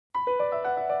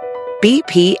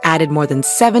BP added more than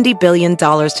 $70 billion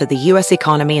to the U.S.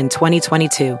 economy in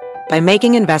 2022 by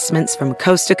making investments from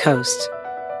coast to coast.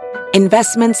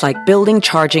 Investments like building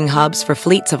charging hubs for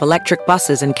fleets of electric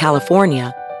buses in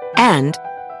California and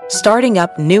starting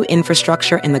up new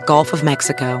infrastructure in the Gulf of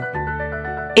Mexico.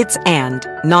 It's and,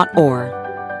 not or.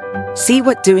 See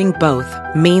what doing both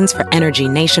means for energy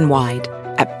nationwide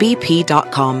at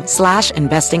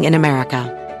bp.com/investing in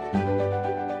America.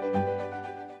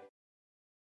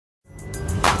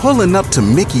 Pulling up to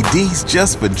Mickey D's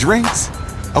just for drinks?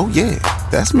 Oh yeah,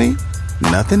 that's me.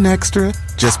 Nothing extra,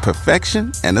 just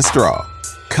perfection and a straw.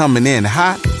 Coming in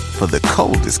hot for the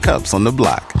coldest cups on the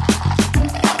block.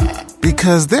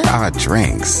 Because there are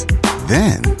drinks.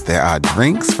 Then there are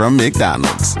drinks from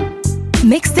McDonald's.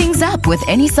 Mix things up with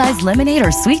any size lemonade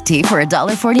or sweet tea for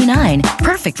 $1.49.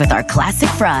 Perfect with our classic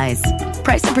fries.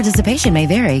 Price and participation may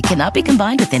vary. Cannot be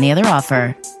combined with any other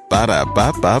offer.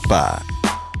 Ba-da-ba-ba-ba.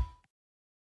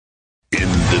 In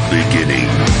the beginning,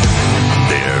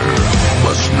 there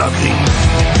was nothing.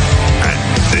 And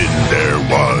then there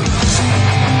was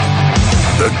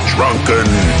the Drunken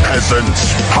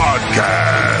Peasants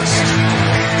Podcast.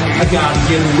 I gotta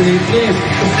get away with this.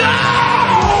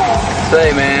 No!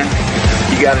 Say, man,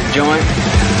 you got a joint?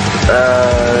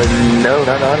 No,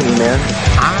 not on me, man.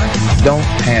 I don't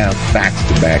have facts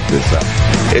to back this up.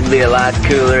 It'd be a lot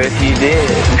cooler if you did.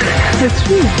 That's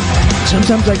true.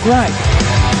 Sometimes I cry.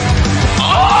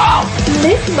 Oh!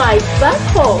 Lick my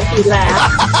butthole, he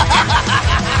laughed.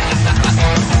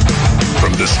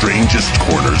 From the strangest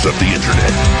corners of the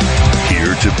internet,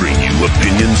 here to bring you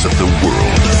opinions of the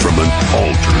world from an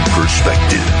altered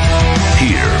perspective.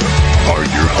 Here are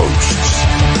your hosts,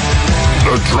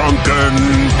 the Drunken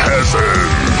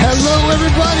Peasants. Hello,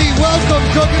 everybody. Welcome,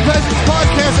 Drunken Peasants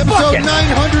Podcast, episode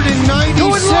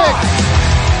 996.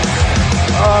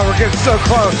 Oh, we're getting so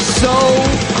close. So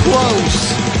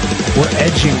close. We're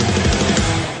edging.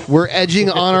 We're edging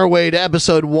on our way to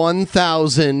episode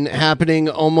 1000, happening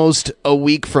almost a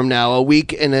week from now, a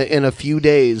week in a few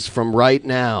days from right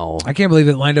now. I can't believe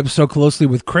it lined up so closely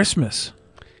with Christmas.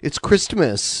 It's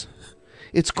Christmas.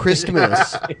 It's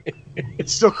Christmas.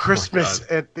 It's still Christmas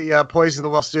at the Poison the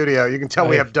Well studio. You can tell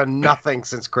we have done nothing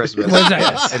since Christmas.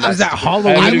 Is that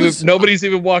Halloween? Nobody's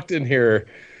even walked in here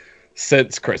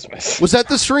since Christmas. Was that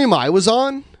the stream I was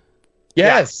on?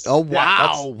 Yes. Oh,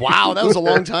 wow. Wow, that was a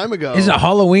long time ago. Is it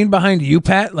Halloween behind you,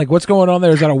 Pat? Like, what's going on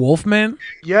there? Is that a wolf man?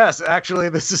 Yes, actually,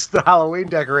 this is the Halloween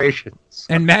decorations.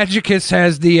 And Magicus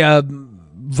has the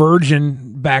virgin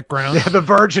background. Yeah, the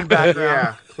virgin background.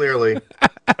 Yeah, clearly.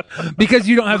 Because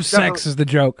you don't have sex is the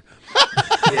joke.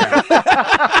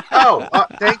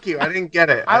 Thank you. I didn't get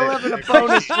it. I live in a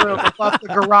bonus room above the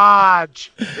garage.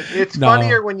 It's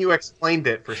funnier when you explained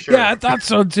it, for sure. Yeah, I thought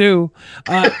so too.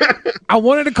 I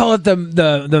wanted to call it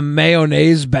the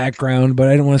mayonnaise background, but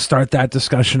I didn't want to start that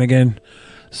discussion again.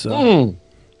 So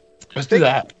let's do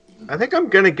that. I think I'm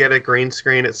going to get a green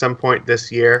screen at some point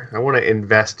this year. I want to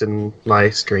invest in my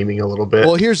streaming a little bit.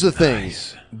 Well, here's the thing.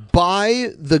 Nice.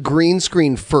 Buy the green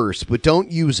screen first, but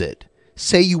don't use it.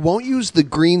 Say you won't use the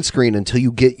green screen until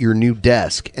you get your new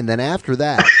desk. And then after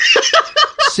that,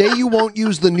 say you won't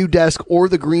use the new desk or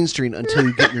the green screen until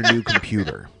you get your new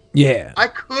computer. Yeah. I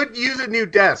could use a new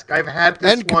desk. I've had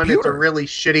this one. Computer. It's a really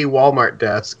shitty Walmart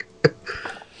desk.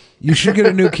 You should get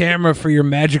a new camera for your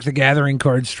Magic the Gathering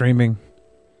card streaming.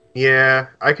 Yeah,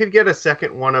 I could get a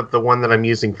second one of the one that I'm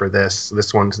using for this.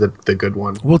 This one's the good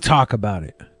one. We'll talk about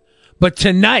it. But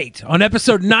tonight, on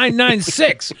episode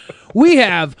 996, we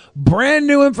have brand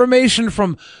new information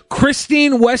from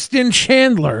Christine Weston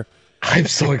Chandler. I'm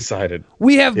so excited.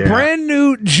 We have brand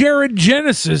new Jared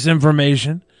Genesis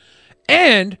information.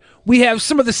 And we have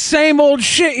some of the same old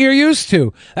shit you're used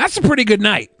to. That's a pretty good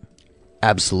night.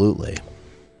 Absolutely.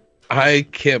 I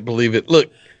can't believe it. Look,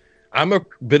 I'm a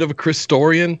bit of a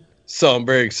Christorian, so I'm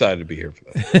very excited to be here for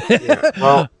that.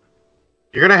 Well,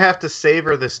 you're going to have to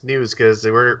savor this news because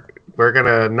we're going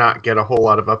to not get a whole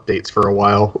lot of updates for a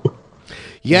while.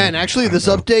 Yeah, and actually this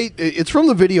update, it's from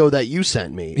the video that you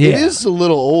sent me. Yeah. It is a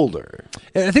little older.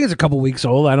 I think it's a couple weeks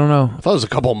old. I don't know. I thought it was a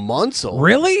couple months old.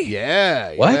 Really?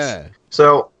 Yeah. What? Yeah.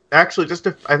 So, actually,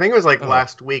 I think it was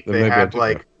last week they had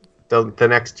the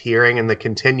next hearing, and the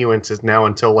continuance is now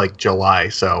until July,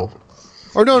 so...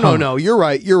 Or no. You're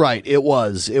right. It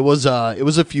was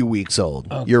a few weeks old.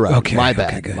 You're right. Okay, My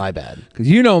bad. good. My bad. Because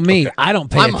you know me, I don't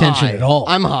pay attention high. at all.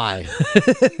 I'm high.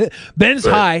 Ben's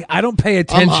high. I don't pay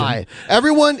attention. I'm high.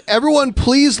 Everyone,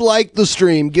 please like the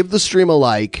stream. Give the stream a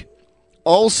like.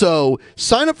 Also,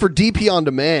 sign up for DP On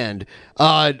Demand.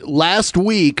 Last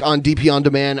week on DP On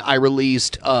Demand, I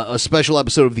released a special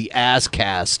episode of the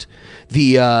Asscast,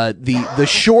 the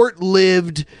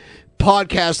short-lived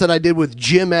podcast that I did with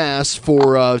Jim Ass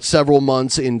for several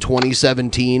months in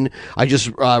 2017. I just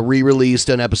re-released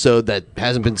an episode that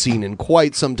hasn't been seen in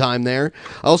quite some time there.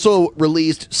 I also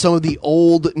released some of the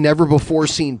old,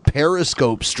 never-before-seen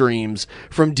Periscope streams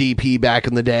from DP back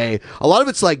in the day. A lot of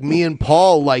it's like me and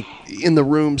Paul like in the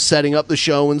room setting up the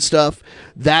show and stuff.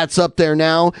 That's up there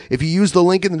now. If you use the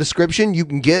link in the description, you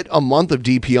can get a month of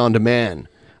DP On Demand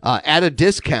at a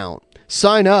discount.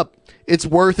 Sign up. It's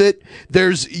worth it.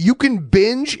 You can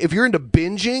binge. If you're into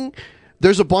binging,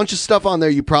 there's a bunch of stuff on there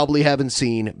you probably haven't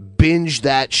seen. Binge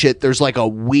that shit. There's like a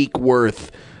week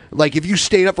worth. Like if you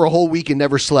stayed up for a whole week and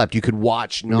never slept, you could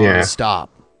watch nonstop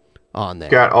on there.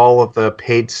 Got all of the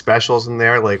paid specials in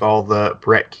there, like all the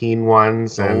Brett Keane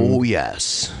ones. And oh,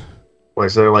 yes.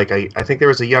 Was there like I think there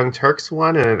was a Young Turks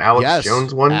one and an Alex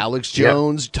Jones one? Alex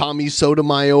Jones, Tommy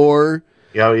Sotomayor.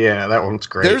 Oh, yeah, that one's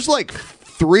great. There's like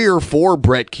 3 or 4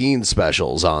 Brett Keane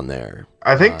specials on there.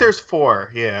 I think there's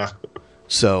 4, yeah.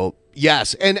 So,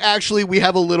 yes. And actually, we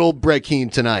have a little Brett Keane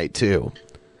tonight, too.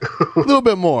 A little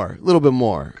bit more.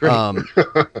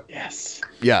 Yes.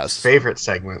 Yes. Favorite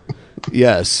segment.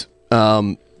 Yes.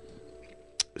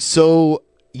 So,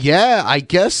 yeah, I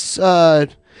guess I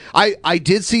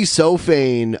did see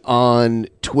Sofane on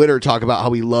Twitter talk about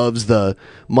how he loves the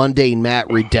Mundane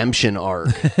Matt redemption arc.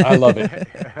 I love it.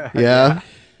 Yeah?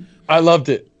 I loved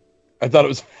it. I thought it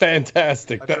was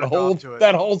fantastic. That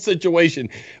whole situation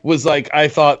was like, I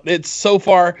thought it's so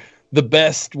far the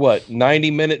best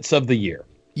 90 minutes of the year.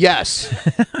 Yes.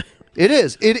 It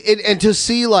is. And to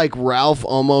see like Ralph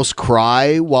almost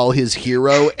cry while his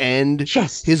hero and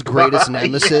his greatest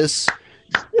nemesis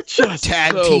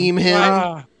tag team him.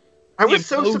 I was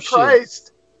so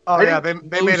surprised. Oh yeah, they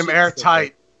made him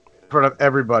airtight in front of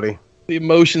everybody. The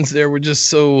emotions there were just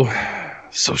so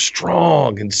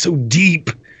strong and so deep,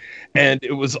 and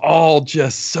it was all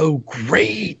just so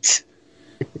great.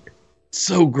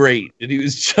 So great. And he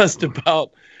was just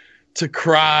about to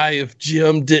cry if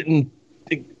Jim didn't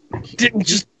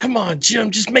just, come on,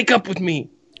 Jim, just make up with me.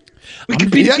 We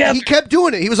could be together. He kept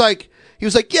doing it. He was like,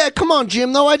 yeah, come on,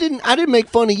 Jim, though. I didn't make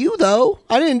fun of you, though.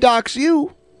 I didn't dox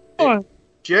you.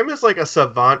 Jim is like a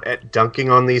savant at dunking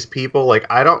on these people. Like,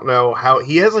 I don't know how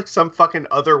he has like some fucking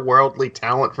otherworldly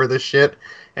talent for this shit,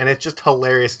 and it's just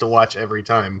hilarious to watch every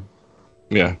time.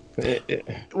 Yeah.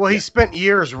 Well, he spent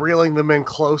years reeling them in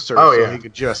closer he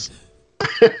could just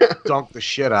dunk the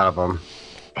shit out of them.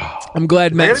 I'm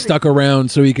glad Matt stuck around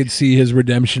so he could see his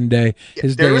redemption day,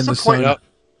 his day in the sun.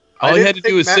 All he had to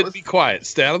do was sit and be quiet,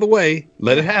 stay out of the way,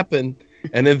 let it happen,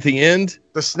 and at the end,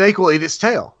 the snake will eat its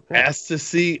tail. Asked to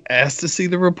see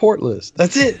the report list.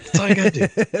 That's it. That's all you got to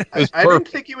do. I didn't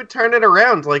think he would turn it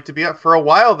around. Like, to be up for a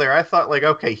while there, I thought like,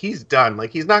 okay, he's done.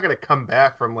 Like, he's not going to come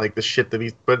back from like the shit that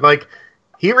he's. But like,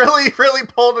 he really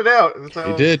pulled it out.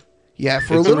 So, he did. Yeah,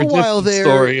 for a little while there.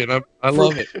 Story, and I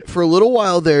love it. For a little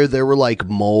while there were like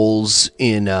moles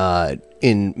in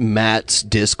Matt's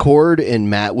Discord, and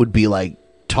Matt would be like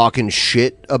talking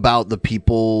shit about the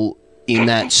people in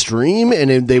that stream, and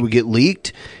then they would get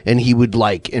leaked, and he would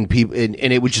like, and people, and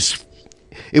it would just,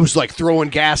 it was like throwing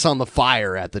gas on the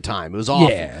fire at the time. It was awful.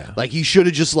 Yeah. Like, he should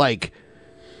have just like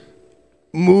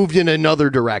moved in another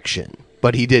direction,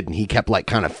 but he didn't. He kept like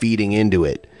kind of feeding into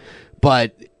it.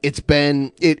 But it's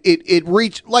been, it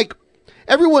reached, like,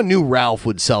 everyone knew Ralph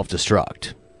would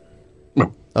self-destruct.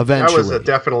 Eventually. That was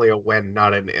definitely a when,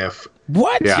 not an if.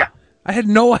 What? Yeah. I had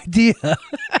no idea.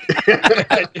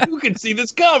 Who can see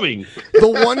this coming? The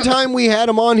one time we had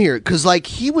him on here, because like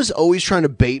he was always trying to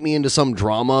bait me into some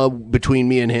drama between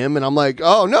me and him, and I'm like,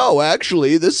 oh no,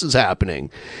 actually this is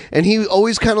happening. And he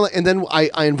always kind of, and then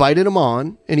I invited him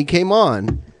on, and he came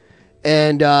on,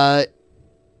 and at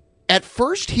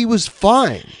first he was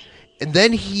fine, and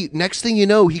then next thing you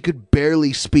know, he could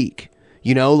barely speak.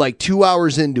 You know, like 2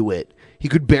 hours into it, he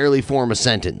could barely form a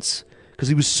sentence because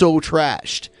he was so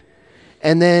trashed.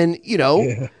 And then, you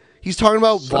know, he's talking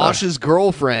about Vosh's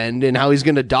girlfriend and how he's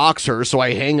going to dox her, so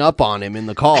I hang up on him in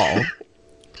the call.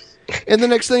 And the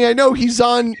next thing I know, he's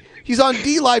on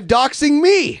D-Live doxing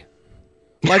me.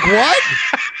 Like, what?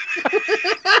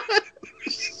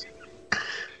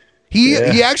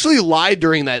 He actually lied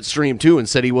during that stream, too, and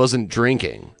said he wasn't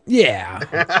drinking. Yeah.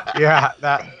 Yeah,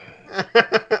 that.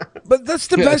 But that's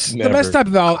the best. The best type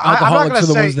of alcoholics are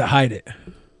the ones that hide it.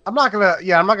 I'm not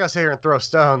gonna sit here and throw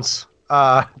stones.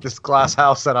 This glass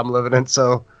house that I'm living in.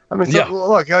 So I mean,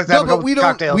 look, no, but we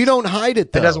don't hide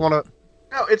it though. He doesn't want to.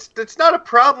 No, it's not a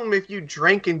problem if you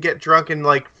drink and get drunk and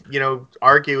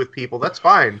argue with people. That's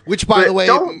fine. Which, by the way,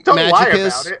 don't lie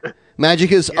about it.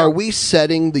 Magicus, are we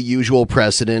setting the usual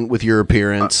precedent with your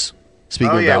appearance?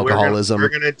 Speaking of alcoholism, we're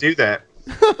gonna do that.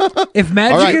 If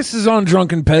Magicus is on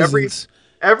Drunken Peasants,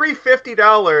 every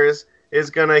 $50 is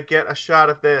gonna get a shot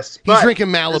of this. He's drinking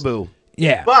Malibu.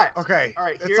 Yeah. But okay, all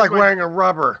right. It's like wearing a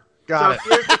rubber. Got it.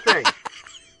 Here's the thing.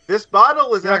 This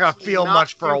bottle is not gonna feel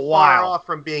much for a while. Far off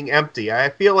from being empty. I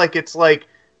feel like it's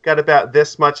got about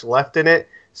this much left in it.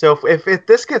 So if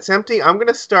this gets empty, I'm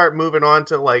gonna start moving on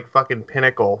to fucking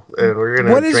Pinnacle, and we're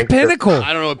gonna. What is drink Pinnacle?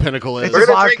 I don't know what Pinnacle is. It's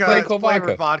vodka. Pinnacle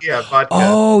vodka. Yeah, vodka.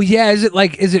 Oh yeah, is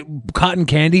it cotton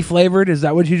candy flavored? Is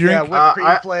that what you drink? Yeah, whipped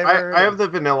cream flavored. I have the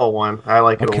vanilla one. I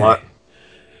like it a lot.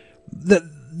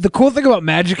 The cool thing about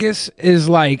Magicus is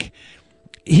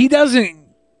he doesn't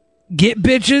get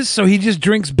bitches, so he just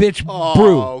drinks bitch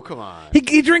brew. Oh, come on.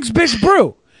 He drinks bitch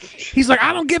brew. He's like,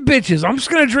 I don't get bitches. I'm just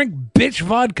gonna drink bitch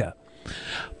vodka.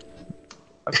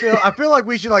 I feel like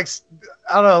we should I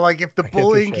don't know, if the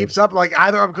bullying keeps up,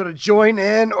 either I'm gonna join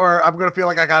in or I'm gonna feel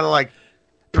like I gotta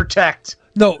protect.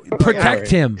 No, protect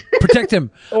him. Protect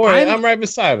him. Or I'm right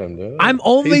beside him, dude. I'm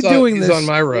only doing this. He's on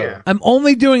my road. Yeah. I'm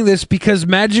only doing this because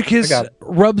Magicus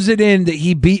rubs it in that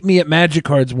he beat me at Magic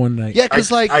Cards one night. Yeah,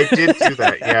 because I did do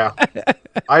that. Yeah,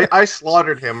 I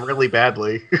slaughtered him really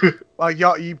badly.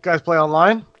 You guys play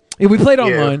online? Yeah, we played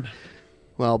online.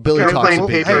 Well, Billy talks a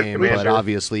big game, but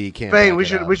obviously he can't. Bane, we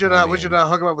should hook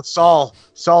him up with Saul.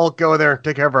 Saul, go there and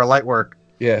take care of our light work.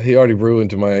 Yeah, he already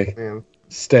ruined my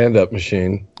stand-up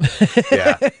machine.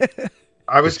 Yeah,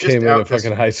 I was just came in and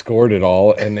fucking high scored it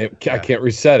all, and I can't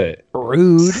reset it.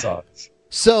 Rude. Sucks.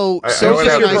 So,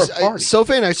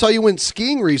 Sophie, I saw you went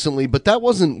skiing recently, but that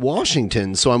wasn't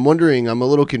Washington. So I'm wondering. I'm a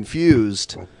little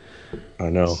confused. I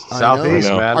know. Southeast,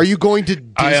 man. Are you going to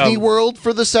Disney World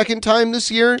for the second time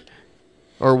this year,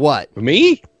 or what?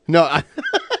 Me? No,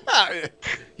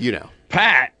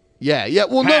 Pat. Yeah.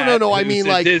 Well, Pat, no. I mean,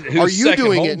 are you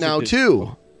doing it now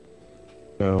too?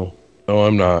 No,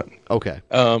 I'm not. Okay.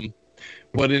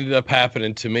 What ended up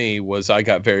happening to me was I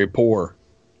got very poor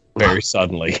very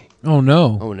suddenly. Oh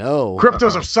no.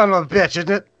 Crypto's a son of a bitch,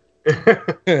 isn't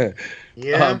it?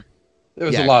 Yeah. There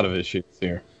was a lot of issues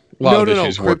here. A lot of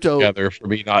issues worked crypto together for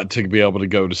me not to be able to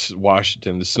go to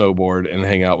Washington to snowboard and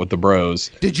hang out with the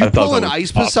bros. Did you pull an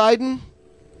Ice Poseidon?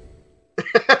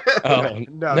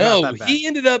 No, he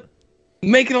ended up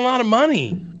making a lot of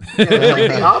money.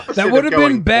 That would have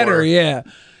been better, yeah.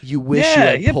 You wish you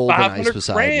had pulled an Ice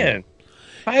Poseidon. Grand.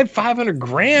 If I had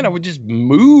 $500,000, I would just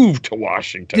move to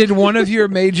Washington. Did one of your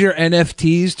major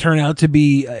NFTs turn out to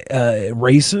be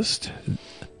racist?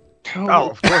 Oh,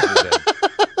 of course it did.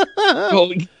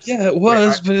 Well, yeah, it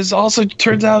was, but it also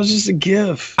turns out it was just a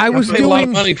gift. I was paid a lot of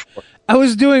money for it. I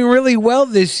was doing really well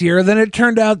this year. Then it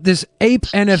turned out this ape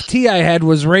NFT I had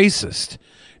was racist.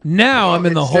 Now I'm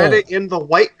in the hole. It said it in the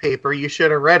white paper. You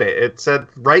should have read it. It said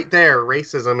right there,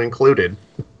 racism included.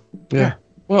 Yeah.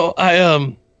 Well,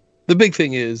 the big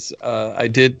thing is,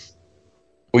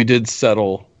 we did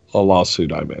settle a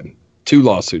lawsuit I'm in. 2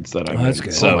 lawsuits that I'm in. That's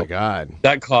good. So oh my God.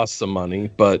 that costs some money,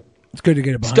 but it's good to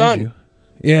get it behind done. you.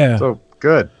 Yeah. So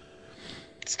good.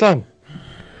 It's done.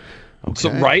 Okay.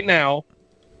 So right now,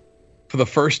 for the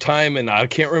first time in I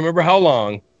can't remember how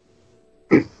long,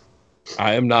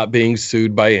 I am not being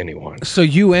sued by anyone. So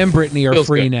you and Brittany are Feels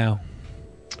free good. now.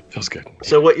 Feels good.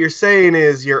 So what you're saying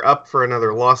is you're up for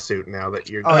another lawsuit now that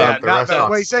you're got the rest off.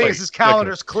 What he's saying is his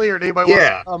calendar's cleared. Anybody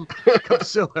wants to come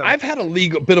sue him? I've had a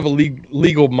bit of a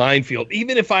legal minefield.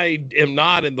 Even if I am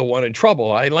not in the one in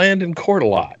trouble, I land in court a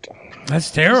lot.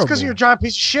 That's terrible. It's because you're a giant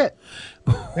piece of shit.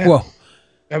 Yeah. Well,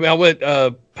 I mean, I went.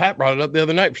 Pat brought it up the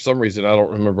other night for some reason. I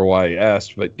don't remember why he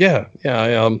asked, but yeah.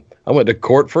 I went to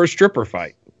court for a stripper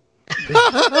fight.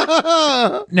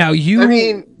 Now you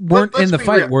weren't in the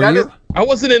fight, were you? I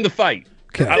wasn't in the fight.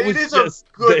 Okay. It is a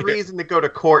good reason to go to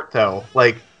court, though.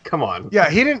 Like, come on. Yeah,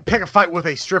 he didn't pick a fight with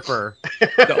a stripper.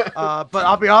 But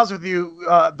I'll be honest with you,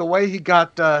 the way he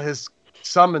got his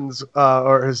summons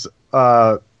or his.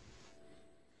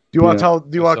 Do you want to tell?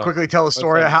 Do you want to quickly tell the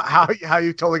story how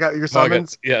you totally got your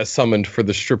summons? Summoned for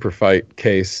the stripper fight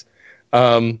case.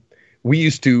 We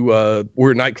used to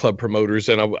we're nightclub promoters,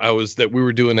 and we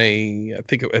were doing I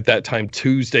think at that time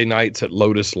Tuesday nights at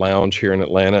Lotus Lounge here in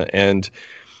Atlanta, and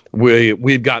we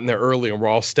had gotten there early, and we're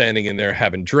all standing in there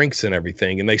having drinks and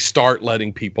everything, and they start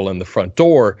letting people in the front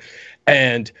door,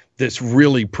 and this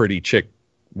really pretty chick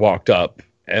walked up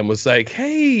and was like,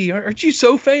 "Hey, aren't you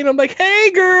so faint?" I'm like,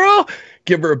 "Hey, girl."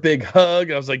 Give her a big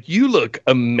hug. I was like, "You look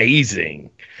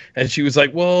amazing." And she was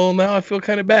like, "Well, now I feel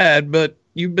kind of bad, but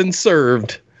you've been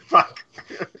served." Fuck.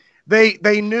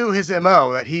 they knew his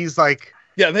MO, that he's like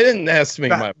they didn't ask me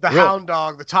the hound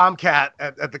dog, the tomcat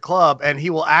at the club, and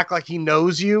he will act like he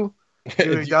knows you.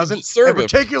 He doesn't. And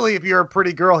particularly if you're a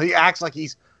pretty girl, he acts like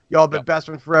y'all been best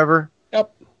friends forever.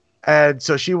 Yep. And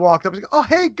so she walked up and goes, "Oh,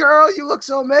 hey girl, you look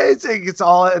so amazing." It's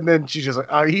all, and then she's just like,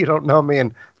 "Oh, you don't know me,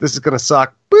 and this is gonna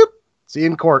suck." Boop. See you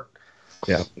in court.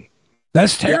 Yeah.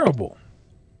 That's terrible.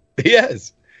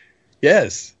 Yes.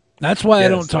 That's why I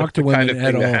don't talk to women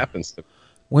at all. Happens to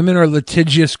women are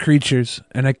litigious creatures,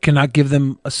 and I cannot give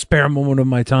them a spare moment of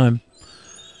my time,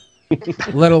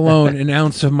 let alone an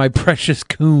ounce of my precious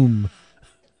coom.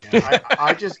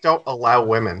 I just don't allow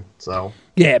women, so.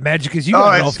 Yeah, Magic is you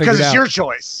got it all figured out. Because it's your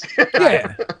choice.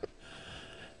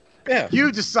 Yeah.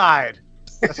 You decide.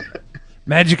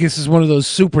 Magicus is one of those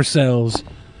supercells.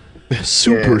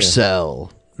 Supercell.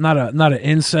 Not an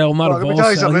incel, not a let me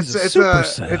tell you volcel.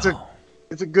 something.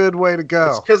 It's a good way to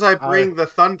go. It's because I bring the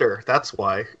thunder. That's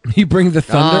why. You bring the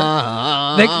thunder.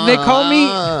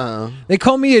 They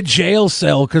call me a jail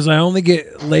cell because I only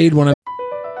get laid when I'm.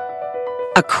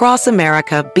 Across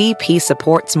America, BP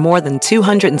supports more than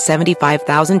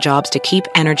 275,000 jobs to keep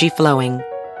energy flowing.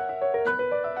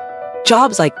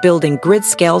 Jobs like building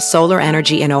grid-scale solar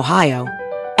energy in Ohio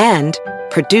and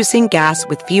producing gas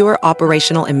with fewer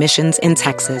operational emissions in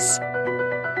Texas.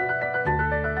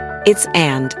 It's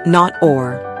and, not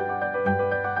or.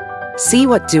 See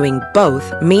what doing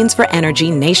both means for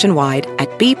energy nationwide at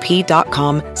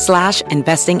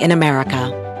bp.com/investing in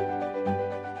America.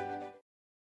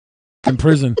 In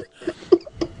prison.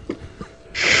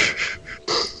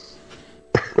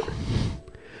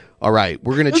 All right,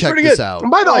 we're going to check this out.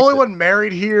 Am I the only one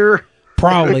married here?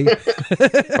 Probably.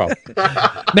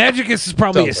 Magicus is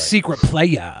probably a secret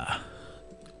player.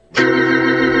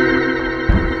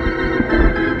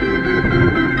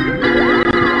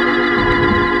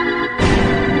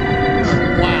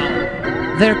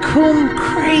 They're coom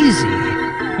crazy.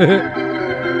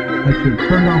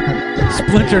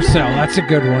 Splinter Cell, that's a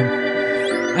good one.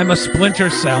 I'm a Splinter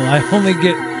Cell. I only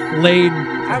get laid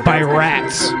by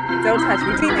rats. Don't touch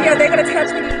me. Yeah, they're gonna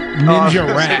touch me. Ninja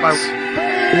rats.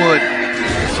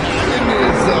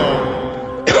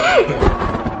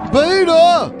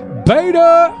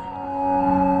 Beta!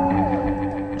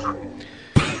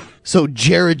 So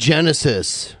Jared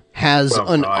Genesis has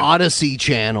an Odyssey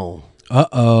channel.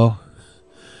 Uh-oh.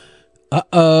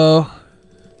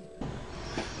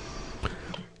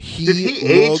 Did he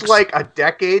age like a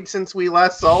decade since we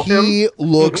last saw him? He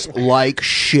looks like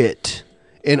shit.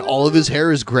 And all of his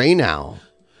hair is gray now.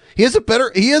 He has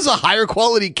a higher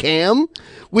quality cam,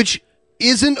 which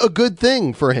isn't a good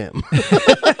thing for him.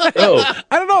 I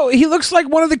don't know. He looks like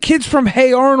one of the kids from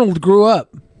Hey Arnold grew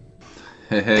up.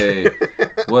 Hey,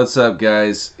 what's up,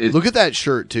 guys? Look at that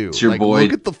shirt, too. It's your boy.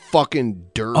 Look at the fucking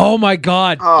dirt Oh, my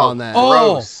God. on that.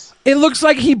 Gross. It looks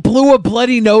like he blew a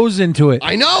bloody nose into it.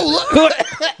 I know. Look.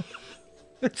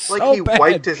 It's Like so he bad.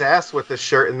 wiped his ass with the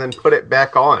shirt and then put it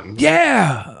back on.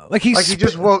 Yeah. Like he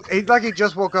just woke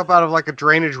up out of like a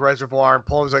drainage reservoir and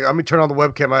Paul was like, "Let me turn on the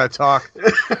webcam. I gotta talk."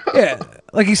 Yeah.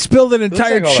 Like he spilled an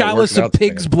entire like all that chalice working of out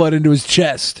pig's blood into his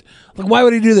chest. Like, why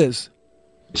would he do this?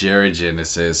 Jared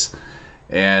Genesis.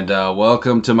 And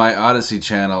welcome to my Odyssey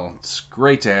channel. It's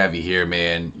great to have you here,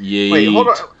 man. Yay. Wait, hold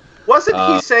on. Wasn't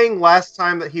he saying last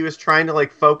time that he was trying to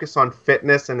like focus on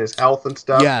fitness and his health and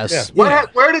stuff? Yes. Yeah.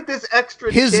 Where did this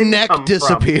extra His chin neck come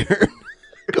disappeared.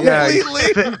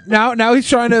 Completely. Now he's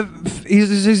trying to.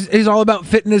 He's all about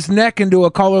fitting his neck into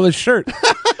a collarless shirt.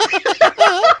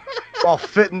 While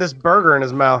fitting this burger in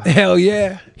his mouth. Hell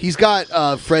yeah. He's got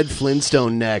Fred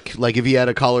Flintstone neck, like if he had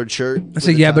a collared shirt. That's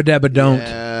a yabba dabba don't.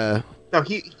 Yeah. No,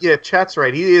 Chat's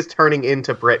right. He is turning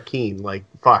into Brett Keane. Like,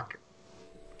 fuck.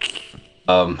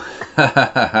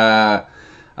 I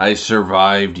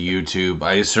survived YouTube.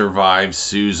 I survived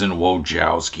Susan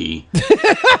Wojcicki.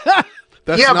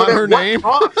 That's not her name.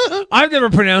 I've never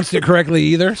pronounced it correctly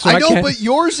either. So I know, can't. but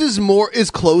yours is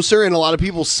closer, and a lot of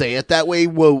people say it that way.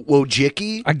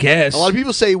 Wojcicki. I guess a lot of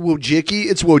people say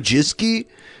Wojcicki. It's Wojcicki,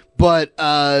 but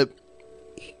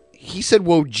he said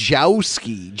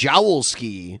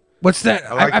Jowski. What's that?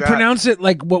 I pronounce it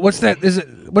like what's that?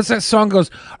 What's that song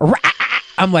goes?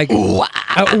 I'm like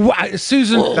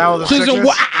Susan.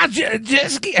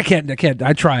 Wojcicki. I can't.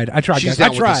 I tried. She's guys.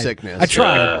 down with the sickness. I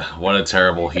tried. What a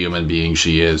terrible human being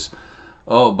she is.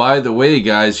 Oh, by the way,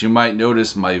 guys, you might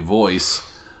notice my voice.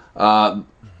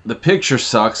 The picture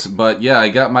sucks, but yeah, I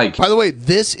got my. By the way,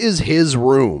 this is his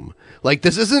room. Like,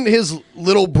 this isn't his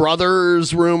little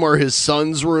brother's room or his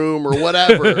son's room or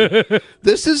whatever.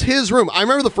 This is his room. I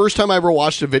remember the first time I ever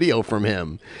watched a video from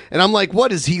him. And I'm like,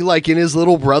 what, is he like in his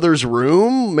little brother's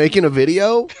room making a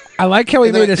video? I like how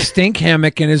he made a stink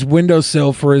hammock in his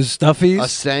windowsill for his stuffies. A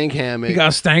stank hammock. He got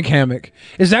a stank hammock.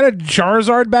 Is that a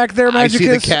Charizard back there, Magicus? I see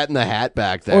the Cat in the Hat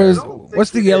back there. Or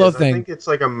what's the yellow thing? I think it's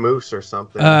like a moose or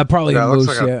something. Probably a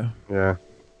moose, Yeah.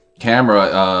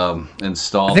 Camera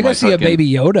installed. I think I see a baby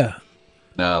Yoda.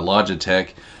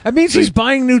 Logitech. That means he's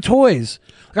buying new toys.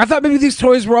 Like, I thought maybe these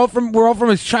toys were all from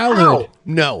his childhood.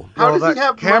 No. How Well, does he that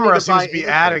have camera money to seems buy to be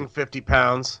anything? adding 50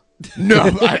 pounds.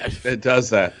 No. It does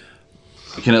that.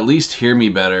 You can at least hear me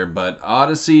better, but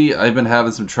Odyssey, I've been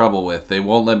having some trouble with. They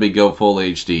won't let me go full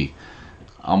HD.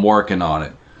 I'm working on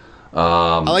it.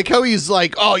 I like how he's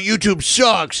like, oh, YouTube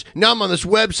sucks. Now I'm on this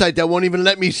website that won't even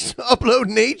let me upload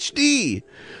in HD.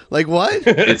 Like, what?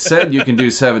 It said you can do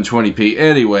 720p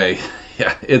anyway.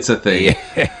 Yeah, it's a thing.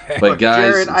 But Look,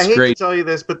 guys, Jared, I it's hate great. to tell you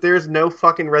this, but there's no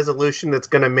fucking resolution that's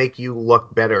going to make you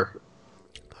look better.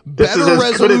 This is Better as good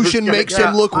as it's resolution gonna makes get.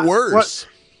 him look worse.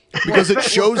 Because it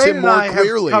shows him more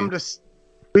clearly.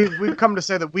 We've come to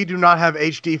say that we do not have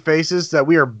HD faces, that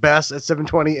we are best at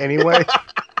 720 anyway.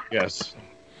 Yes.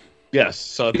 Yes.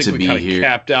 So I think To we be kind here. of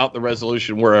capped out the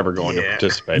resolution we're ever going to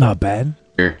participate. Not bad.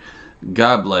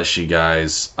 God bless you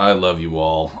guys. I love you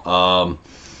all.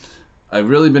 I've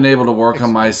really been able to work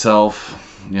on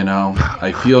myself. You know,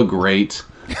 I feel great.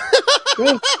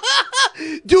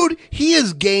 Dude, he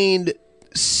has gained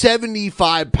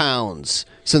 75 pounds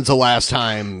since the last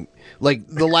time. Like,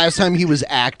 the last time he was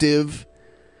active,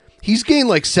 he's gained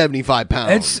like 75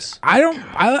 pounds.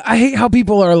 I hate how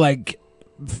people are like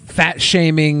fat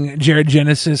shaming Jared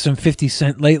Genesis and 50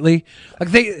 Cent lately. Like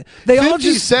they all 50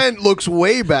 just Cent looks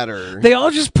way better. They all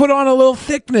just put on a little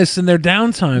thickness in their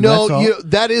downtime. No, that's all.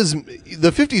 that is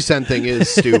the 50 Cent thing is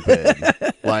stupid.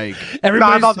 Like, No,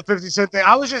 I thought the 50 Cent thing.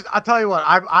 I'll tell you what,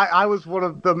 I was one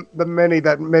of the many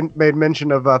that made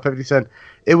mention of 50 Cent.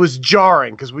 It was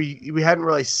jarring because we hadn't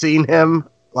really seen him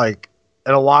like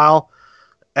in a while,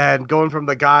 and going from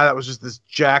the guy that was just this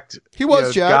jacked,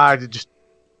 jacked guy to just,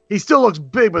 he still looks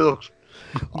big, but he looks.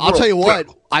 I'll tell you what,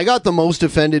 I got the most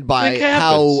offended by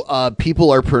how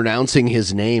people are pronouncing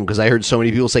his name, because I heard so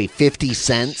many people say 50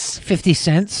 cents. 50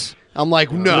 cents? I'm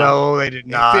like, No, they did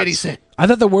not. 50 cents. I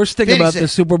thought the worst thing 50 about Cent. the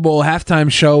Super Bowl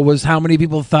halftime show was how many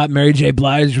people thought Mary J.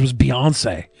 Blige was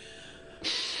Beyonce.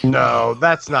 No,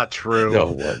 that's not true.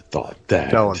 No one thought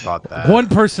that. No one thought that. One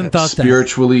person thought that.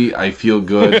 Spiritually, I feel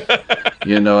good.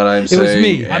 You know what I'm It saying? was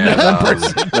me. I'm And, that one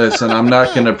person. Listen, I'm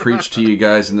not going to preach to you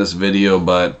guys in this video,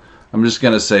 but I'm just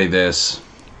going to say this.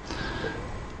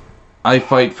 I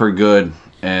fight for good,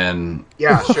 and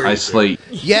Yeah, sure. I slate.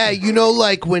 Yeah, you know,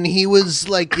 like when he was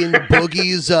like in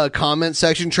Boogie's comment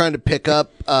section trying to pick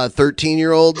up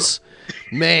 13-year-olds,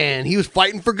 man, he was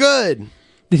fighting for good.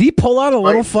 Did he pull out a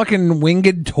little fucking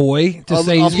winged toy to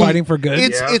say he's fighting for good?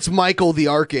 It's Michael the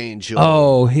Archangel.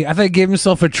 Oh, I thought he gave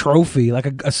himself a trophy, like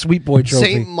a sweet boy trophy.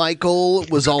 Saint Michael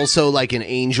was also like an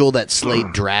angel that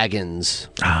slayed dragons.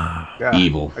 Yeah.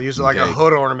 Evil. I use it like a Okay.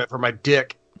 hood ornament for my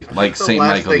dick. Like The St. last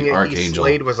Michael thing the he Archangel.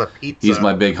 slayed was a pizza. He's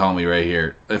my big homie right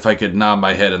here. If I could nod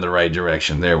my head in the right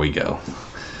direction, there we go.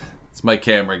 It's my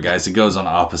camera, guys. It goes on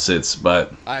opposites,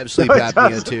 but I have sleep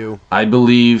apnea too. I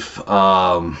believe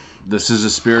this is a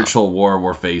spiritual war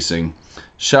we're facing.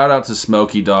 Shout out to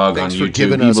Smokey Dog Thanks on for YouTube.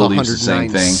 giving He us believes the same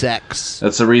 109 thing. sex.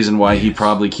 That's the reason why he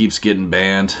probably keeps getting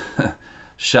banned.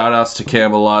 Shout outs to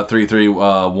Camelot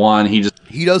 331.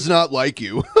 He does not like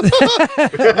you. We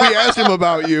asked him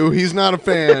about you. He's not a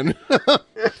fan.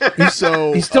 he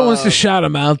still wants to shout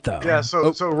him out though. Yeah,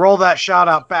 so roll that shout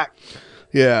out back.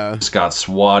 Yeah. just got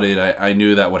swatted. I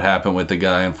knew that would happen with the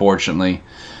guy, unfortunately.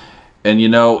 And you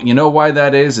know why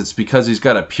that is? It's because he's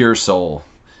got a pure soul.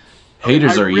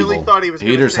 Haters I are really evil. thought he was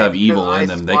gonna Haters say have because evil I in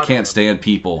them. They swatted can't him. stand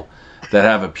people that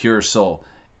have a pure soul.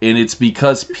 And it's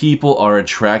because people are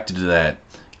attracted to that.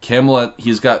 Camelot,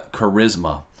 he's got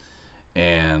charisma.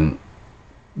 And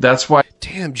that's why...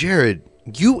 Damn, Jared,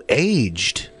 you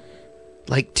aged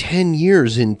like 10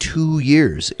 years in 2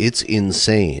 years. It's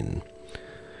insane.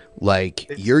 Like,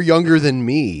 you're younger than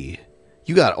me.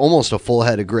 You got almost a full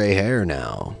head of gray hair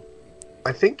now.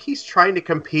 I think he's trying to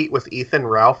compete with Ethan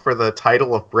Ralph for the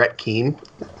title of Brett Keane.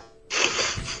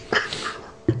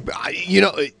 You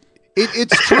know,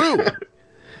 it's true.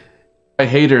 Why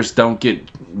haters don't get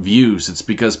views. It's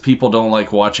because people don't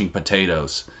like watching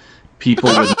potatoes. People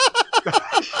with...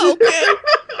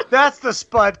 That's the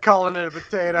Spud calling it a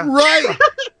potato. Right.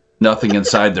 nothing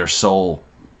inside their soul.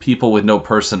 People with no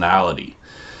personality.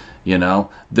 You know,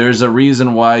 there's a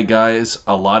reason why, guys,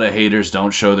 a lot of haters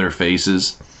don't show their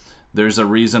faces. There's a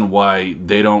reason why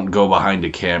they don't go behind a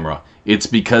camera. It's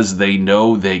because they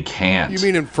know they can't. You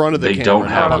mean in front of the they camera? They don't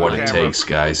have not what on it the camera. takes,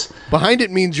 guys. Behind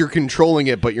it means you're controlling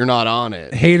it, but you're not on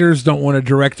it. Haters don't want to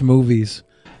direct movies.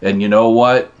 And you know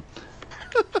what?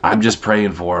 I'm just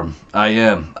praying for them. I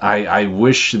am. I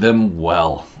wish them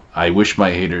well. I wish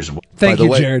my haters well. Thank you,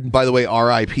 way, Jared. By the way,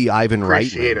 R.I.P. Ivan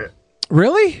Appreciate Reitman. it.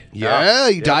 Really? Yeah,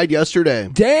 he died yesterday.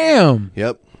 Damn.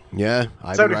 Yep. Yeah.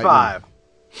 Ivan 75.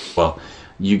 Well,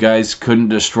 you guys couldn't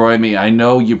destroy me. I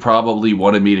know you probably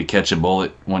wanted me to catch a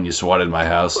bullet when you swatted my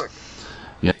house.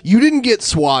 Yeah. You didn't get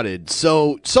swatted,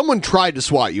 so someone tried to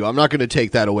swat you. I'm not going to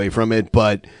take that away from it,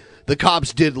 but the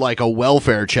cops did like a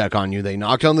welfare check on you. They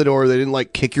knocked on the door. They didn't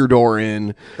like kick your door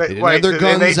in. They didn't have their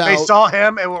guns out. They saw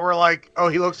him and were like, "Oh,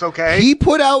 he looks okay." He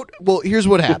put out. Well, here's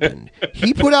what happened.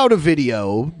 He put out a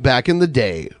video back in the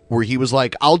day where he was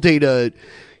like, "I'll date a."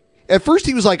 At first,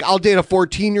 he was like, "I'll date a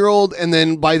 14-year-old," and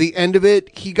then by the end of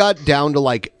it, he got down to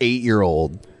like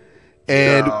 8-year-old.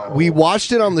 And we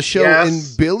watched it on the show, and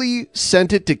Billy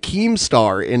sent it to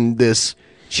Keemstar in this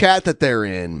chat that they're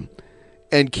in.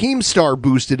 And Keemstar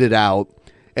boosted it out,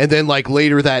 and then like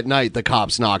later that night, the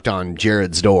cops knocked on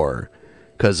Jared's door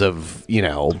because of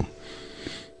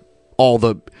all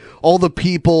the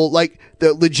people, like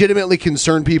the legitimately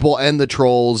concerned people and the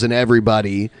trolls and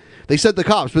everybody. They sent the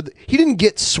cops, but he didn't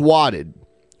get swatted.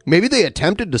 Maybe they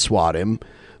attempted to swat him,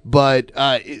 but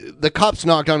the cops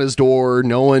knocked on his door.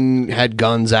 No one had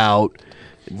guns out.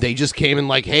 They just came in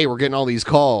like, "Hey, we're getting all these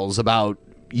calls about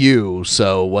you,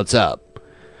 so what's up?"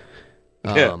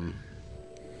 Yeah.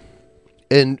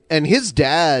 And his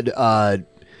dad,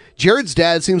 Jared's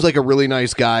dad seems like a really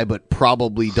nice guy, but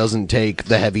probably doesn't take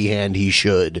the heavy hand he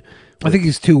should. I think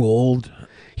he's too old.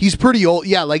 He's pretty old.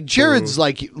 Yeah, like Jared's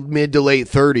like mid to late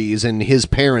 30s, and his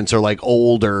parents are like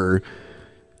older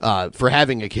for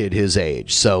having a kid his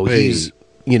age. So Wait. he's,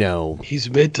 He's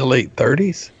mid to late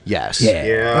 30s? Yes.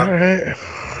 Yeah. All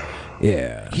right.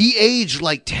 Yeah. He aged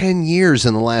like 10 years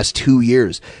in the last 2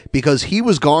 years because he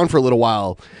was gone for a little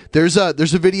while. There's a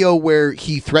video where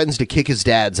he threatens to kick his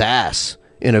dad's ass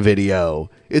in a video.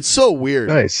 It's so weird.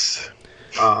 Nice.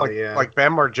 Like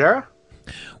Bam Margera?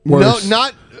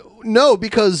 No,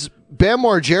 because Bam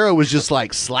Margera was just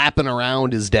like slapping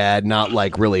around his dad, not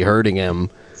like really hurting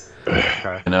him.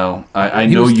 I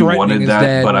know you wanted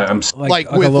that, but I'm like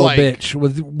a little bitch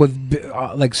with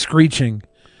like screeching.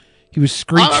 He was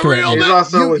screech threatening.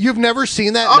 You've never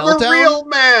seen that I'm meltdown? a real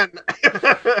man.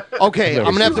 Okay, I'm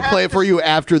gonna have to play it for you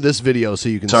after this video so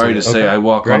you can. Sorry see to it. say, I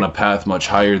walk on a path much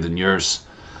higher than yours.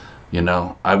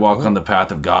 I walk on the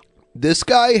path of God. This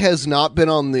guy has not been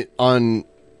on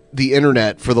the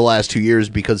internet for the last 2 years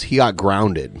because he got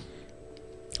grounded.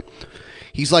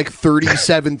 He's like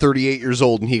 37, 38 years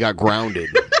old, and he got grounded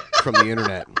from the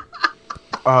internet.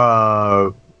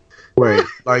 Wait,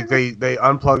 like they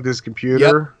unplugged his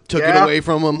computer? Yep, took it away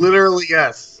from him. Literally,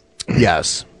 yes.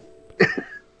 Yes.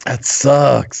 That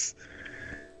sucks.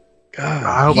 God,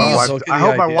 I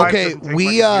hope my wife Okay, doesn't take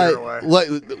we my computer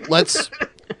away. let's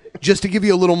just to give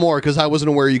you a little more because I wasn't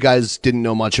aware you guys didn't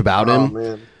know much about Oh him.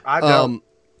 man, I don't.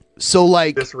 So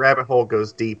like this rabbit hole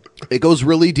goes deep. it goes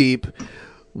really deep.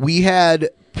 We had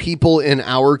people in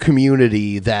our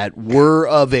community that were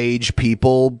of age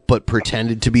people but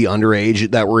pretended to be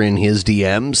underage that were in his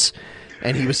DMs,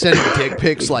 and he was sending dick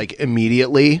pics like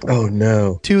immediately. Oh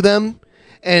no. To them.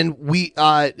 And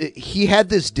he had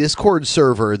this Discord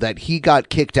server that he got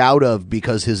kicked out of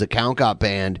because his account got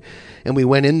banned. And we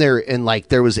went in there and like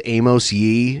there was Amos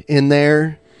Yee in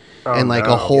there. And like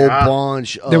a whole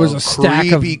bunch of There was a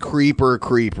stack of-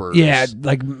 creepers. Yeah,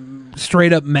 like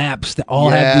straight up maps that all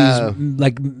had these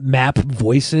like map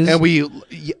voices. And they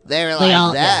were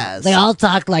like this. They all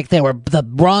talked like they were the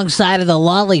wrong side of the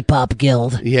lollipop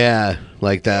guild. Yeah,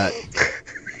 like that.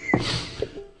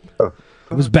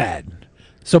 It was bad.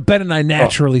 So Ben and I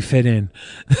naturally fit in.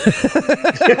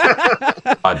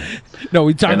 No,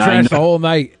 we talked And I trash the know- whole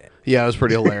night. Yeah, it was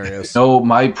pretty hilarious. No,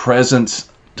 my presence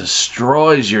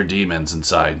destroys your demons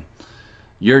inside.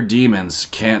 Your demons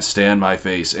can't stand my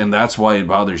face, and that's why it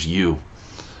bothers you.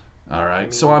 All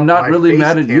right, so I'm not my really face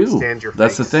mad at can't you. stand your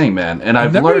That's the thing, man. And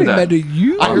I've never learned even that. mad at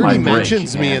you. I on heard my he break.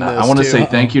 mentions me in And this, I want to too. say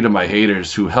thank you to my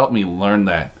haters who helped me learn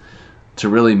that, to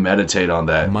really meditate on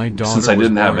that. My daughter since I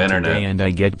didn't was have born internet. today and I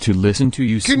get to listen to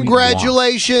you. Sweet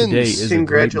Congratulations! Walk. Today is a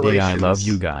great day. I Congratulations. love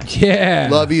you guys. Yeah.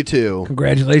 Love you too.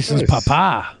 Congratulations,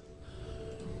 Papa.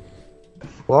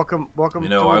 Welcome. You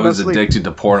know, to I was Leslie. addicted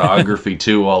to pornography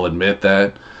too. I'll admit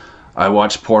that. I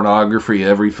watch pornography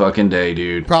every fucking day,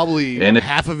 dude. Probably and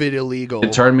half of it illegal.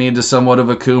 It turned me into somewhat of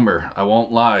a coomer. I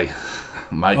won't lie.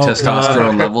 My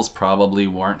testosterone levels probably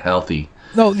weren't healthy.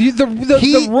 No, the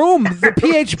room, the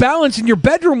pH balance in your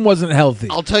bedroom wasn't healthy.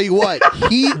 I'll tell you what,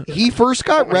 he first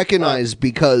got recognized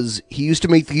because he used to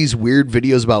make these weird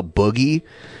videos about Boogie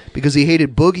because he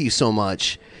hated Boogie so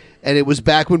much. And it was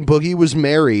back when Boogie was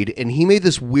married, and he made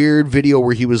this weird video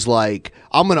where he was like,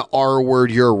 I'm going to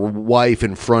R-word your wife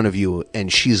in front of you,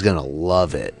 and she's going to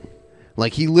love it.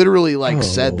 Like, he literally,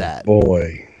 said that.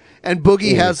 Boy. And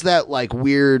Boogie has that,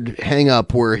 weird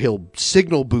hang-up where he'll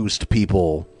signal boost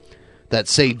people that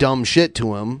say dumb shit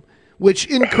to him, which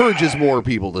encourages more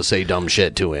people to say dumb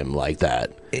shit to him like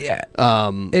that. Yeah.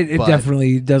 It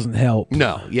definitely doesn't help.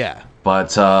 No, yeah.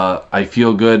 But I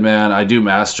feel good, man. I do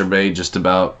masturbate just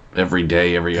about every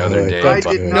day, every other day. I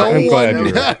did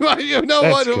no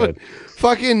one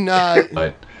fucking.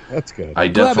 But that's good. I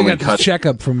Glad we definitely got this cut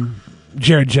checkup from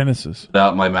Jared Genesis.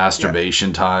 out my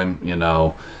masturbation time.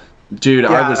 Dude,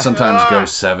 I would sometimes go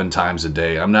 7 times a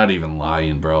day. I'm not even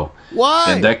lying, bro. Why?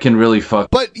 And that can really fuck.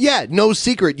 But yeah, no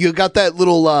secret. You got that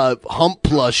little hump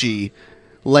plushie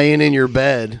laying in your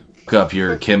bed. Up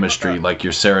your chemistry, like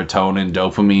your serotonin,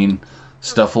 dopamine,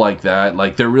 stuff like that.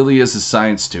 Like, there really is a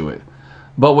science to it.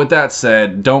 But with that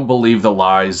said, don't believe the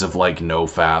lies of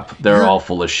NoFap. They're all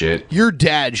full of shit. Your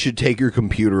dad should take your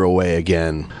computer away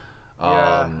again.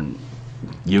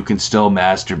 You can still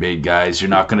masturbate, guys. You're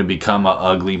not going to become an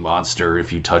ugly monster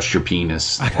if you touch your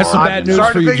penis. I got some bad news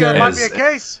for you, Jared. That might be a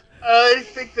case. I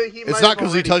think that he might It's not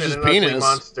because he touched his penis.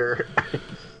 Monster.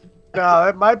 No,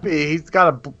 it might be. He's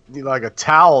got a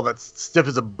towel that's stiff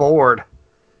as a board.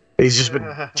 He's just been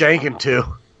janking to.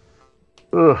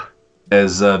 Ugh.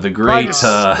 As the great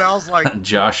smells like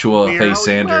Joshua beer. Hay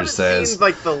Sanders says,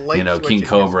 King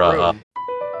Cobra.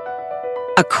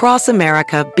 Across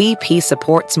America, BP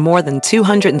supports more than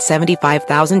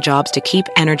 275,000 jobs to keep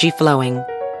energy flowing.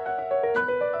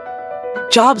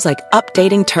 Jobs like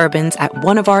updating turbines at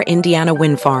one of our Indiana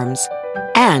wind farms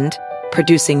and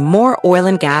producing more oil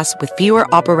and gas with fewer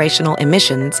operational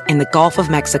emissions in the Gulf of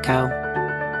Mexico.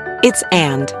 It's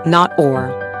and, not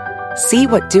or. See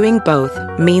what doing both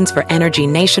means for energy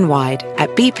nationwide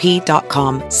at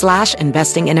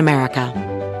bp.com/investing in America.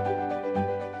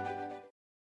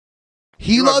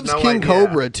 He loves King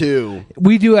Cobra, too.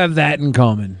 We do have that in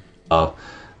common.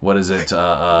 What is it?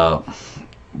 What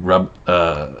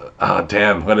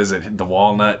is it? The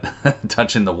walnut?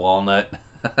 Touching the walnut.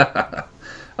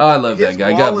 I love that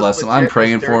guy. God bless him. I'm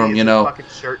praying for him.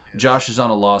 Josh is on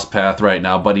a lost path right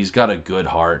now, but he's got a good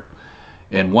heart.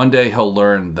 And one day he'll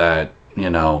learn that,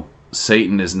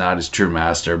 Satan is not his true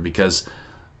master. Because,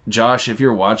 Josh, if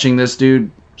you're watching this, dude,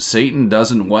 Satan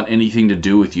doesn't want anything to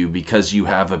do with you because you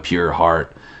have a pure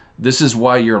heart. This is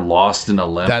why you're lost in a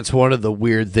limbo. That's one of the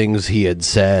weird things he had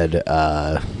said.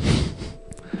 I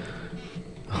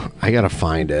gotta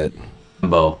find it.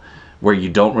 Where you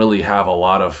don't really have a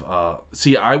lot of...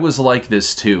 See, I was like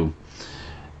this too.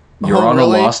 You're on a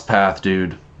lost path,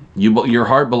 dude. Your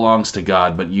heart belongs to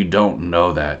God, but you don't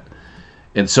know that.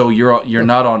 And so you're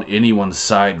not on anyone's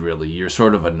side, really. You're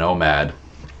sort of a nomad.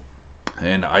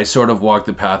 And I sort of walk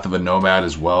the path of a nomad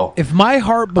as well. If my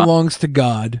heart belongs to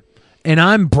God and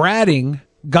I'm bratting,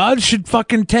 God should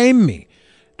fucking tame me.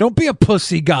 Don't be a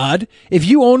pussy, God. If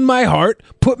you own my heart,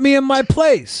 put me in my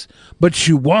place. But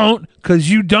you won't, because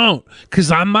you don't.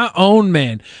 Because I'm my own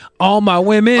man. All my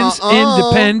women's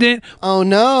independent. Oh,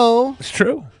 no. It's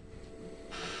true.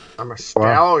 I'm a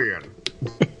stallion.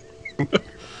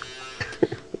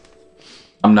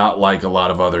 I'm not like a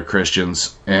lot of other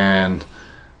Christians. And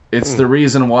it's the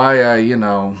reason why I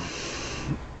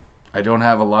don't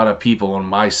have a lot of people on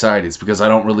my side. It's because I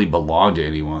don't really belong to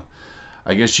anyone.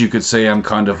 I guess you could say I'm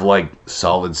kind of like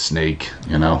Solid Snake,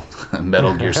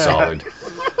 Metal Gear Solid.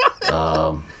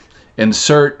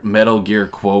 Insert Metal Gear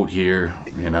quote here,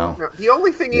 The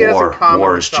only thing he has in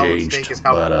common with Solid Snake is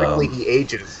how quickly he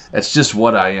ages. That's just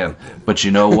what I am. But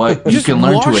you know what? You can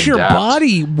learn to adapt. Wash your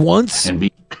body once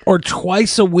or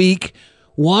twice a week.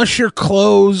 Wash your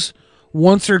clothes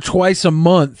once or twice a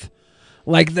month.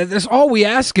 Like, that's all we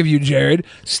ask of you, Jared.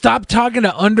 Stop talking to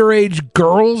underage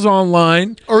girls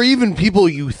online. Or even people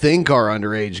you think are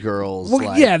underage girls.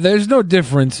 Well, yeah, there's no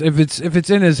difference if it's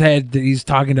in his head that he's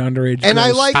talking to underage girls. And I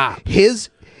like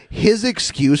his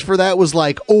excuse for that was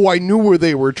like, oh, I knew where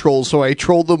they were trolls, so I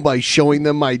trolled them by showing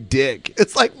them my dick.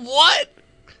 It's like, what?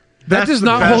 That does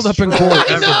not hold up in court.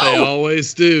 That's what they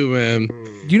always do, man.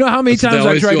 Do you know how many times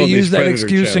I tried to use that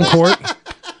excuse in court?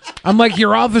 I'm like,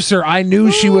 your officer, I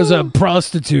knew she was a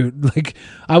prostitute. Like,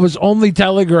 I was only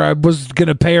telling her I was going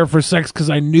to pay her for sex because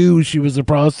I knew she was a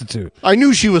prostitute. I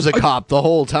knew she was a cop the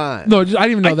whole time. No, I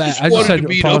didn't even know that. I just wanted said to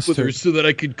meet up with prostitute. her so that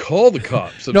I could call the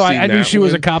cops. No, I knew she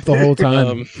was a cop the whole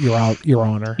time, Your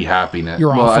Honor. Happiness. Your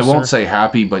well, I officer. won't say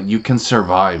happy, but you can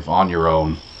survive on your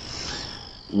own.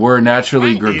 We're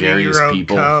naturally gregarious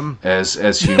people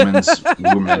as humans.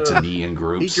 We're meant to be in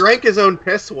groups. He drank his own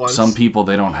piss once. Some people,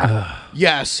 they don't have.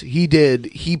 Yes, he did.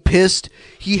 He pissed.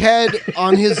 He had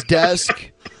on his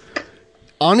desk.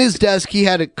 On his desk, he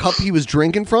had a cup he was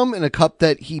drinking from and a cup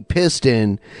that he pissed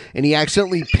in, and he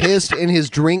accidentally pissed in his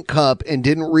drink cup and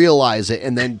didn't realize it,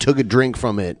 and then took a drink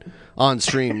from it on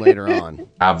stream later on.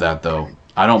 Have that though.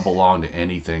 I don't belong to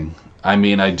anything. I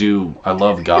mean, I do. I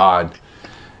love God.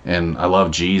 And I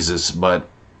love Jesus, but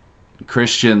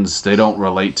Christians, they don't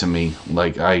relate to me.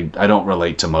 Like, I don't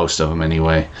relate to most of them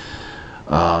anyway.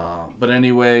 But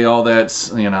anyway, all that's,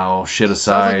 shit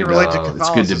aside, it's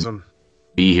good to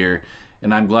be here.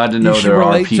 And I'm glad to know there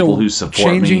are people who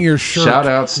support me. Your shirt. Shout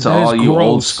outs to all you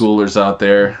old schoolers out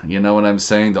there. You know what I'm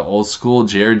saying? The old school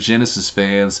Jared Genesis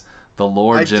fans, the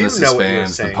Lord Genesis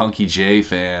fans, the Punky J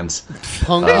fans,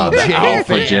 the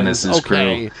Alpha Genesis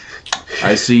crew.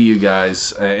 I see you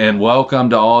guys, and welcome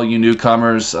to all you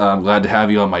newcomers. I'm glad to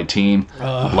have you on my team.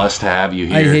 Blessed to have you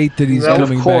here. I hate that he's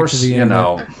coming of course, back to the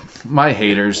internet. My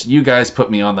haters, you guys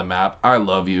put me on the map. I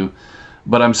love you.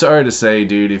 But I'm sorry to say,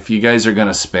 dude, if you guys are going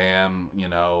to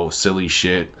spam, silly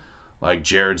shit like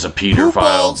Jared's a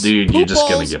pedophile, dude, you're just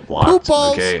going to get blocked.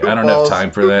 Okay? I don't have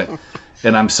time for that.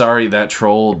 And I'm sorry that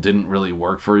troll didn't really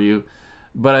work for you.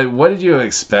 But what did you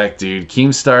expect, dude?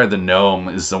 Keemstar the Gnome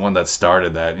is the one that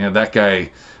started that. That guy,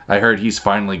 I heard he's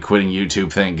finally quitting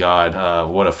YouTube, thank God.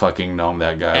 What a fucking gnome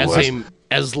that guy was.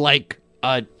 As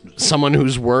someone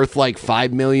who's worth like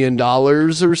 $5 million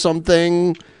or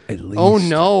something. At least. Oh,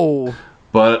 no.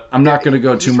 But I'm not going to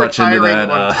go too much into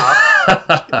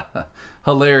that.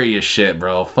 Hilarious shit,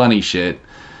 bro. Funny shit.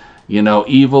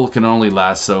 Evil can only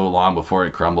last so long before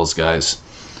it crumbles, guys.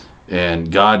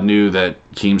 And God knew that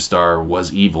Keemstar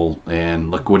was evil, and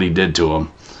look what he did to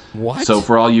him. What? So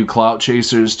for all you clout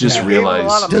chasers, just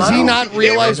realize... Does he not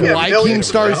realize why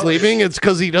Keemstar's leaving? It's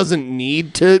because he doesn't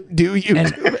need to do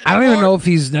YouTube. And I don't even know if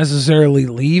he's necessarily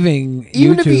leaving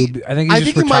YouTube. I think he's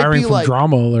just retiring from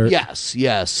Drama Alert.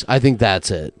 Yes. I think that's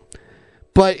it.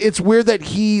 But it's weird that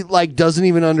he doesn't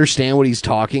even understand what he's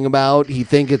talking about. He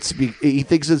thinks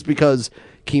it's because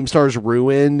Keemstar's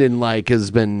ruined and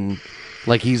has been...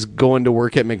 he's going to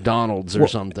work at McDonald's or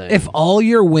something. If all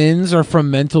your wins are from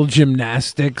mental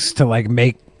gymnastics to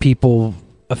make people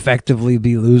effectively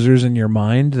be losers in your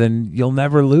mind, then you'll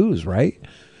never lose, right?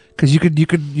 Because you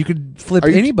could flip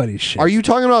anybody's shit. Are you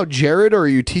talking about Jared, or are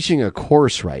you teaching a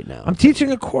course right now? I'm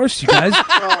teaching a course, you guys.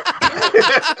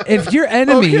 If your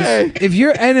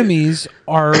enemies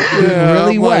are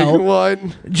really well,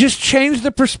 just change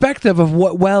the perspective of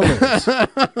what well is.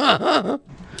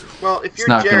 Well, if you're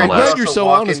Jared, you're so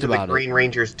honest about the Green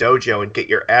Ranger's dojo and get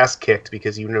your ass kicked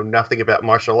because you know nothing about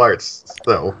martial arts.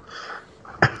 So,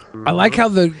 I like how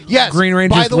the Green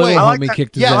Ranger's little homie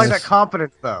kicked his ass. I like that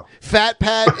confidence, though. Fat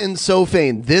Pat and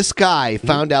Sofane, this guy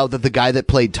found out that the guy that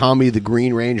played Tommy the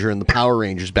Green Ranger in the Power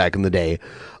Rangers back in the day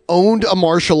owned a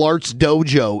martial arts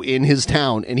dojo in his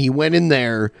town, and he went in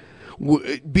there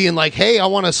being like, hey, I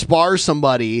want to spar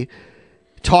somebody,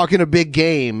 talking a big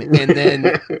game, and then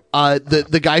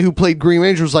the guy who played Green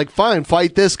Ranger was like, fine,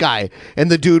 fight this guy,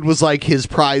 and the dude was his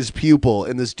prized pupil,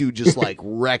 and this dude just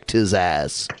wrecked his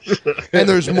ass, and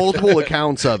there's multiple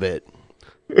accounts of it.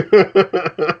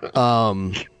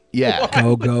 Go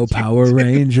Power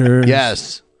Rangers.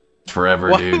 Yes.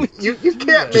 Forever, dude. You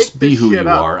can't just be who you up.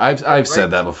 are. I've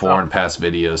said that before in past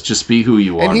videos. Just be who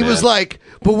you are. And he was like,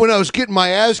 but when I was getting my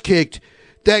ass kicked,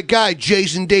 that guy,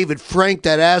 Jason David Frank,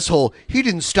 that asshole, he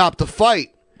didn't stop the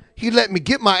fight. He let me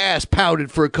get my ass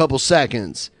pounded for a couple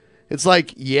seconds. It's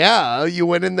you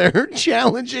went in there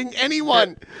challenging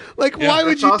anyone. Why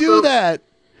would you do that?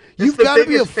 You've got to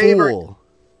be a fool.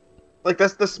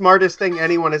 That's the smartest thing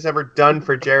anyone has ever done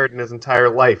for Jared in his entire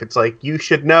life. It's you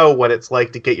should know what it's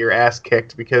like to get your ass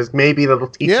kicked because maybe that'll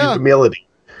teach you humility.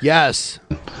 Yes.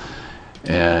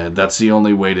 And that's the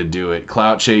only way to do it.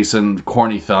 Clout chasing,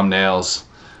 corny thumbnails.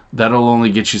 That'll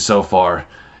only get you so far.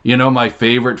 My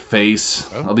favorite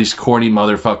face all these corny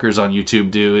motherfuckers on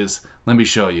YouTube do is, let me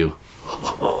show you.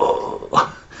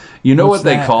 You know what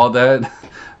they call that?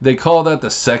 They call that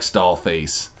the sex doll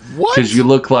face. What? Because you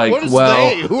look like, who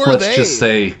are let's they? just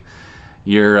say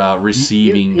you're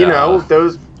receiving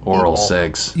those oral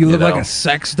sex. You look know? like a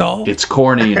sex doll? It's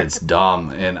corny and it's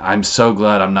dumb, and I'm so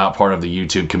glad I'm not part of the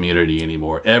YouTube community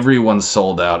anymore. Everyone's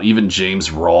sold out. Even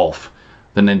James Rolfe,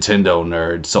 the Nintendo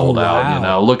nerd, sold out. You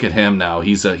know, look at him now.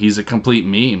 He's a complete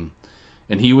meme,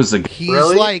 and he was the.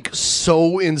 He's like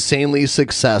so insanely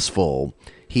successful.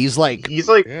 He's like.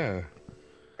 Yeah.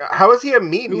 How is he a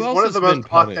meme? He's one of the most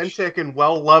authentic and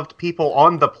well-loved people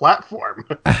on the platform.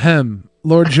 Ahem.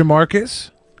 Lord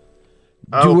Jamarcus,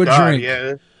 do a drink.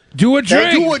 Yeah. Do a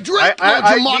drink. Do a drink, Lord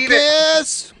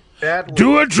Jamarcus.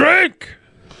 Do a drink.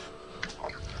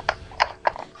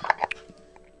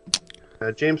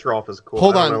 James Rolfe is cool.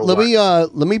 Hold on, let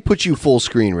me put you full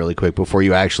screen really quick before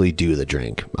you actually do the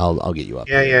drink. I'll get you up.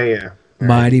 Yeah.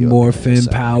 Mighty Morphin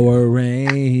Power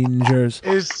Rangers.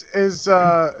 Is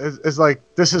like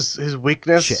this is his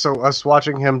weakness. Shit. So us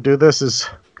watching him do this is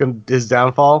his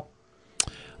downfall.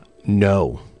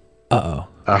 No. Oh.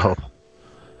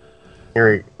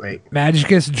 Here, wait.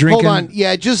 Magicus drinking. Hold on.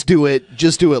 Yeah, just do it.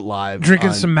 Just do it live.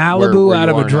 Drinking some Malibu where out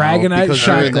you of a are now, Dragonite because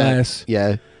shot you're in that- glass.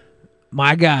 Yeah.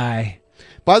 My guy.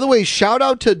 By the way, shout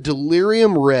out to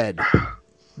Delirium Red.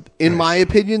 In my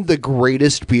opinion, the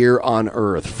greatest beer on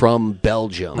earth from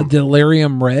Belgium. A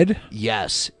Delirium Red?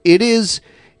 Yes. It is.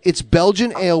 It's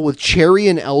Belgian ale with cherry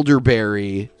and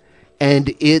elderberry,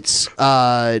 and it's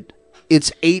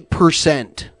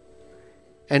 8%.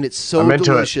 And it's so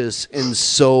delicious and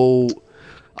so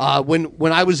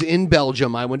when I was in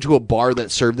Belgium, I went to a bar that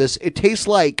served this. It tastes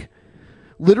like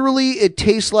it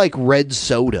tastes like red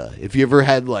soda. If you ever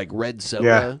had like red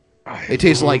soda, it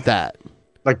tastes like that.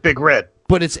 Like Big Red.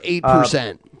 But it's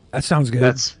 8%. That sounds good.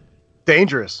 That's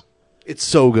dangerous. It's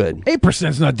so good. 8%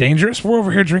 is not dangerous. We're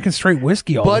over here drinking straight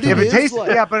whiskey all But the time.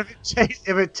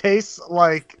 If it tastes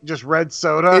like just red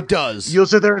soda, it does. You'll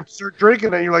sit there and start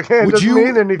drinking it. You're like, hey, it doesn't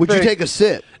mean anything. Would you take a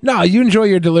sip? No, you enjoy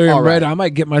your Delirium All right. Red. I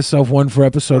might get myself one for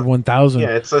episode 1000. Yeah,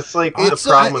 it's like It's the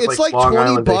problem with it's like like Long 20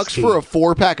 Island bucks iced tea. for a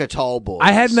 4-pack of tall boys.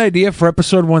 I had an idea for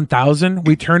episode 1000.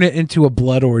 We turn it into a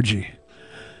blood orgy.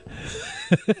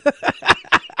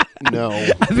 No.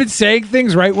 I've been saying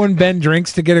things right when Ben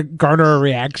drinks to garner a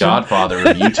reaction. Godfather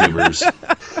of YouTubers.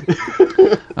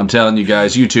 I'm telling you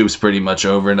guys, YouTube's pretty much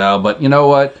over now. But you know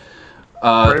what?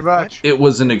 Pretty much. It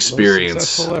was an experience,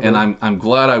 successful ever. and I'm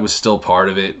glad I was still part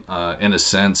of it in a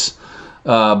sense.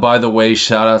 By the way,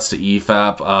 shout outs to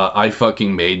EFAP. I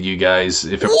fucking made you guys.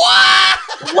 If it,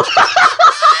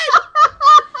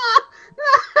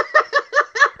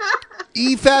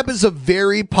 EFAP is a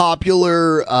very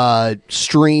popular live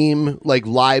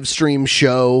stream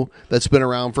show that's been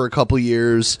around for a couple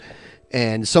years.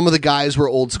 And some of the guys were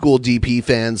old school DP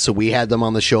fans, so we had them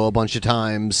on the show a bunch of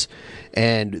times.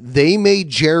 And they made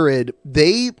Jared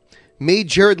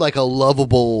like a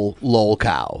lovable lol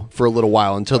cow for a little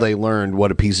while until they learned what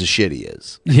a piece of shit he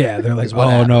is. Yeah, they're like, Is what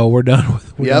oh happened. no, we're done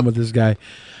with this guy.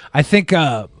 I think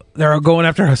they're going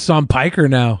after Hassan Piker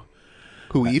now.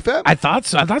 Who, EFAP? I thought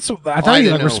so. I thought he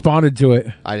didn't like know. responded to it.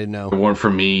 I didn't know. it weren't for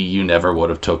me, you never would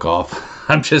have took off.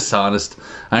 I'm just honest.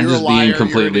 I'm You're a just liar, being you're an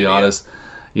completely idiot. honest.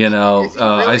 You know, Is he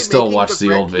really I still making watch the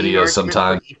Brett old Keane videos argument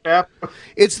sometime. for EFAP?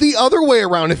 It's the other way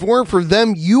around. If it weren't for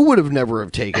them, you would have never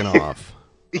have taken off.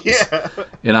 Yeah.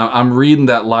 And I'm reading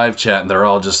that live chat, and they're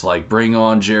all just like, bring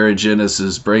on Jared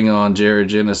Genesis, bring on Jared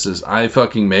Genesis. I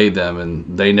fucking made them,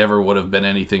 and they never would have been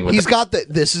anything with He's got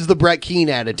this is the Brett Keane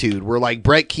attitude, where like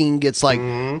Brett Keane gets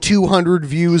like 200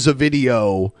 views a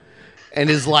video and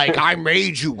is like, I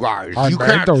made you guys. I You made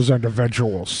can't. those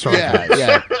individuals.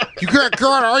 Yeah. You can't get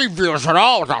any views at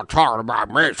all without talking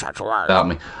about me such a way. without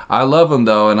me. I love them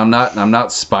though, and I'm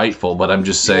not spiteful, but I'm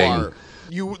just saying,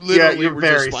 You literally you're were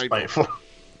very just spiteful.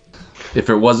 if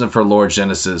it wasn't for Lord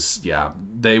Genesis, yeah,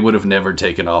 they would have never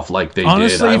taken off like they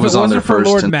Honestly, did. I if was it on their wasn't for first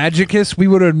Lord and Magicus, we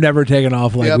would have never taken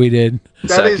off like Yep. we did.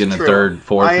 That is second and true. third,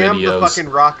 fourth I am videos. the fucking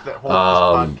rock that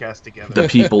holds this podcast together. The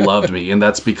people loved me, and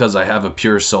that's because I have a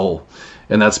pure soul,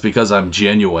 and that's because I'm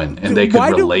genuine, and they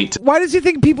could relate. Why does he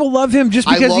think people love him just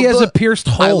because he has a pierced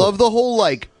hole? I love the whole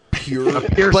like pure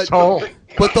pierced hole.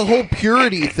 But the whole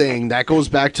purity thing that goes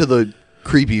back to the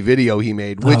creepy video he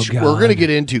made, which God. we're gonna get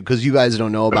into because you guys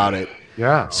don't know about it.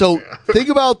 Yeah. So think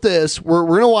about this. We're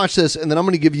gonna watch this, and then I'm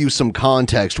gonna give you some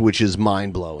context, which is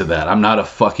mind blowing. to that. I'm not a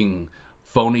fucking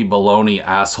phony baloney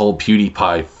asshole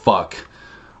PewDiePie fuck.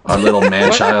 Our little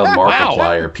man-child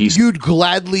Markiplier piece. You'd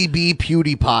gladly be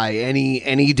PewDiePie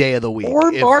any day of the week.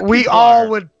 Or If- we all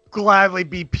would gladly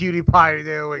be PewDiePie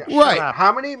doing. Right.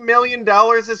 How many $1 million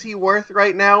is he worth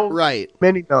right now? Right.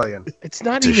 Many million. It's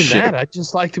not It's a even shit. that. I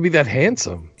just like to be that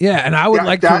handsome. Yeah, and I would Yeah,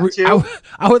 like that to. too.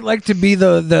 I would like to be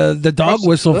the dog Russell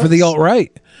whistle for the Simmons. alt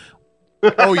right.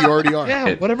 Oh, you already are.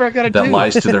 Yeah, whatever I got to do. That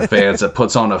lies to their fans, that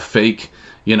puts on a fake,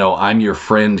 I'm your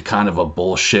friend kind of a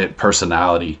bullshit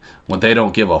personality. When they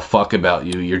don't give a fuck about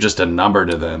you, you're just a number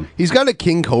to them. He's got a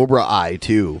King Cobra eye,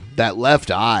 too. That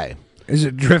left eye. Is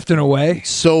it drifting away?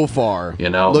 So far.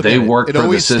 Look, they work for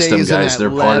the system, guys. They're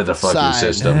part of the fucking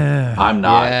system. Yeah. I'm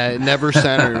not. Yeah, it never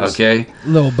centers. Okay?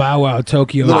 Little Bow Wow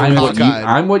Tokyo.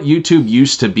 I'm what YouTube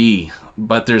used to be,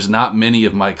 but there's not many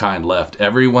of my kind left.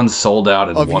 Everyone's sold out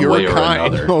in one way or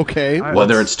another. Okay.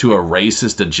 Whether it's to a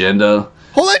racist agenda.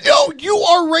 Hold on, no, you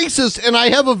are racist, and I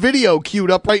have a video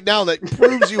queued up right now that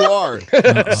proves you are.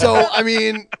 So, I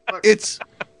mean, it's...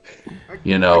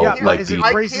 like is it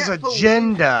racist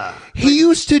agenda? He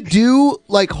used to do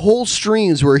like whole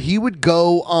streams where he would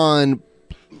go on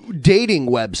dating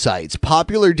websites,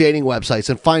 popular dating websites,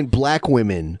 and find black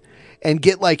women and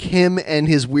get like him and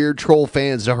his weird troll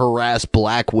fans to harass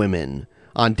black women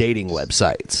on dating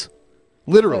websites.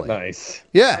 Literally. Nice.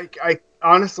 Yeah. I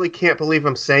honestly can't believe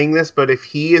I'm saying this, but if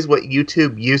he is what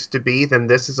YouTube used to be, then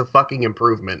this is a fucking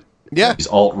improvement. Yeah. These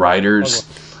alt-righters,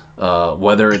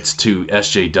 whether it's to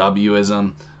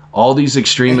SJWism, all these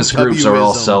extremist groups are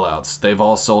all sellouts. They've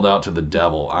all sold out to the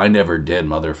devil. I never did,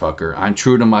 motherfucker. I'm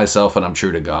true to myself and I'm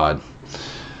true to God.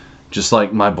 Just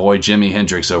like my boy Jimi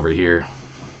Hendrix over here.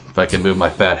 If I can move my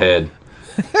fat head.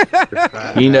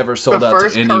 He never sold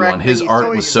out to anyone. His art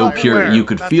was so pure, you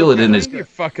could feel it in his... Your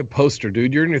fucking poster,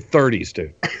 dude. You're in your 30s,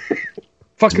 dude.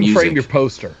 Fucking frame your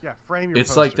poster. Yeah, frame your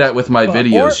poster. It's like that with my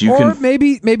videos. Or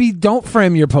maybe don't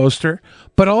frame your poster,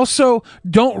 but also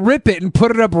don't rip it and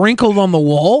put it up wrinkled on the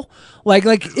wall. Like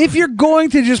if you're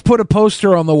going to just put a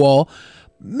poster on the wall,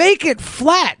 make it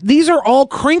flat. These are all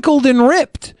crinkled and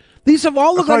ripped. These have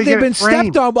all looked like they've been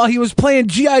stepped on while he was playing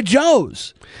G.I.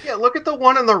 Joes. Yeah, look at the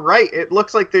one on the right. It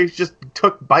looks like they just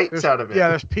took bites out of it. Yeah,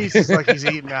 there's pieces like he's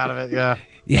eating out of it. Yeah.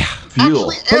 Yeah.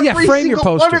 Actually, every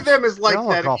single one of them is like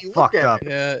that if you look at it.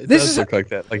 Yeah, it does look like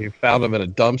that. Like you found them in a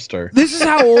dumpster. This is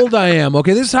how old I am,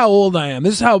 okay? This is how old I am.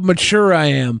 This is how mature I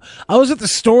am. I was at the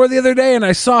store the other day and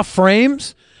I saw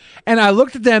frames and I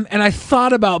looked at them and I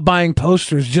thought about buying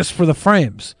posters just for the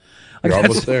frames. You're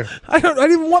almost there. I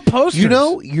didn't even want posters.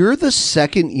 You're the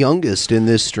second youngest in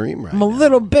this stream right I'm a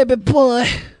little baby boy.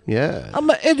 Yeah. I'm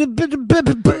a itty bitty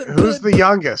baby boy. Who's the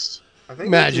youngest? I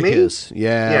think Magicus.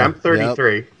 Yeah. Yeah, I'm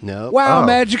 33. No. Wow,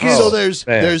 Magicus. So there's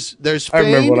Fane. I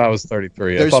remember when I was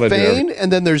 33. There's Fane,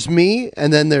 and then there's me,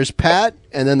 and then there's Pat,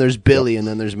 and then there's Billy, and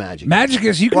then there's Magicus.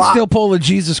 Magicus, you can still pull a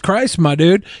Jesus Christ, my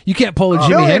dude. You can't pull a Jimi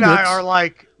Billy Hendrix. and I are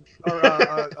like...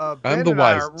 I'm the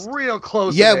wisest. Real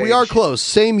close. Yeah, we are close.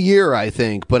 Same year, I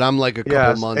think, but I'm like a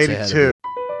couple months 82. ahead of you.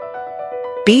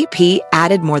 BP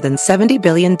added more than $70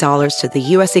 billion to the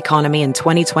U.S. economy in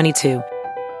 2022.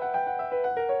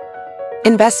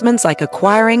 Investments like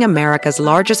acquiring America's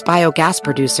largest biogas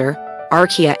producer,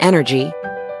 Archaea Energy,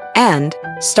 and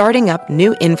starting up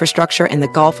new infrastructure in the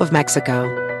Gulf of Mexico.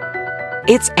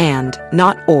 It's and,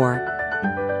 not or.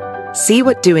 See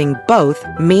what doing both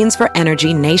means for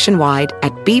energy nationwide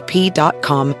at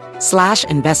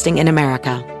bp.com/investing in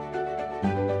America.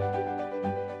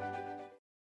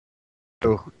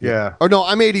 Yeah. Oh, no,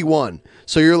 I'm 81.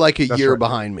 So you're like a year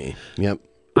behind me. Yep.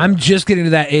 I'm just getting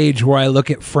to that age where I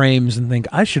look at frames and think,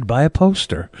 I should buy a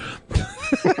poster.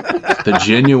 The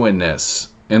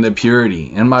genuineness and the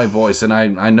purity in my voice. And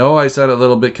I know I said a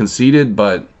little bit conceited,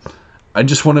 but I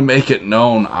just want to make it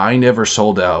known I never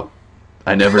sold out.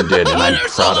 I never did, and I'm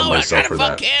proud of myself for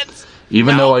that.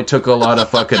 Even though I took a lot of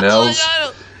fucking L's,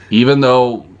 even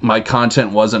though my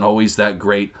content wasn't always that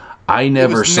great, I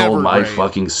never sold my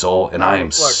fucking soul, and I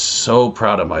am so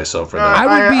proud of myself for that.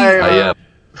 I am.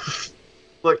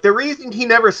 Look, the reason he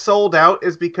never sold out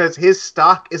is because his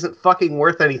stock isn't fucking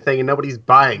worth anything and nobody's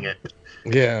buying it.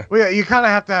 Yeah. Well, yeah, you kind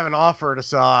of have to have an offer to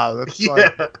sell out.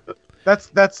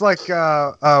 That's like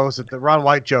was it the Ron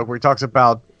White joke where he talks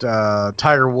about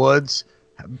Tiger Woods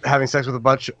having sex with a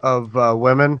bunch of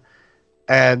women,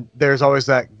 and there's always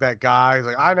that guy who's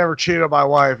like, I never cheated on my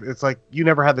wife. It's like, you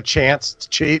never had the chance to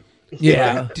cheat.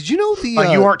 Yeah. Did you know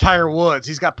you aren't Tiger Woods?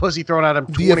 He's got pussy thrown at him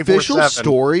 24/7. The official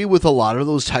story with a lot of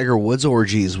those Tiger Woods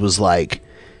orgies was like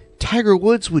Tiger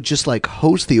Woods would just like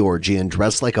host the orgy and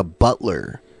dress like a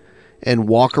butler and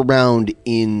walk around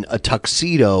in a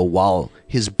tuxedo while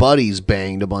his buddies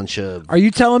banged a bunch of... Are you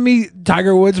telling me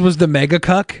Tiger Woods was the mega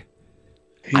cuck?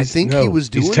 I think he was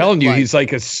doing He's telling it, you like- he's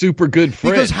like a super good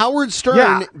friend. Because Howard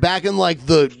Stern, back in like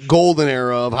the golden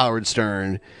era of Howard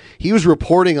Stern, he was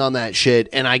reporting on that shit,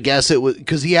 and I guess it was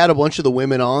because he had a bunch of the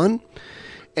women on,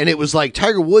 and it was like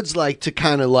Tiger Woods like to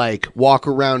kind of like walk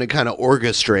around and kind of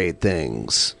orchestrate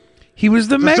things. He was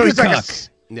the mega cuck.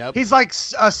 Yep. He's like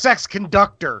a sex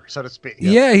conductor, so to speak.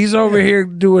 Yeah, he's over here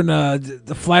doing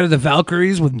the Flight of the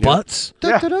Valkyries with butts.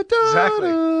 Yeah,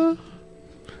 exactly.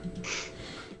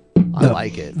 I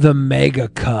like it. The mega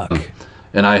cuck.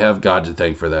 And I have God to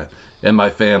thank for that. And my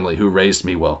family who raised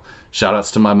me well. Shout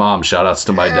outs to my mom. Shout outs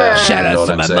to my dad. Shout outs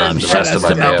to my mom. The Shout rest of outs my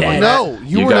to my family. dad. No,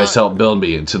 You guys helped build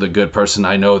me into the good person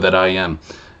I know that I am.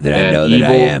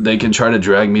 Evil, they can try to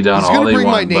drag me down all they bring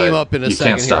want, my name but up in a you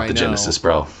second can't stop here, the I know. Genesis,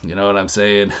 bro. You know what I'm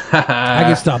saying? I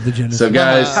can stop the Genesis. So,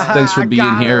 guys, thanks for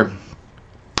being here.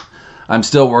 I'm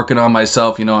still working on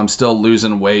myself. You know, I'm still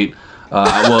losing weight.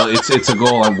 Well, it's a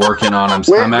goal I'm working on.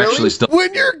 I'm actually still.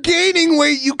 When you're gaining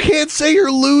weight, you can't say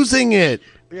you're losing it.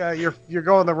 Yeah, you're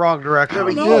going the wrong direction.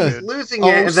 He's losing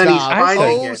it, and then he's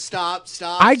finding it. Stop.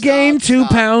 I gain 2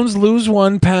 pounds, lose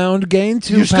 1 pound. Gain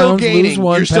 2 You're still pounds, gaining. lose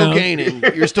 1 You're still pound. gaining.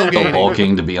 You're still I'm gaining.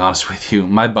 bulking, to be honest with you.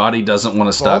 My body doesn't want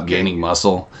to stop gaining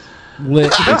muscle.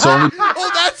 It's only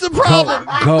Oh, that's the problem.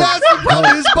 Go, That's the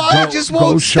problem. His body just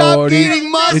won't stop shorty. gaining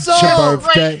It's muscle. your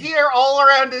birthday. Right here, all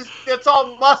around it's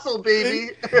all muscle,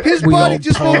 baby. His We body gon'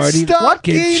 just won't party. stop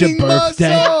It's your gaining birthday.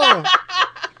 muscle.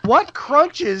 What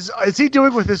crunches is he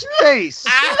doing with his face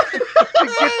to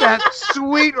get that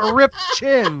sweet ripped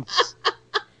chins?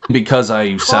 because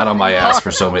I sat on my ass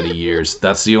for so many years.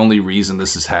 That's the only reason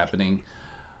this is happening.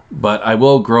 But I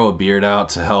will grow a beard out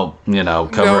to help,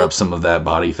 cover up some of that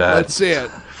body fat. That's it.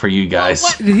 For you guys.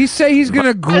 Did he say he's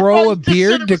gonna grow a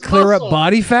beard to clear up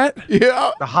body fat?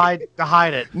 Yeah. To hide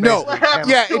it. No.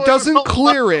 basically. Yeah, it doesn't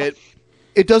clear it.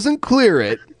 It doesn't clear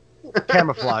it.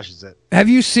 Camouflages it. Have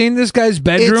you seen this guy's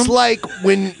bedroom? It's like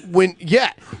when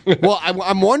yeah. Well,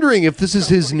 I'm wondering if this is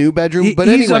his new bedroom. But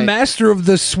he's anyway, a master of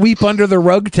the sweep under the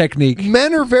rug technique.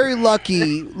 men are very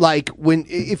lucky. Like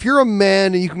if you're a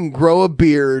man and you can grow a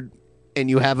beard and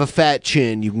you have a fat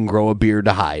chin, you can grow a beard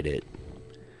to hide it.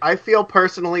 I feel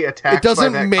personally attacked. It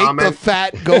doesn't by that make comment. the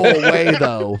fat go away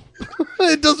though.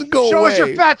 It doesn't go Show away. us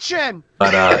your fat chin.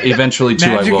 But eventually, too,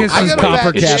 Magic I will is cut his weight. copper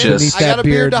It's cap just- beneath I got that a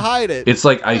beard beard. to hide it. It's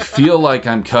like I feel like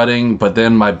I'm cutting, but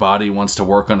then my body wants to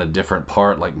work on a different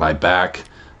part, like my back.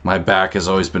 My back has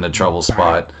always been a trouble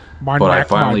spot, My but I neck,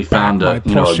 finally my found back, a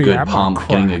my pussy, good I'm a pump, crack.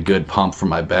 getting a good pump for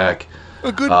my back.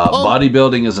 A good pump.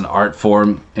 Bodybuilding is an art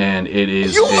form, and it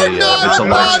is You are not it's a a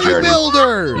life journey.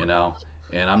 bodybuilder.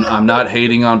 And I'm not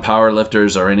hating on power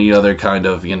lifters or any other kind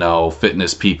of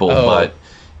fitness people, but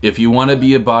if you want to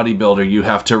be a bodybuilder, you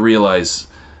have to realize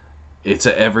it's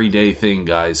an everyday thing,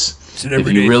 guys. If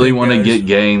you really want to get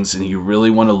gains and you really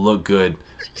want to look good,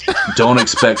 don't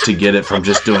expect to get it from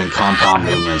just doing compound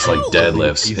movements like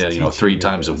deadlifts, 3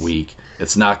 times a week.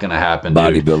 It's not going to happen,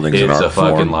 dude. Bodybuilding's an It's a art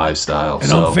fucking form. lifestyle. And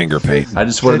so I'm finger painting. I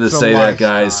just wanted to It's a say that,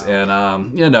 guys, and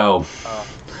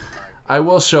I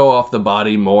will show off the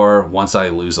body more once I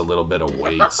lose a little bit of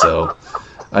weight. So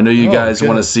I know you guys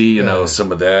want to see,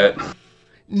 some of that.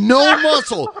 No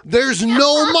muscle. There's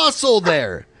no muscle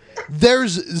there.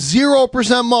 There's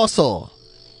 0% muscle.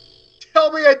 Tell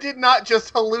me I did not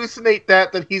just hallucinate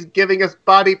that he's giving us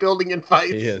bodybuilding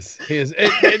advice. He is.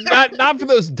 And not for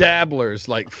those dabblers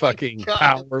like fucking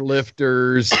power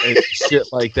lifters and shit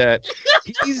like that.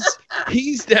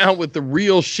 He's down with the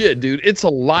real shit, dude. It's a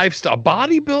lifestyle.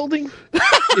 Bodybuilding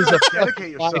is a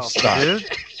Dedicate yourself, lifestyle. dude.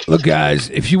 Look, guys,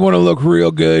 if you want to look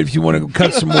real good, if you want to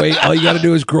cut some weight, all you got to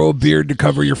do is grow a beard to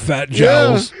cover your fat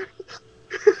jowls.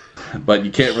 But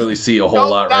you can't really see a whole Don't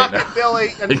lot right knock now. it, Billy,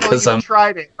 until because you I'm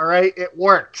tried it. All right, it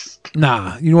works.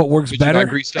 Nah, you know what works But you better? not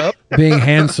greased up? Being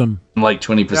handsome. like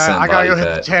 20% Yeah, I gotta body go hit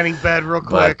the fat. tanning bed real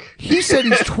But- quick. He said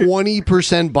he's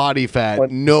 20% body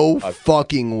fat. No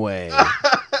fucking way.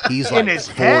 He's like In his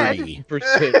head? 40.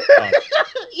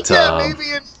 Yeah, maybe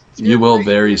it's. You will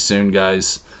very soon,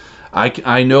 guys.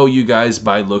 I know you guys,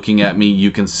 by looking at me,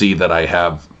 you can see that I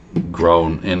have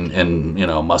grown in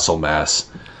muscle mass.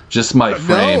 Just my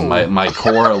frame, my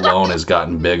core alone has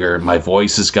gotten bigger. My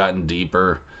voice has gotten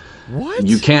deeper. What?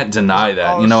 You can't deny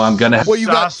that. I'm gonna Well, you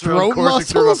got throat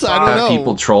muscles? I don't have know.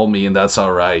 people troll me, and that's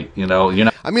all right.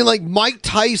 I mean, like Mike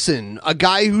Tyson, a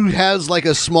guy who has like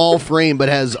a small frame but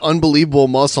has unbelievable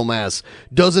muscle mass,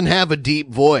 doesn't have a deep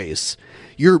voice.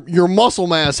 Your muscle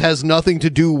mass has nothing to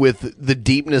do with the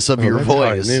deepness of your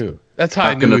voice. That's how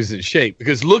I knew he was in shape,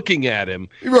 because looking at him,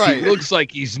 Right. he looks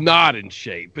like he's not in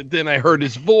shape. But then I heard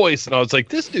his voice, and I was like,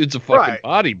 this dude's a fucking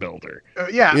bodybuilder.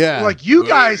 Yeah, like you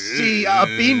guys see a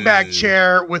beanbag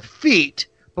chair with feet,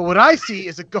 but what I see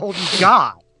is a golden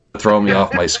god. Throw me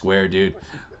off my square, dude.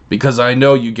 Because I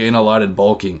know you gain a lot in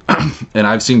bulking, and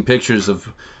I've seen pictures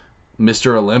of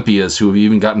Mr. Olympias who have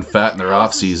even gotten fat in their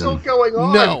off season Going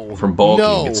on? No. from bulking.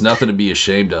 No. It's nothing to be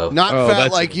ashamed of. Not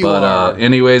fat like you But are.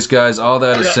 anyways, guys, all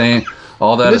that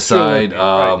aside,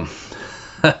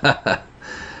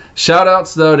 Shout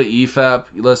outs though to EFAP.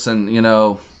 Listen,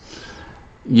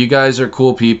 you guys are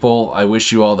cool people. I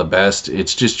wish you all the best.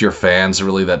 It's just your fans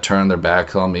really that turn their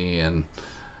back on me, and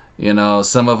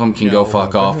some of them can go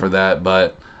fuck off for that,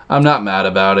 but I'm not mad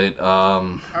about it.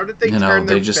 How did they turn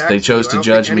their back they chose to you? to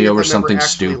judge me over something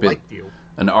stupid.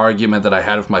 An argument that I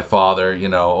had with my father,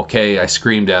 okay, I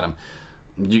screamed at him.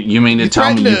 You mean to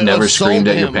tell me you've never screamed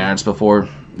at your parents before?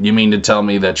 You mean to tell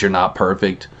me that you're not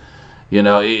perfect?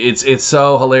 It's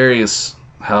so hilarious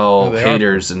how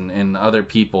haters and other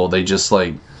people, they just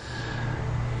like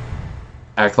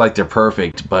act like they're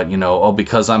perfect, but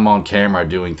because I'm on camera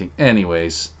doing things.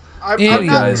 Anyways, I'm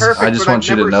not perfect, I just want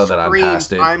you to know that I'm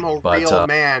past it. I'm a real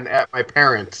man at my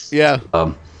parents. Yeah.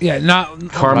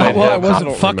 Karma. I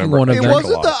wasn't fucking one of them. It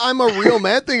wasn't the "I'm a real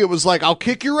man" thing. It was like, "I'll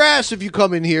kick your ass if you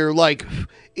come in here," like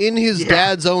in his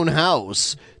dad's own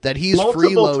house that he's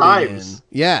freeloading in.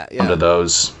 Yeah. Come to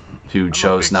those who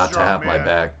chose not to have my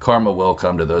back. Karma will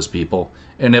come to those people,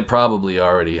 and it probably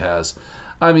already has.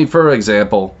 I mean, for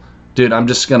example, dude, I'm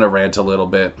just gonna rant a little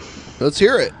bit. Let's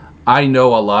hear it. I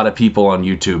know a lot of people on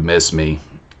YouTube miss me.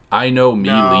 I know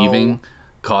me leaving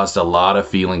caused a lot of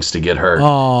feelings to get hurt.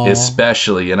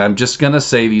 Especially, and I'm just going to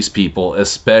say these people,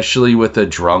 especially with the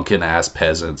drunken ass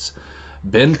peasants.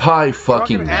 Ben Pie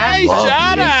fucking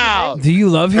love me. Do you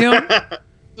love him?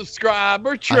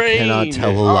 Subscriber train. I cannot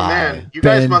tell a lie. Man, you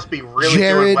guys must be really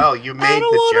doing well. You made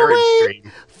the Jared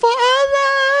stream. For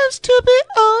our lives to be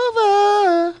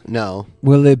over. No.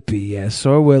 Will it be yes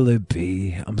or will it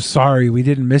be? I'm sorry we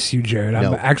didn't miss you, Jared.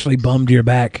 I'm actually bummed you're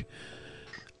back.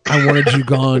 I wanted you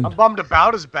gone. I'm bummed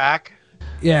about his back.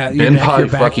 Yeah, Ben Pie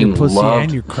fucking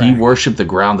loved. He worshipped the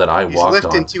ground that I walked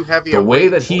on. Too heavy the way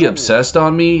that he obsessed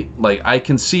on me, like I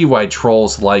can see why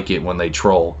trolls like it when they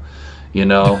troll.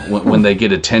 When they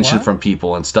get attention from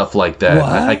people and stuff like that.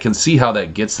 I can see how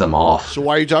that gets them off. So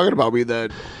why are you talking about me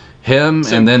then? Him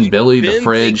and then Billy the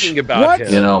Fridge.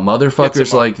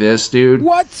 Motherfuckers like this, dude.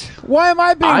 What? Why am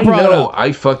I being brought up? I know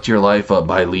I fucked your life up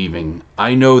by leaving.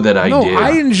 I know that I did.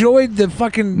 I enjoyed the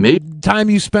fucking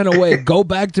time you spent away. Go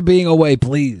back to being away,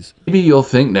 please. Maybe you'll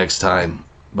think next time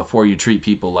before you treat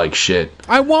people like shit.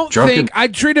 I won't think. I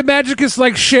treated Magicus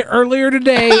like shit earlier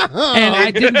today, and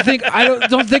I didn't think. I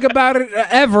don't think about it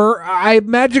ever.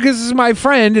 Magicus is my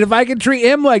friend, and if I can treat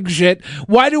him like shit,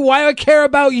 why do I care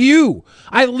about you?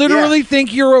 I literally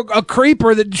think you're a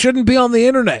creeper that shouldn't be on the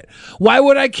internet. Why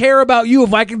would I care about you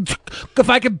if I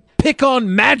can pick on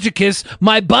Magicus,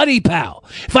 my buddy pal?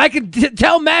 If I could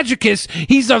tell Magicus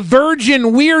he's a virgin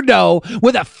weirdo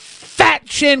with a fat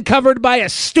chin covered by a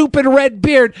stupid red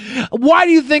beard, why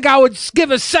do you think I would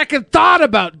give a second thought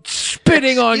about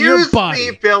spitting on your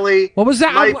body? Me, Billy. What was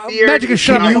that? Magicus,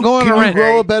 shut up. I'm going Can around. you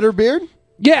grow a better beard?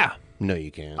 Yeah. No,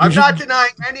 you can't. I'm not denying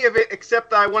any of it,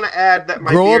 except that I want to add that my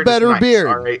grow beard a better is nice, beard.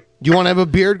 All right? Do you want to have a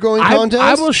beard growing contest?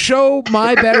 I will show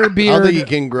my better beard. I don't think you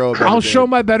can grow a better I'll beard. show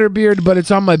my better beard, but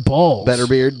it's on my balls. Better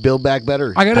beard, build back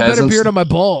better. I got a better beard on my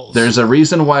balls. There's a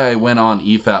reason why I went on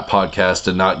EFAP podcast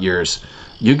and not yours.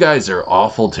 You guys are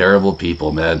awful, terrible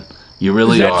people, man. You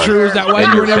really are. Is that true? Is that why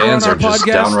and you were your never fans on our are just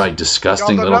podcast? downright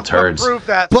disgusting little turds.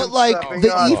 But like the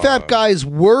EFAP guys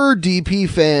were DP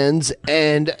fans,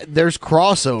 and there's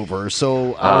crossover.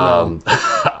 So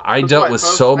I dealt with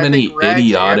so many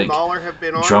idiotic,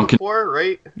 drunken,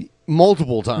 right?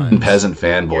 Multiple times peasant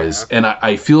fanboys, and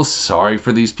I feel sorry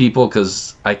for these people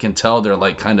because I can tell they're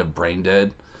like kind of brain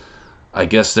dead. I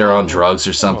guess they're on drugs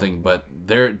or something, but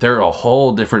they're a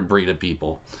whole different breed of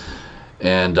people.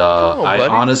 And I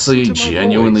honestly,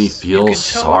 genuinely feel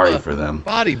sorry for them.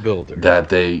 Bodybuilder. That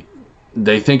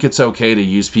they think it's okay to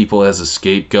use people as a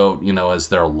scapegoat, as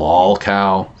their lol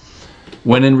cow.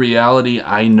 When in reality,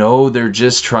 I know they're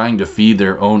just trying to feed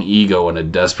their own ego in a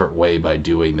desperate way by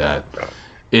doing that.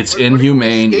 It's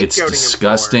inhumane. It's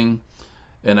disgusting.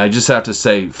 And I just have to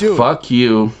say, fuck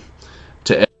you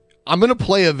to. I'm going to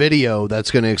play a video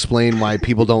that's going to explain why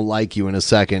people don't like you in a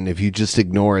second. If you just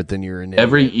ignore it, then you're an idiot.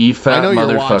 Every EFAP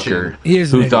motherfucker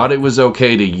who thought it was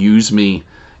okay to use me,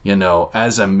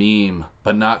 as a meme,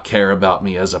 but not care about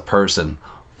me as a person.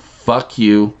 Fuck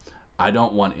you. I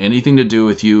don't want anything to do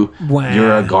with you. Wow.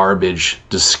 You're a garbage,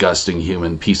 disgusting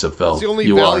human piece of filth. It's the only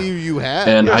value you had.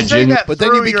 And but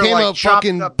then you became a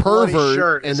fucking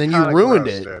pervert, and then you ruined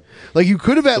it. Like, you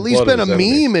could have at least been a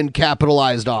meme and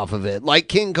capitalized off of it, like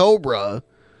King Cobra. I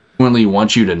genuinely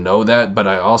want you to know that, but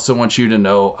I also want you to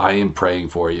know I am praying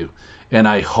for you. And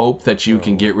I hope that you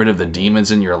can get rid of the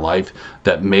demons in your life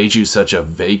that made you such a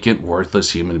vacant,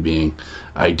 worthless human being.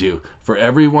 I do. For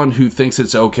everyone who thinks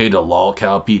it's okay to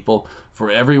lolcow people, for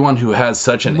everyone who has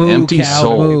such an empty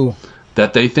soul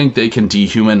that they think they can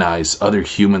dehumanize other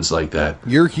humans like that.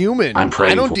 You're human. I'm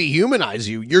praying I don't for dehumanize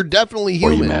you. You're definitely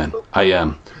for human. you, man. I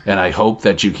am. And I hope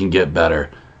that you can get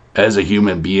better. As a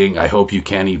human being, I hope you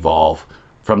can evolve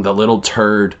from the little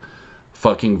turd,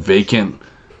 fucking vacant,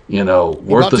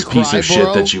 worthless piece of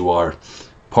shit that you are.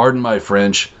 Pardon my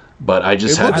French, but I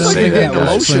just had to say that,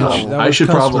 guys. I should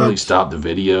probably stop the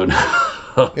video now.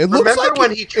 It looks Remember like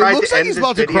when he tried it looks to like end he's this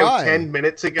about to video cry. 10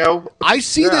 minutes ago? I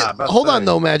see that. Hold on,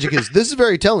 though, Magic is. This is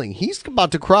very telling. He's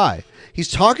about to cry.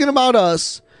 He's talking about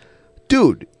us,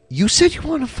 dude. You said you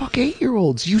want to fuck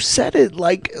 8-year-olds. You said it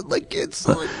like it's.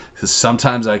 Like...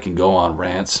 Sometimes I can go on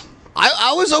rants.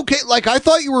 I was okay. Like, I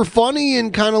thought you were funny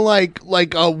and kind of like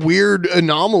a weird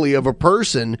anomaly of a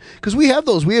person, because we have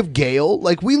those. We have Gail.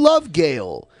 Like, we love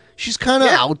Gail. She's kind of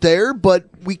out there, but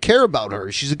we care about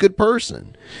her. She's a good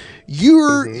person.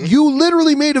 You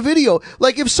literally made a video.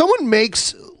 Like, if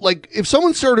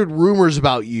someone started rumors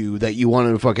about you that you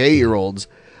wanted to fuck 8-year-olds,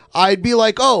 I'd be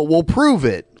like, oh, well, prove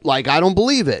it. Like, I don't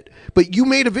believe it. But you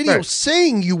made a video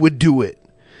saying you would do it.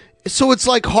 So it's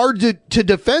like hard to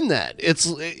defend that. It's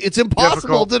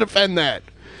impossible to defend that.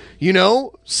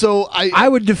 So I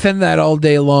would defend that all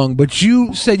day long. But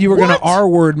you said you were going to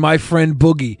R-word my friend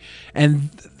Boogie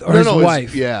or his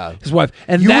wife. His wife.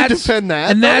 And you would would defend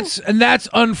that, and that's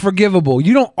unforgivable.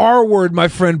 You don't R-word my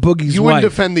friend Boogie's You wife.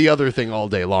 wouldn't defend the other thing all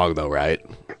day long, though, right?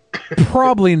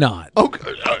 Probably not.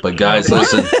 Okay. But guys,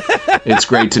 listen, it's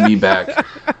great to be back.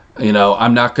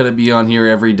 I'm not going to be on here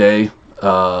every day.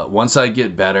 Once I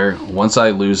get better, once I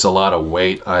lose a lot of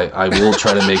weight, I will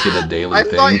try to make it a daily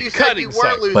thing. Thought you said you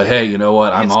were losing. But hey, you know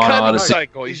what? I'm on cutting Odyssey.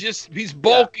 cycle. He's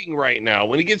bulking right now.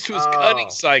 When he gets to his cutting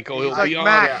cycle, he'll be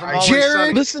on.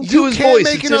 Jared, listen to you his can't voice.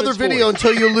 make It's in another his video voice.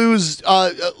 until you lose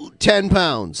 10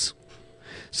 pounds.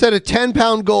 Set a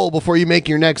 10-pound goal before you make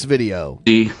your next video.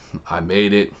 I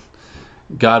made it.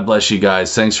 God bless you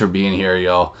guys. Thanks for being here,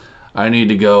 y'all. I need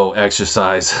to go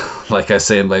exercise, like I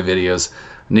say in my videos.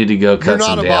 I need to go cut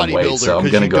some damn weight, so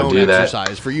I'm going to go do that.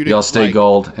 Y'all stay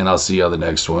gold, and I'll see you on the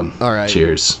next one. All right.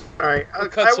 Cheers. All right. I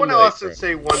want to also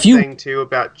say one thing, too,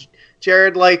 about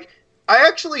Jared. Like, I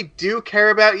actually do care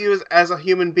about you as a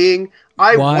human being.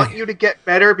 I want you to get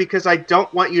better because I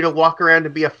don't want you to walk around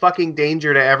and be a fucking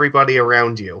danger to everybody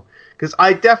around you. Because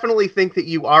I definitely think that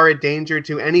you are a danger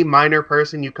to any minor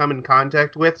person you come in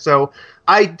contact with. So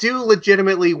I do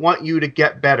legitimately want you to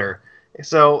get better.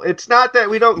 So it's not that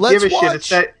we don't give a shit. It's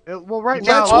that right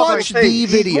now, let's watch the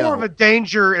he's video. more of a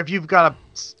danger if you've got a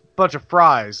bunch of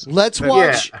fries. Let's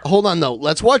watch. Hold on, though.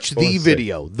 Let's watch the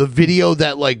video. The video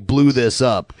that blew this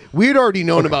up. We had already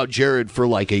known about Jared for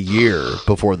a year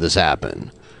before this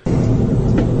happened.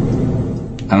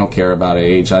 I don't care about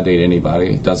age. I date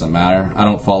anybody. It doesn't matter. I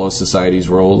don't follow society's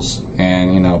rules.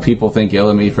 And, people think ill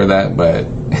of me for that, but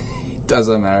it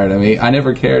doesn't matter to me. I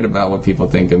never cared about what people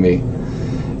think of me.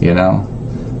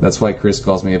 That's why Chris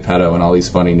calls me a pedo and all these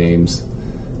funny names.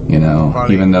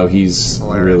 Even though he's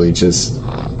really just...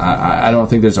 I don't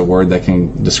think there's a word that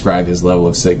can describe his level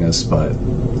of sickness, but...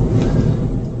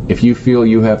 If you feel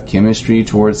you have chemistry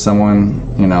towards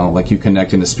someone, like you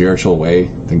connect in a spiritual way,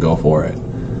 then go for it.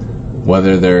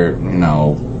 Whether they're,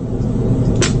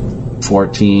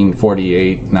 14,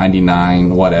 48,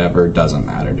 99, whatever, doesn't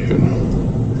matter,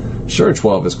 dude. Sure,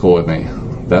 12 is cool with me.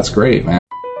 That's great, man.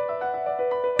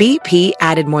 BP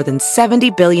added more than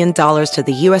 $70 billion to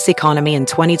the U.S. economy in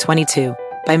 2022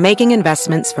 by making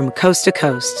investments from coast to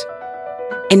coast.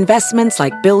 Investments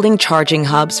like building charging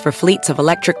hubs for fleets of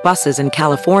electric buses in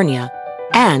California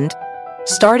and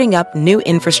starting up new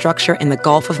infrastructure in the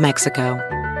Gulf of Mexico.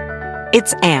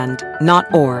 It's and,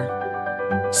 not or.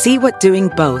 See what doing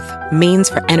both means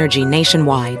for energy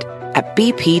nationwide at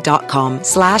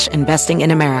bp.com/investing in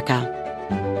America.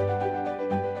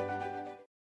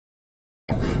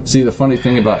 See, the funny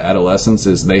thing about adolescents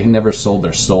is they never sold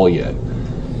their soul yet.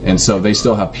 And so they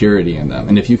still have purity in them.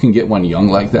 And if you can get one young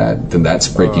like that, then that's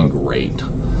freaking great.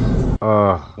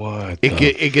 What?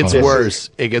 It gets worse.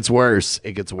 It gets worse.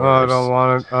 It gets worse. I don't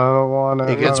want it. I don't want it.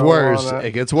 It gets worse.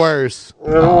 It gets worse.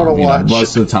 I don't want to watch.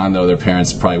 Most of the time, though, their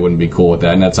parents probably wouldn't be cool with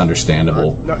that, and that's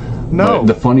understandable. No. But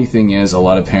the funny thing is, a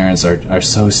lot of parents are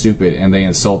so stupid, and they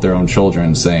insult their own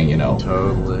children, saying,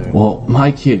 totally. Well,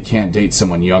 my kid can't date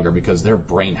someone younger because their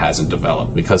brain hasn't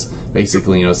developed. Because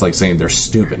basically, it's like saying they're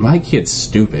stupid. My kid's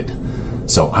stupid.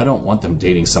 So I don't want them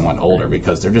dating someone older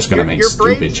because they're just going to make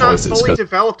stupid choices. Your brain's not fully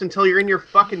developed until you're in your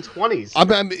fucking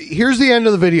 20s. Here's the end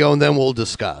of the video, and then we'll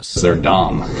discuss. They're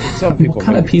dumb. What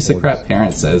kind of piece of crap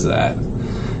parent says that?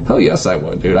 Hell yes, I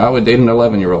would, dude. I would date an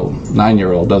 11-year-old,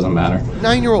 9-year-old, doesn't matter.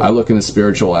 9-year-old. I look in the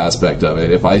spiritual aspect of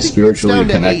it. If I spiritually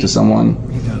connect to someone,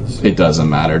 it doesn't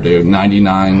matter, dude.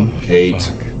 99,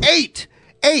 8.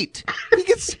 8. He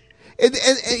gets, and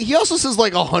he also says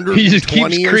like 120 He just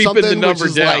keeps or creeping something, the number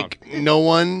which is down. like no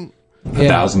one.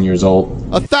 1,000 years old.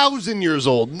 1,000 years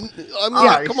old. I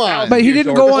mean, come on. But he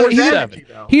didn't go on.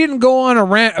 He didn't go on a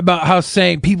rant about how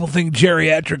saying people think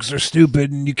geriatrics are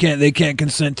stupid and they can't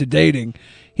consent to dating.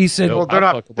 He said, Well, they're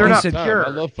not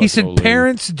pure. He said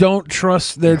parents don't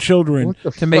trust their children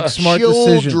to make smart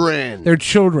decisions. Their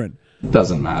children.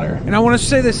 Doesn't matter. And I want to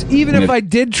say this, even if I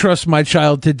did trust my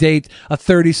child to date a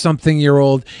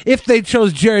 30-something-year-old, if they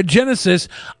chose Jared Genesis,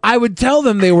 I would tell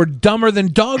them they were dumber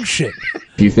than dog shit.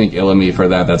 If you think ill of me for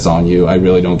that, that's on you. I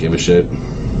really don't give a shit.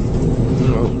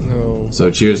 No. So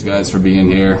cheers, guys, for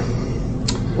being here.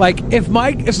 Like, if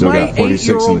my 46 in the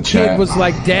 8-year-old chat. kid was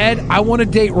like, Dad, I want to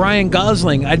date Ryan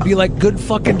Gosling, I'd be like, good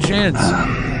fucking chance.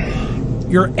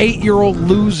 You're an 8-year-old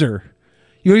loser.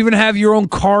 You don't even have your own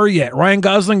car yet. Ryan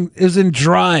Gosling is in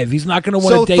Drive. He's not going to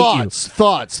want to date you.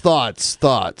 Thoughts.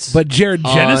 But Jared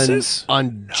Genesis?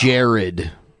 On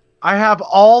Jared. I have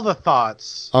all the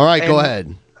thoughts. All right, go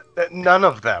ahead. None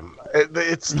of them.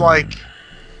 It's like...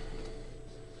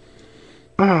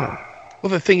 Well,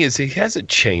 the thing is, he hasn't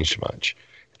changed much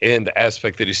in the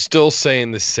aspect that he's still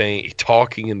saying the same,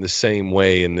 talking in the same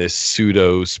way in this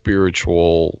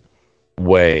pseudo-spiritual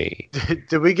way.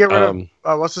 Did we get rid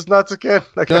of what's his nuts again?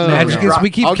 We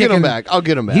keep I'll get him kicking- back. I'll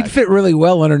get him back. He'd fit really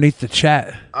well underneath the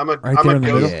chat. I'm a Right there in the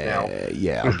ghost middle. now.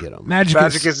 Yeah, I'll get him.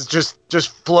 Magicus is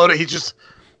just floating. He's just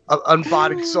an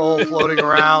unbodied soul floating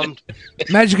around.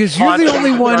 Magicus, you're the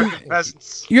only one.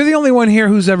 You're the only one here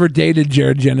who's ever dated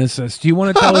Jared Genesis. Do you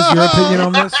want to tell us your opinion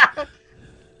on this?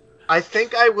 I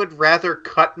think I would rather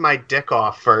cut my dick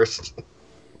off first.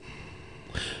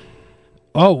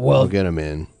 Oh well, I'll get him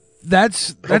in.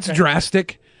 That's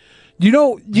drastic. You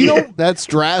know that's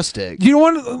drastic. You know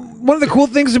one of the cool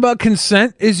things about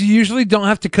consent is you usually don't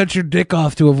have to cut your dick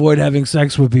off to avoid having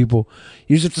sex with people.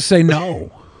 You just have to say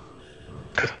no.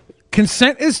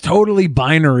 Consent is totally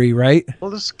binary, right?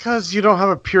 Well, this is because you don't have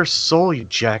a pure soul, you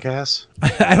jackass.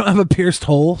 I don't have a pierced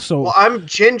hole, so Well, I'm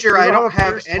ginger. I don't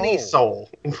have any soul.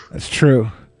 that's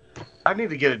true. I need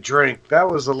to get a drink. That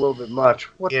was a little bit much.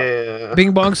 What Yeah.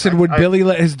 Bing Bong said, would Billy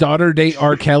let his daughter date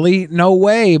R. Kelly? No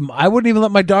way. I wouldn't even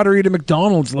let my daughter eat at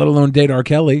McDonald's, let alone date R.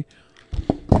 Kelly.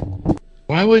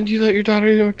 Why wouldn't you let your daughter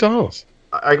eat at McDonald's?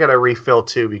 I got to refill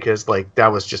too because that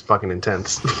was just fucking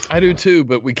intense. I do too,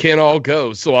 but we can't all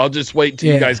go, so I'll just wait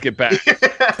till you guys get back.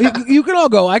 You can all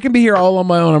go. I can be here all on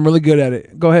my own. I'm really good at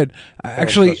it. Go ahead.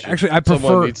 Actually, I Someone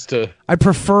prefer. needs to. I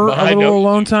prefer a I little know.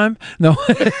 alone time. No,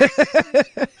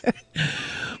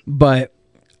 but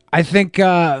I think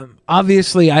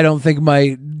obviously I don't think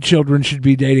my children should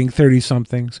be dating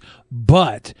 30-somethings.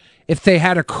 But if they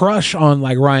had a crush on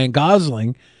like Ryan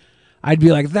Gosling, I'd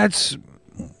be like, that's.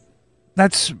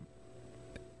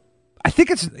 I think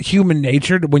it's human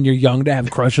nature when you're young to have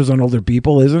crushes on older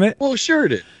people, isn't it? Well, sure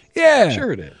it is. Yeah,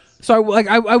 Sure it is. So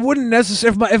I wouldn't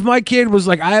necessarily if my kid was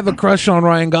like, I have a crush on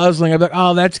Ryan Gosling, I'd be like,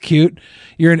 oh, that's cute.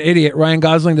 You're an idiot. Ryan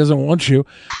Gosling doesn't want you.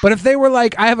 But if they were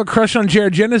like, I have a crush on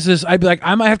Jared Genesis, I'd be like,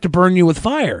 I might have to burn you with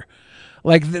fire.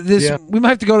 Like this, we might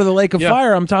have to go to the lake of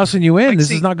fire. I'm tossing you in.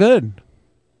 This is not good.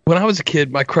 When I was a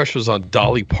kid, my crush was on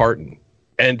Dolly Parton,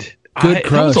 and Good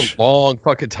that was crush. a long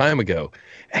fucking time ago,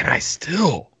 and I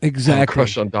still have a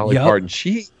crush on Dolly Yup. Parton.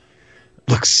 She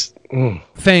looks.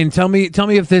 Fane, tell me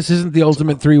if this isn't the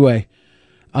ultimate three-way.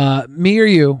 Me or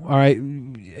you? All right.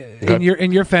 In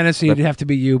your fantasy, it'd have to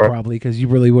be you probably because you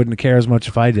really wouldn't care as much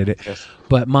if I did it. Yes.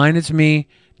 But mine, it's me,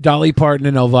 Dolly Parton,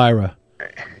 and Elvira.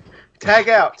 Tag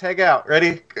out.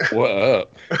 Ready? What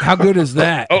up? How good is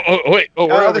that? Wait. Oh,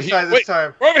 we're Other over here. side this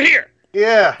time. We're over here.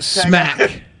 Yeah. tag Smack.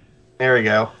 out. There we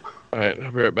go. All right,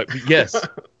 I'll be right back. Yes, I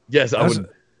That's would. a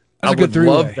I good would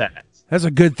three-way. love that. That's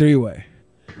a good three-way.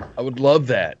 I would love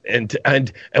that, and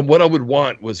what I would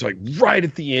want was like right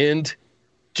at the end,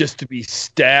 just to be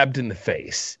stabbed in the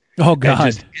face. Oh And God!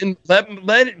 just let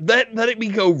it be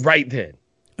go right then.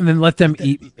 And then let them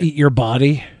eat your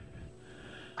body,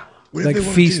 What do like they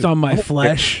wanna feast do? on my Oh,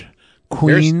 flesh.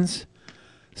 Queens,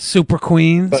 super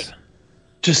queens. But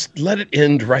just let it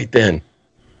end right then.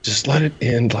 Just let it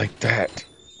end like that.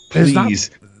 There's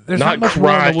Please. There's not much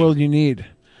more in the world you need.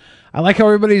 I like how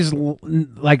everybody's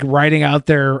like writing out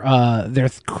their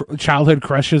childhood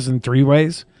crushes in three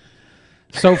ways.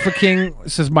 Sofa King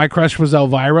says my crush was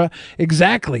Elvira.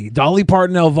 Exactly. Dolly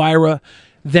Parton, Elvira,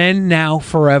 then, now,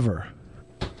 forever.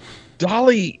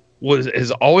 Dolly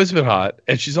has always been hot,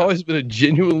 and she's always been a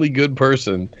genuinely good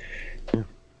person.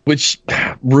 which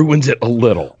ruins it a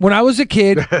little. When I was a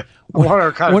kid,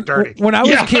 Water kind of dirty. when I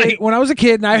was a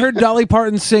kid, and I heard Dolly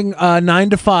Parton sing 9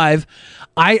 to 5,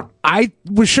 I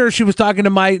was sure she was talking to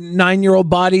my 9-year-old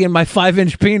body and my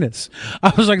 5-inch penis.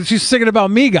 I was like, she's singing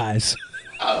about me, guys.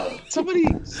 Somebody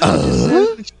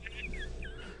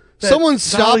Someone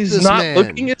stop Dolly's this not man.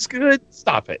 looking as good.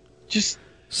 Stop it. Just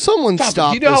someone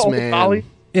stop it. You know this how man. Dolly?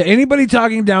 Yeah, anybody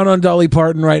talking down on Dolly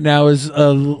Parton right now is a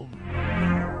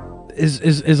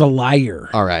liar.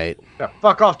 All right. Yeah,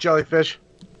 fuck off, jellyfish.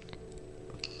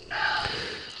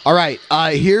 All right.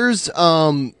 Here's I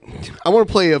want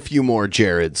to play a few more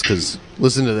Jared's because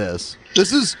listen to this.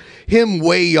 This is him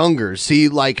way younger. See,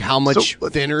 like how much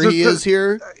thinner he is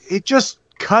here. He just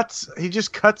cuts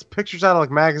pictures out of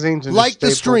like magazines and Like just the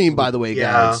staples stream, them. by the way,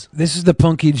 Yeah. guys. This is the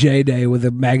Punky J Day with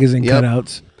the magazine Yep.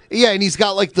 cutouts. Yeah, and he's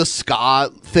got like the ska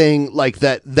thing, like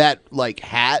that like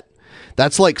hat.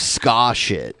 That's like ska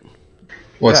shit.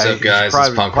 What's Yeah, up, guys?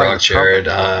 It's Punk Rock Jared.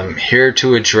 Here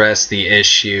to address the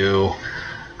issue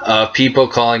of people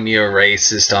calling me a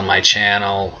racist on my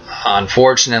channel.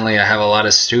 Unfortunately, I have a lot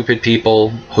of stupid people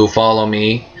who follow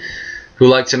me, who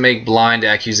like to make blind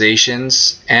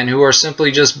accusations, and who are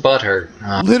simply just butthurt.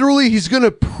 Literally, he's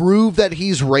gonna prove that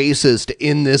he's racist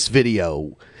in this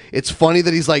video. It's funny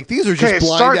that he's like, these are just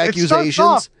blind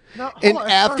accusations. And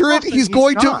after it, he's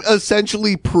going to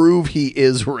essentially prove he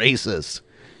is racist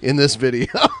in this video.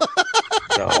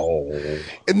 No.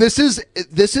 And this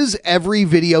is every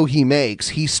video he makes.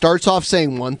 He starts off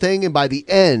saying one thing, and by the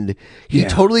end, he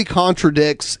totally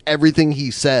contradicts everything he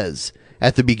says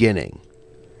at the beginning.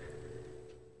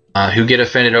 Who get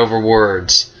offended over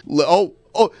words. Oh,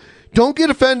 don't get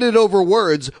offended over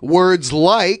words. Words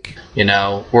like... You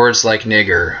know, words like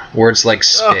nigger, words like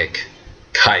spick,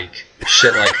 kike,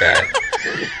 shit like that.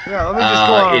 Yeah, let me just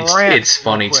go on a rant. It's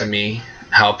funny to me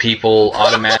how people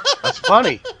automatically... That's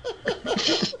funny.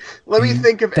 Let me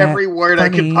think of every word I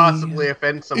could possibly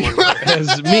offend someone with.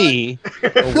 As me,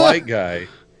 a white guy,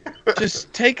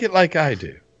 just take it like I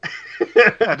do.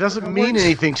 It doesn't mean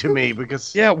anything to me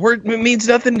because... Yeah, word it means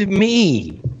nothing to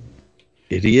me.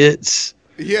 Idiots.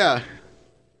 Yeah.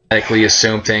 automatically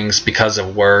assume things because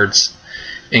of words.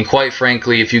 And quite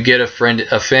frankly, if you get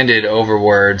offended over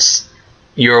words,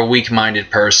 you're a weak-minded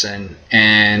person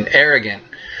and arrogant.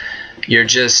 You're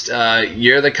just,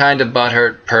 you're the kind of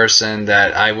butthurt person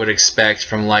that I would expect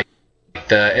from like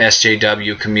the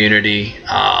SJW community,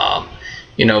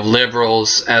 you know,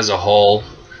 liberals as a whole.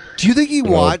 Do you think he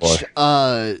watched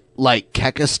like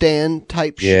Kekistan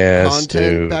type content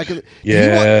dude. back in the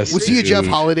Yes, was he a Jeff dude.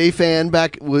 Holiday fan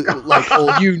back with like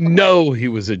old You know he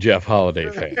was a Jeff Holiday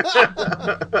fan.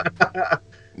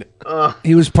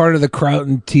 He was part of the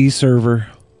Croton Tea server.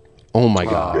 Oh my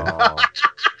god.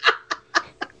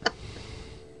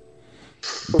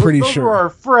 Pretty Those sure. were our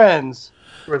friends.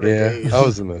 Yeah, I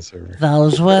was in that server.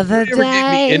 Those were the You ever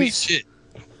gave me any days. shit?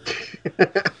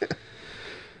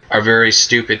 Are very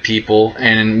stupid people,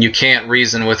 and you can't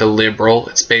reason with a liberal.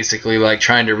 It's basically like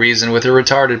trying to reason with a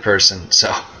retarded person. So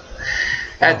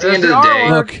at the end of the day,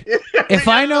 Look, if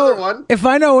I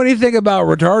know anything about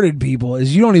retarded people,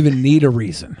 is you don't even need a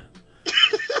reason.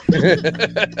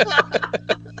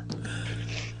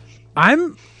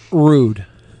 I'm rude.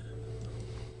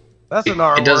 That's an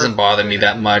R it doesn't bother me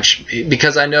that much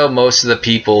because I know most of the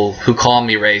people who call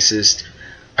me racist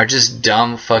are just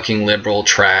dumb fucking liberal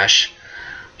trash.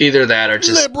 Either that or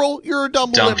just liberal, you're a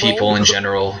dumb liberal. people in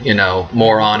general, you know,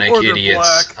 moronic Or they're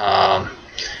idiots.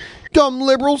 Dumb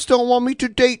liberals don't want me to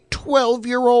date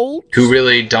 12-year-olds. Who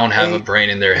really don't have a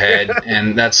brain in their head,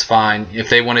 and that's fine.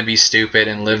 If they want to be stupid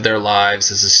and live their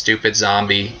lives as a stupid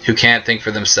zombie who can't think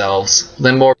for themselves,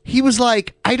 then more. He was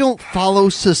like, I don't follow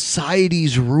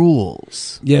society's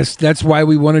rules. Yes, that's why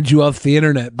we wanted you off the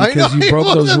internet, I because know, you broke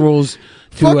he those wasn't rules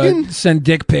to fucking- send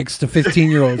dick pics to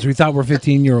 15-year-olds. We thought were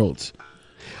 15-year-olds.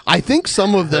 I think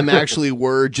some of them actually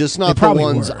were, just not the probably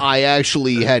ones were. I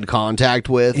actually had contact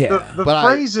with. The But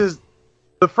phrase is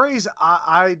the phrase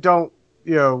I don't,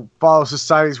 you know, follow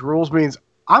society's rules means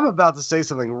I'm about to say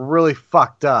something really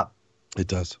fucked up. It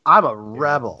does. I'm a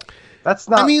rebel. That's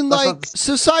not. I mean, that's like, not-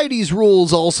 society's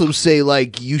rules also say,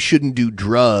 like, you shouldn't do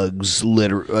drugs,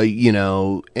 you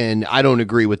know, and I don't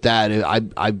agree with that.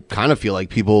 I kind of feel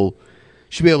like people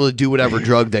should be able to do whatever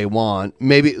drug they want.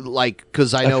 Maybe, like,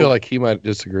 because I know. I feel like he might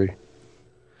disagree.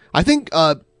 I think,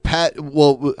 Pat,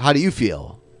 well, how do you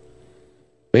feel?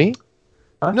 Me?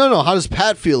 No, how does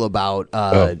Pat feel about,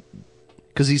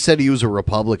 because he said he was a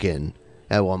Republican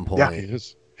at one point. Yeah, he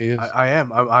is. I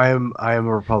am a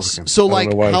Republican. So, I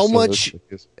like, don't know why he how said much,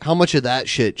 this. how much of that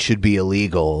shit should be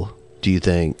illegal, do you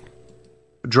think?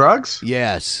 Drugs?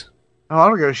 Yes. Oh, I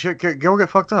don't give a shit. Go get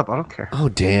fucked up. I don't care. Oh,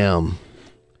 damn.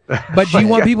 But do you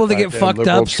want people to get fucked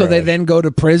up so they then go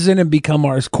to prison and become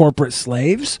our corporate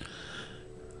slaves?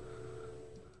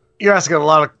 You're asking a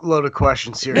load of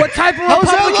questions here. What type of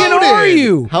Republican are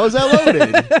you? How is that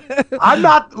loaded? I'm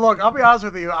not. Look, I'll be honest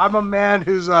with you. I'm a man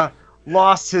who's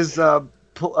lost his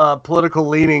political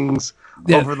leanings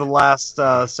over the last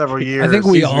several years. I think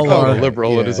we all are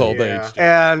liberal in his old age,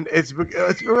 and it's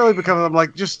really become. I'm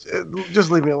like, just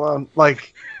leave me alone.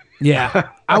 Like, yeah,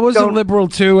 I was a liberal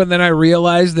too, and then I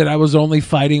realized that I was only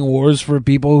fighting wars for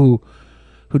people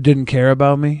who didn't care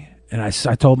about me. And I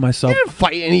told myself, you didn't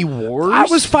fight any wars. I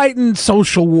was fighting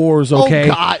social wars. Okay,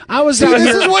 oh God, I was. See,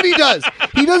 this is what he does.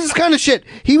 He does this kind of shit.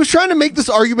 He was trying to make this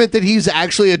argument that he's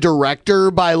actually a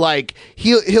director by like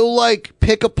he'll like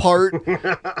pick apart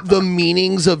the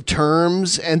meanings of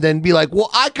terms and then be like, well,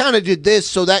 I kind of did this,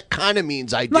 so that kind of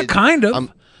means I did. Not kind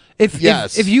of. If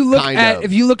you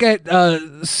look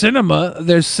at cinema,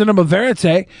 there's cinema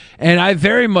verite, and I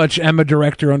very much am a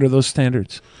director under those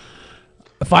standards.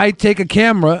 If I take a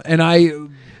camera and I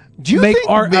make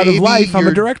art out of life, I'm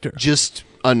a director. Just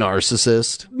a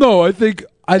narcissist? No, I think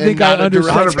I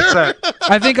understand.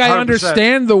 I think I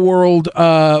understand the world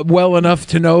well enough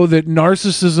to know that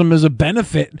narcissism is a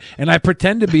benefit, and I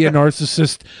pretend to be a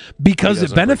narcissist because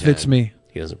it benefits me.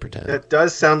 He doesn't pretend. That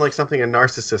does sound like something a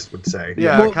narcissist would say.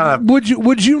 Yeah, well, kind of.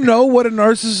 Would you know what a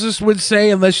narcissist would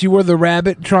say unless you were the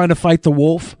rabbit trying to fight the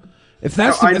wolf? If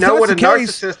that's I know what a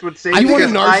narcissist would say. I think a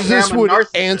narcissist would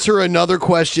answer another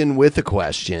question with a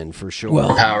question for sure.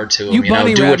 Well, power to him. You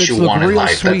know, do what you want in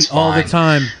life. That's fine. All the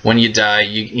time. When you die,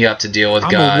 you have to deal with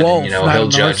God. Wolf, and, he'll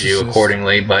judge you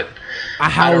accordingly. But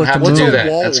I don't have to do that.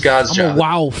 That's God's job. I'm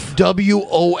a wolf.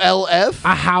 WOLF.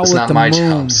 I howl it's at not the my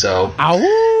moon. job. So Ow,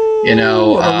 you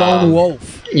know, a lone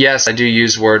wolf. Yes, I do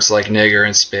use words like nigger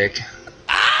and spick.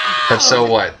 But so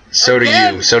what? So do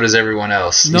you. So does everyone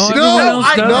else. No,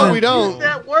 we don't. Use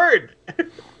that word.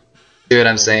 See what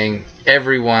I'm saying?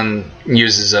 Everyone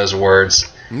uses those words.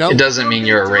 No, it doesn't mean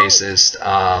you're a racist.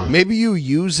 Maybe you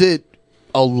use it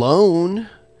alone.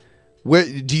 Where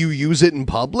do you use it in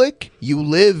public? You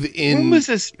live in. When was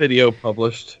this video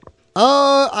published?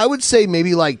 I would say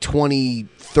maybe like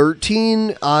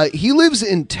 2013. He lives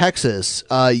in Texas.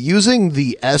 Using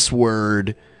the S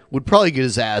word would probably get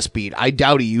his ass beat. I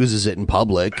doubt he uses it in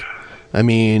public. I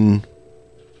mean,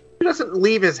 he doesn't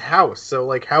leave his house, so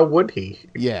like, how would he?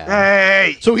 Yeah.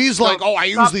 Hey. So he's like, "Oh, I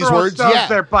use these words." Yeah,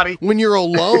 there, buddy. When you're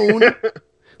alone,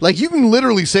 like you can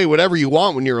literally say whatever you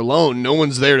want when you're alone. No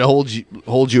one's there to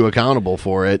hold you accountable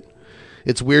for it.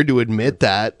 It's weird to admit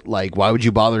that. Like, why would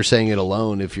you bother saying it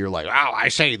alone if you're like, "Oh, I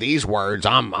say these words.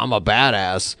 I'm a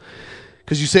badass."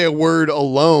 Because you say a word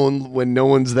alone when no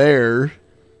one's there.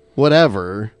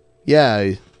 Whatever.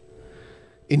 Yeah.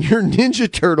 In your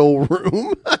Ninja Turtle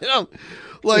room? I don't.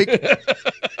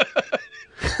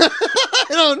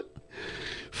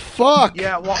 Fuck.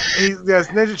 Yeah, well, he has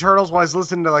Ninja Turtles while he's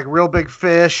listening to like Real Big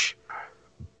Fish,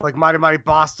 like Mighty Mighty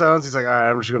Boss Stones. He's like, all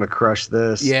right, I'm just gonna crush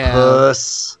this. Yeah.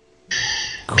 Puss.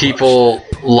 People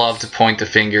love to point the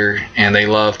finger and they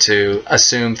love to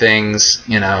assume things.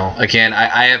 You know, again,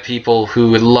 I have people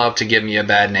who would love to give me a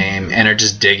bad name and are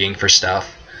just digging for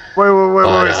stuff.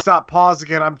 Wait, stop, pause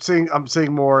again. I'm seeing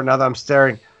more now that I'm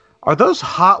staring. Are those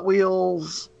Hot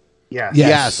Wheels?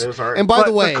 Yes. Those are. And by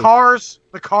the way, the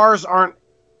cars aren't.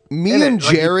 Me and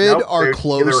Jared are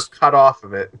close. They were cut off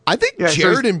of it. I think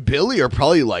Jared and Billy are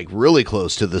probably like really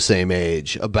close to the same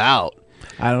age. About.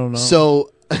 I don't know.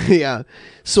 So yeah.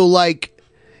 So like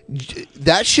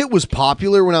that shit was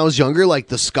popular when I was younger, like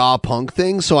the ska punk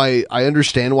thing. So I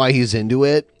understand why he's into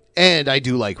it, and I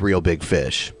do like Real Big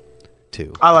Fish.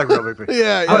 Too. I like Real Big Fish.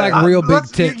 Yeah, I like Real Big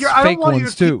Tits, I don't fake want you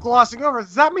ones to too. Keep glossing over.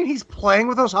 Does that mean he's playing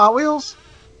with those Hot Wheels?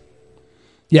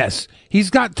 Yes, he's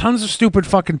got tons of stupid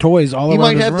fucking toys all around his room.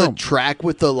 He might have the track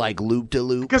with the like loop de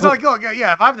loop. Because like, if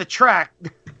I have the track,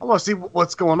 I want to see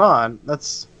what's going on.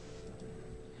 That's.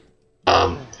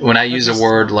 When I use a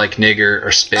word like nigger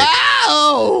or spick,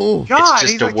 God, it's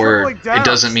just a word. It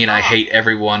doesn't mean I hate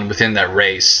everyone within that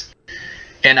race.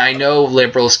 And I know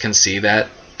liberals can see that.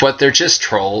 But they're just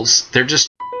trolls. They're just...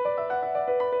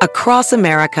 Across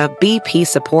America, BP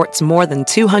supports more than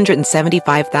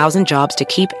 275,000 jobs to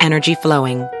keep energy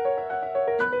flowing.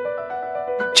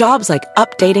 Jobs like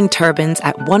updating turbines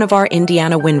at one of our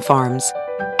Indiana wind farms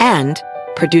and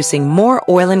producing more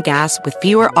oil and gas with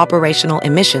fewer operational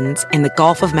emissions in the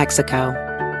Gulf of Mexico.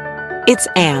 It's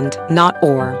and, not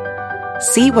or.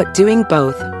 See what doing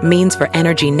both means for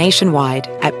energy nationwide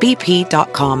at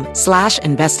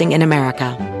bp.com/investing in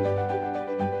America.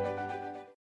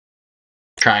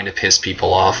 Trying to piss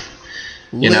people off.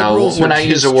 When I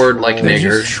use a word like They're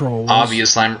nigger, just trolls.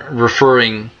 obviously I'm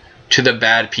referring to the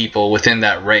bad people within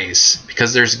that race,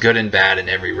 because there's good and bad in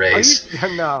every race.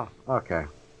 No. Okay.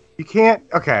 You can't.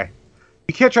 Okay.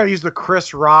 You can't try to use the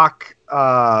Chris Rock.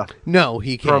 No,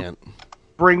 he can't.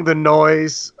 Bring the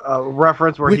Noise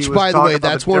reference where Which, he was by the talking way, about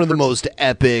that's the one of the difference. most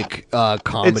epic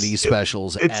comedy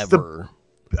specials ever.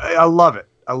 I love it.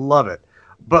 I love it.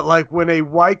 But like when a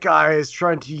white guy is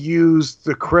trying to use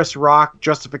the Chris Rock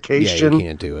justification, Yeah, you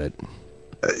can't do it.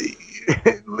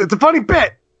 It's a funny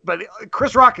bit, but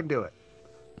Chris Rock can do it.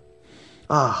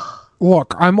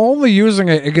 Look, I'm only using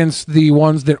it against the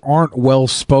ones that aren't well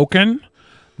spoken.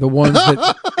 The ones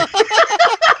that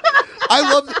I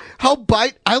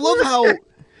love how,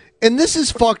 and this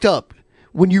is fucked up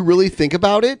when you really think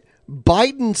about it.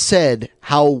 Biden said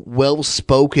how well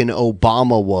spoken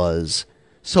Obama was.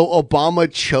 So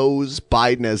Obama chose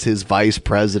Biden as his vice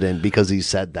president because he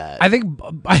said that. I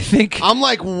think I'm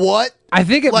like, what? I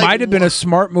think it might have been a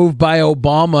smart move by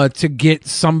Obama to get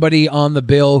somebody on the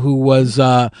bill who was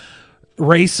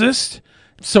racist,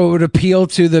 so it would appeal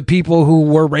to the people who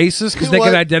were racist because they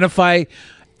could identify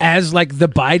as like the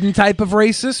Biden type of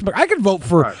racist. But I could vote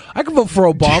for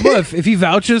Obama if he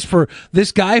vouches for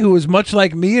this guy who is much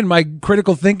like me in my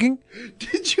critical thinking.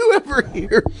 Did you ever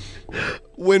hear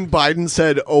when Biden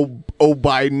said, "Oh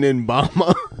Biden and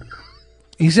Obama"?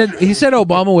 He said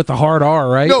Obama with the hard R,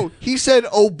 right? No, he said,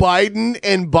 "Oh Biden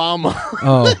and Obama."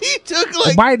 Oh, he took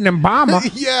like Biden and Obama.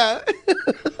 Yeah.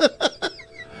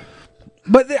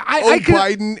 But I could,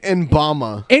 Biden and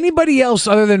Obama. Anybody else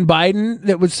other than Biden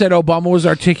that would said Obama was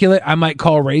articulate, I might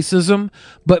call racism.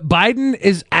 But Biden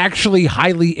is actually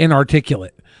highly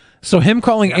inarticulate. So him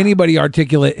calling anybody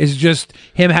articulate is just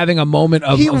him having a moment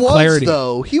of clarity.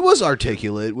 Though he was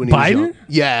articulate when he Biden? was young.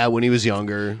 Yeah, when he was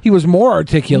younger. He was more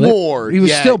articulate. He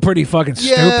was still pretty fucking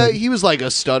stupid. Yeah, he was like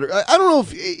a stutter. I don't know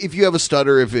if you have a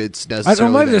stutter, if it's necessarily. I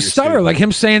don't like that the you're stutter, stupid. like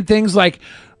him saying things like,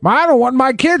 "I don't want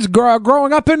my kids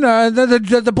growing up in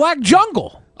the black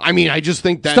jungle." I mean, I just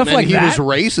think that Stuff meant like he that? was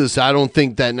racist. I don't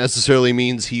think that necessarily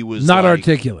means he was Not like,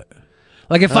 articulate.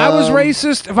 Like if I was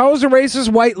racist, if I was a racist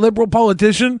white liberal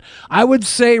politician, I would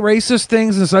say racist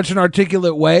things in such an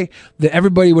articulate way that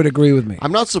everybody would agree with me.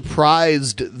 I'm not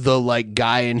surprised the like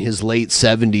guy in his late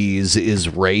 70s is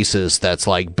racist that's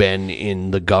like been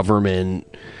in the government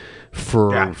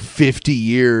for 50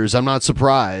 years. I'm not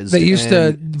surprised. They used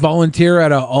to volunteer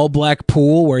at an all-black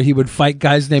pool where he would fight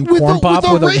guys named Corn Pop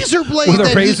with a razor blade with a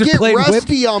that razor he'd get blade whip.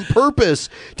 rusty on purpose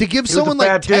to give was a someone like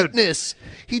bad dude. tetanus.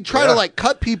 He'd try to like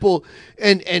cut people,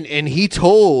 and he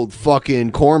told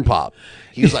fucking Corn Pop,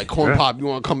 he was like, "Corn Pop, you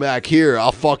want to come back here?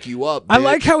 I'll fuck you up." I bitch."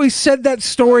 like how he said that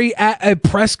story at a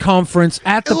press conference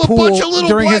at the And a pool bunch of little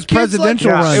during black his kids, like,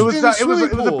 presidential run. It was In the it was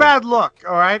swimming a pool. bad look.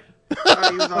 All right.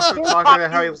 He was also talking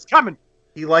about how he was coming.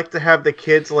 He liked to have the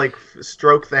kids like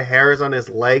stroke the hairs on his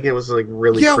leg. It was like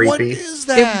really creepy. What is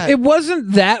that? It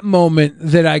wasn't that moment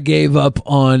that I gave up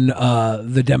on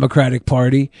the Democratic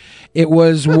Party. It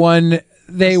was when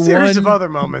they Series of won. other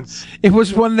moments. It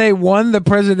was when they won the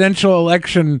presidential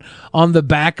election on the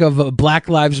back of a Black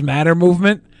Lives Matter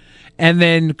movement, and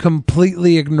then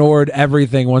completely ignored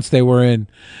everything once they were in.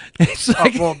 It's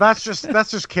like, Well, that's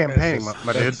just campaigning,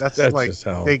 my dude. That's like just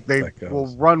how they that goes.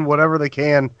 will run whatever they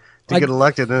can to get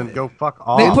elected and then go fuck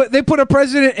off. they put a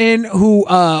president in who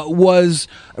was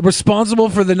responsible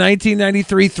for the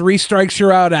 1993 Three Strikes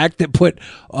You're Out Act that put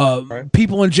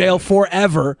people in jail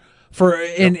forever for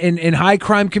in high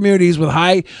crime communities with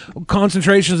high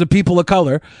concentrations of people of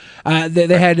color.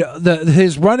 They had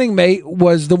his running mate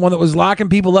was the one that was locking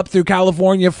people up through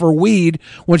California for weed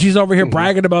when she's over here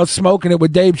bragging about smoking it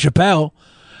with Dave Chappelle.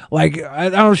 Like, I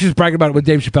don't know if she's bragging about it with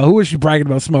Dave Chappelle. Who was she bragging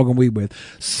about smoking weed with?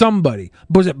 Somebody.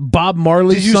 Was it Bob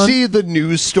Marley's Did you son? see the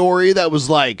news story that was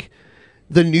like,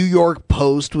 the New York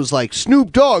Post was like,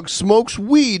 Snoop Dogg smokes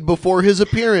weed before his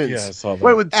appearance. Yeah, I saw that.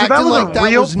 Wait, so Acting that was like a that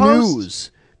real was post?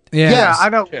 news. Yeah. Yeah, I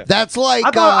know. That's like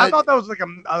I thought that was like a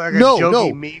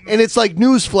jokey meme. and it's like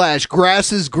newsflash,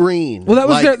 grass is green. Well, that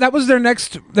was like, their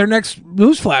next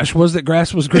newsflash was that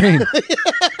grass was green.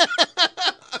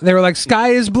 They were like, "Sky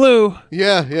is blue."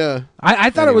 Yeah. I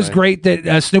thought it was great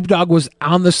that Snoop Dogg was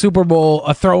on the Super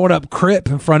Bowl throwing up Crip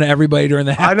in front of everybody during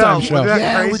the I know. halftime Was show. that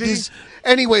Yeah, with crazy? this-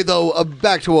 Anyway, though,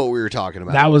 back to what we were talking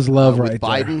about. That was love with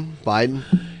right there. Biden.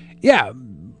 Yeah.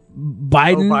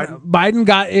 Biden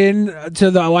got in to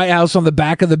the White House on the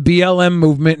back of the BLM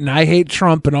movement and I hate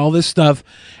Trump and all this stuff,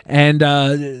 and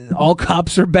all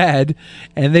cops are bad,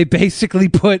 and they basically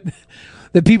put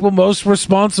the people most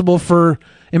responsible for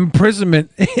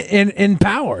imprisonment in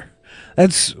power.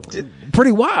 That's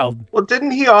pretty wild. Well,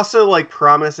 didn't he also like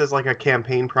promise as like a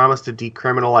campaign promise to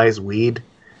decriminalize weed,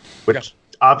 which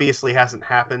obviously hasn't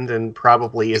happened and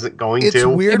probably isn't going to? It's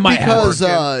weird because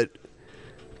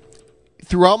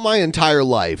throughout my entire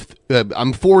life,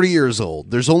 I'm 40 years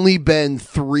old. There's only been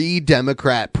 3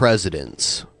 Democrat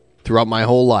presidents throughout my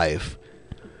whole life,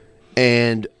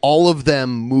 and all of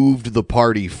them moved the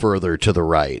party further to the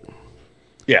right.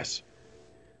 Yes.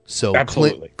 So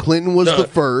Absolutely. Clinton was the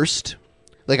first.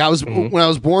 Like when I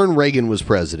was born, Reagan was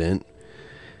president.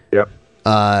 Yep.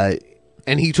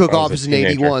 And he took I was office a in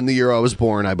teenager. 81, the year I was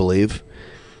born, I believe.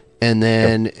 And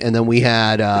then we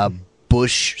had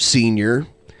Bush Sr.,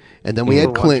 and then we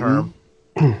had Clinton,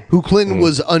 who Clinton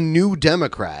was a new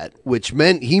Democrat, which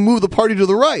meant he moved the party to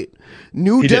the right.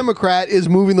 New Democrat is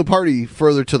moving the party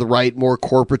further to the right, more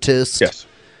corporatist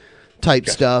type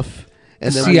stuff.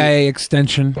 And then CIA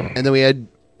extension. And then we had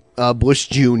Bush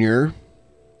Jr.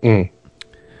 And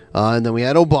then we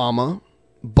had Obama.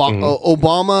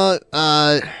 Obama.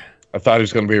 I thought he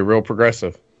was going to be a real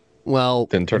progressive. Well,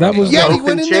 didn't turn out. He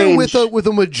went in there with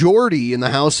a majority in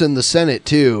the House and the Senate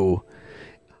too.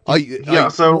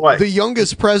 So what? The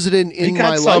youngest president in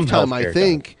my lifetime, I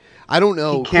think. I don't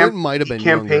know. Clinton might have been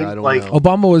younger. I don't know.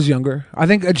 Obama was younger. I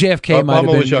think JFK might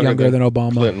have been younger than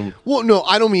Obama. Clinton. Well, no,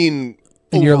 I don't mean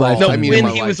in your life. No, I mean when in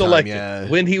my he was lifetime, elected. yeah.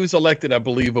 When he was elected, I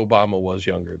believe Obama was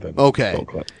younger than Bill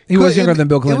Clinton. He was younger than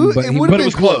Bill Clinton, but it would have been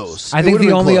was close. I think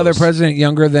the only other president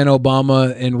younger than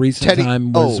Obama in recent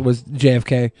time was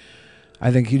JFK.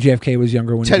 I think JFK was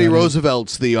younger when Teddy he got in.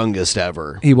 Roosevelt's the youngest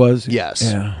ever. He was. Yes.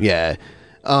 Yeah.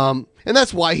 And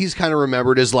that's why he's kind of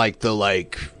remembered as like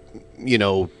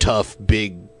the tough,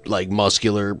 big, like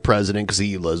muscular president because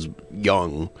he was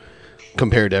young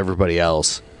compared to everybody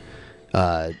else.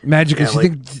 Magic, you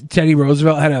think Teddy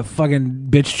Roosevelt had a fucking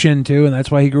bitch chin too, and that's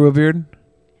why he grew a beard?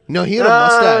 No, he had a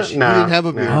mustache. He didn't have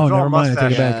a beard. Oh, never mind. I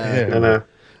take it back.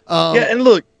 And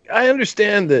look, I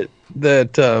understand that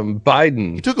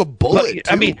Biden he took a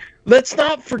bullet. I mean, let's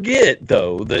not forget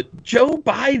though that Joe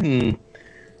Biden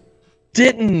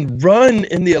didn't run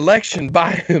in the election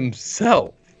by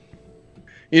himself.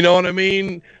 You know what I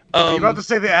mean? You about to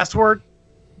say the S word?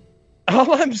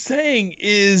 All I'm saying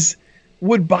is,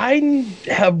 would Biden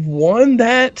have won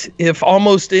that if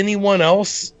almost anyone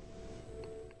else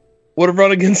would have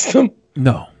run against him?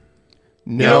 No.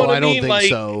 No, I don't think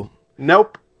so.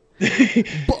 Nope.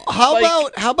 How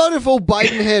about if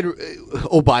Biden had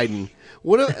Biden?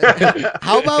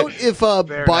 How about if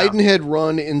Biden had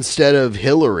run instead of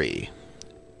Hillary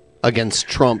against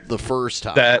Trump the first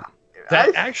time?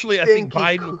 I think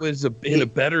Biden was in a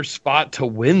better spot to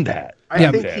win that. I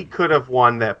think he could have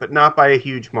won that, but not by a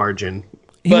huge margin.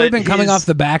 He would have been coming off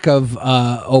the back of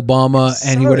Obama,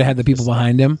 and he would have had the people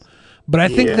behind him. But I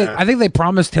think they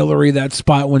promised Hillary that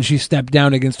spot when she stepped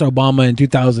down against Obama in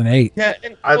 2008. Yeah,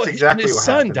 and, and his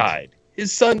son died.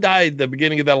 His son died at the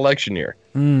beginning of that election year.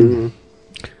 Mm.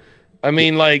 I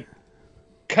mean, like,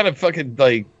 kind of fucking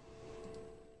like.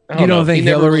 You don't think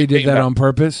Hillary did that on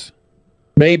purpose?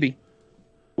 Maybe.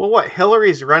 Well, what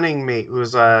Hillary's running mate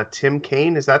was Tim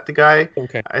Kaine. Is that the guy?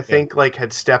 Okay. I think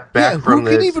had stepped back from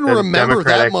who can even remember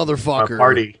Democratic that motherfucker?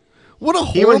 Party. What a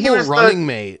horrible running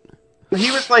mate.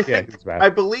 He was like, I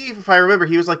believe, if I remember,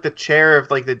 he was like the chair of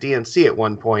like the DNC at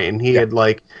one point, and he had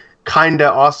like kind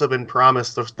of also been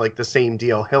promised like the same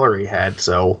deal Hillary had.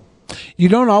 So you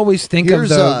don't always think of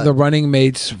the running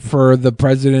mates for the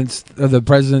presidents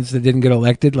that didn't get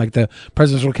elected, like the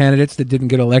presidential candidates that didn't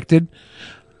get elected.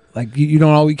 Like you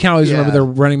can't always remember their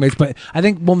running mates, but I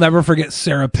think we'll never forget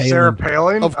Sarah Palin. Sarah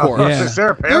Palin, of course. Yeah.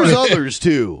 Sarah Palin. There's others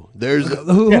too. There's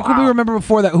who could we remember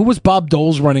before that? Who was Bob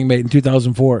Dole's running mate in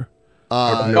 2004?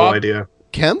 I have no idea.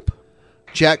 Kemp?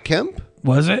 Jack Kemp?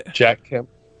 Was it? Jack Kemp.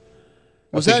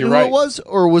 Was that who it was?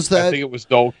 Or was that... I think it was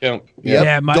Dole Kemp.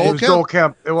 Yeah, Dole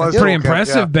Kemp. It was pretty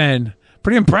impressive, Ben.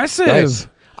 Pretty impressive. Nice.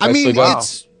 I mean,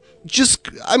 it's just...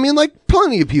 I mean, like,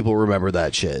 plenty of people remember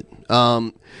that shit.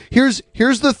 Here's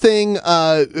the thing.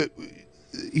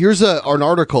 Here's an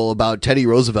article about Teddy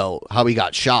Roosevelt, how he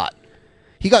got shot.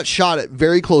 He got shot at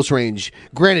very close range.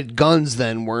 Granted, guns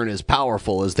then weren't as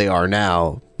powerful as they are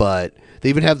now, but they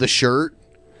even have the shirt.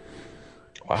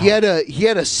 Wow. He had a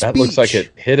speech. That looks like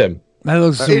it hit him. That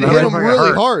looks. It hit him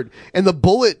really hard, and the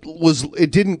bullet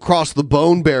it didn't cross the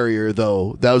bone barrier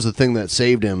though. That was the thing that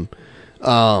saved him.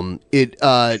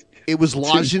 It was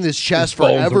lodged in his chest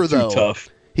forever though. Tough.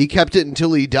 He kept it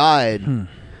until he died.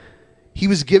 He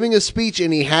was giving a speech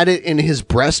and he had it in his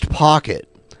breast pocket.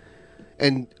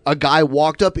 And a guy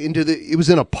walked up it was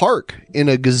in a park, in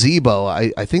a gazebo.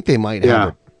 I think they might have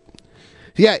it.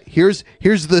 Yeah, here's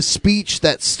the speech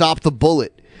that stopped the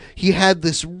bullet. he had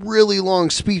this really long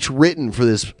speech written for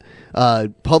this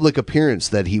public appearance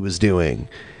that he was doing,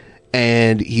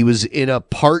 and he was in a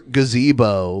park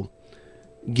gazebo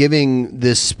giving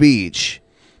this speech.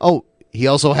 Oh, he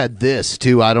also had this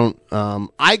too. I don't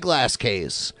eyeglass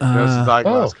case. This is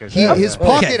eyeglass case. His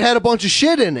pocket had a bunch of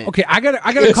shit in it. Okay, I gotta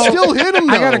It call. still hit him,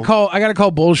 I gotta though.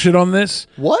 call bullshit on this.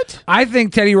 What? I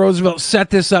think Teddy Roosevelt set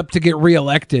this up to get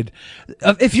reelected.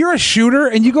 If you're a shooter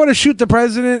and you go to shoot the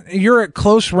president, you're at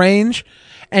close range,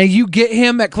 and you get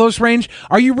him at close range,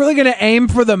 are you really going to aim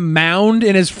for the mound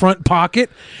in his front pocket?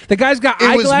 The guy's got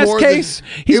eyeglass case.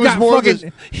 He's got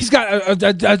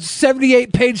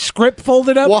 78-page script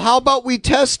folded up. Well, how about we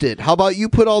test it? How about you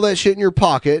put all that shit in your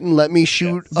pocket and let me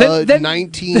shoot a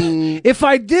 1912 if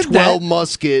I did that,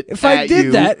 musket if I did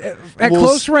you, that at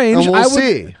close range, and we'll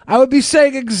see. I would be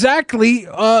saying exactly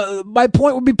my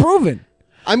point would be proven.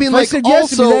 I mean, If like, said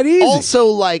yes, it'd be that easy. also,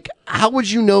 like, how would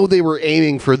you know they were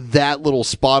aiming for that little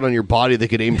spot on your body? They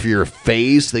could aim for your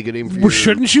face. They could aim for your...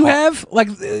 Shouldn't you have? Like,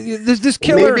 this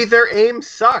killer... Maybe their aim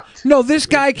sucked. No, this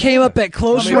guy came up at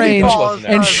close range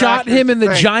and shot him in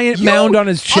the giant mound on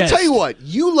his chest. I'll tell you what.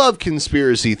 You love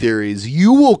conspiracy theories.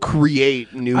 You will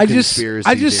create new conspiracy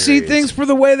I just see things for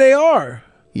the way they are.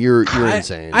 You're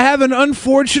insane. I have an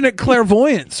unfortunate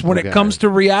clairvoyance when it comes to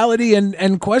reality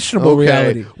and questionable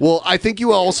reality. Well, I think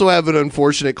you also have an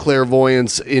unfortunate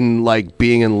clairvoyance in, like,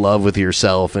 being in love with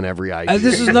yourself and every idea.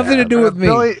 This has nothing to do with me.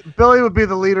 Billy would be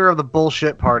the leader of the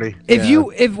bullshit party.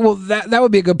 That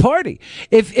would be a good party.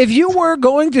 If you were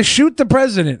going to shoot the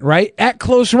president, right, at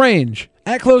close range,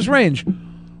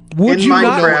 would you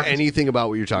not know anything about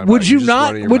what you're talking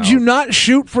about? Would you not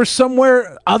shoot for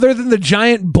somewhere other than the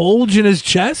giant bulge in his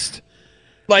chest?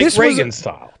 Like Reagan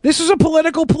style. This was a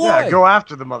political ploy. Yeah, go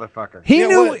after the motherfucker. He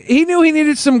knew he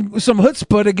needed some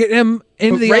chutzpah to get him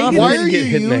into the office. Why are you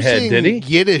using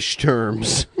Yiddish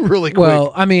terms really quick?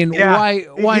 Well, I mean,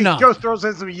 why not? He goes throws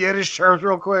in some Yiddish terms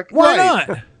real quick. Why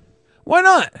not? Why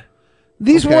not?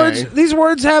 These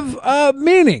words have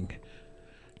meaning.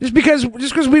 Just because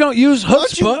we don't use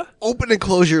chutzpah, open and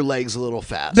close your legs a little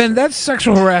fast. Then that's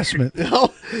sexual harassment.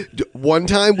 One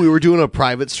time we were doing a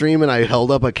private stream and I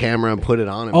held up a camera and put it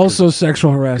on him. Also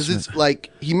sexual harassment. Because it's like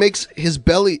he makes his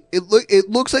belly. It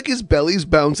looks like his belly's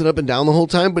bouncing up and down the whole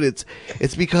time, but it's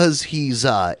because he's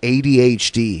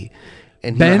ADHD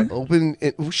and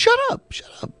shut up.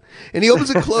 And he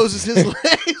opens and closes his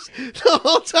legs the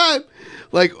whole time.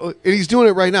 Like, and he's doing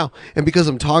it right now. And because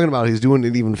I'm talking about it, he's doing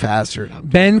it even faster.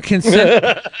 Ben,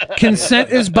 consent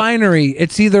is binary.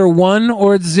 It's either 1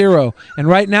 or it's 0. And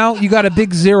right now, you got a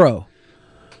big 0.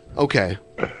 Okay.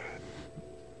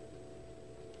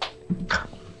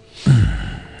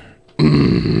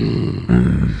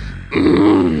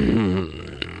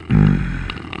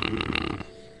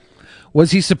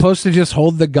 Was he supposed to just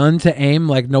hold the gun to aim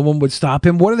like no one would stop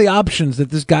him? What are the options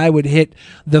that this guy would hit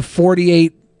the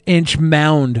 48-inch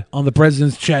mound on the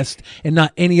president's chest and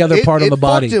not any other part of the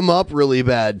body? It fucked him up really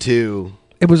bad, too.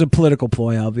 It was a political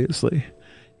ploy, obviously.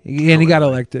 And he got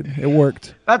elected. It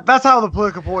worked. That's how the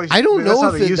political ploy... I don't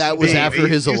know if that was after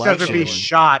his election. He used to be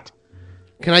shot.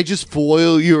 Can I just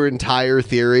foil your entire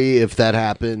theory if that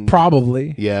happened?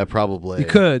 Probably. Yeah, probably. You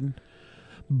could.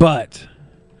 But...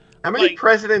 How many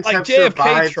presidents have JFK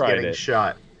survived tried getting it.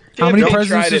 shot? How many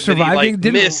presidents have survived?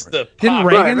 Didn't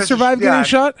Reagan survive getting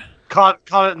shot? Caught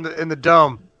it in the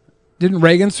dome. Didn't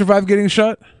Reagan survive getting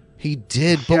shot? He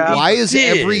did, but why is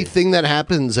everything that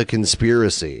happens a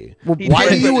conspiracy? Why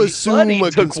do you assume a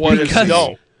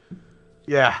conspiracy?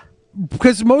 Yeah.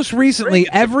 Because most recently,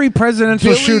 every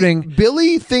presidential shooting...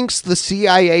 Billy thinks the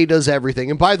CIA does everything.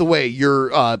 And by the way, your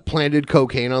planted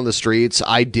cocaine on the streets,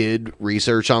 I did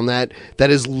research on that. That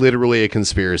is literally a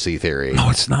conspiracy theory. No,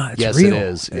 it's not. It's yes, real. it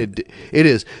is. It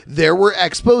is. There were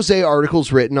expose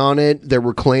articles written on it. There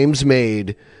were claims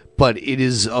made, but it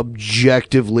is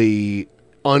objectively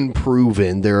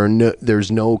unproven. There's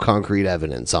no concrete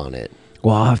evidence on it.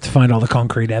 Well, I'll have to find all the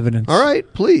concrete evidence. All right,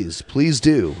 please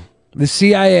do. The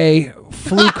CIA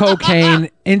flew cocaine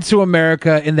into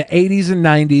America in the 80s and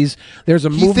 90s. There's a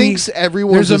movie. He thinks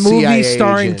everyone's There's a movie CIA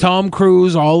starring agent. Tom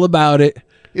Cruise all about it.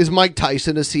 Is Mike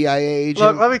Tyson a CIA agent?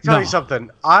 Look, let me tell you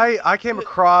something. I came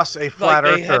across a flat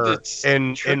earther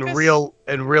in real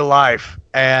life,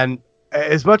 and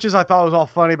as much as I thought it was all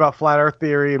funny about flat Earth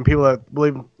theory and people that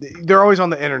believe, they're always on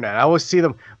the internet. I always see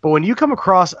them, but when you come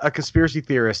across a conspiracy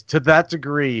theorist to that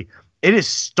degree, it is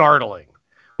startling.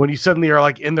 When you suddenly are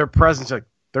like in their presence, like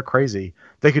they're crazy.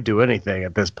 They could do anything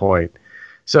at this point.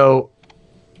 So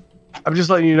I'm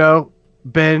just letting you know,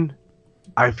 Ben,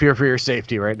 I fear for your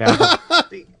safety right now.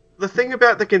 the thing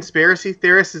about the conspiracy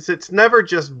theorists is it's never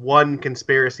just one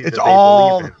conspiracy It's that they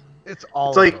all. believe in. It's all.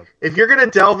 It's like if you're gonna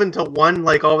delve into one,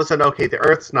 like all of a sudden, okay, the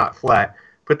Earth's not flat,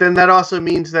 but then that also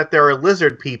means that there are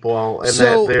lizard people, and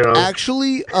So that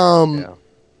actually,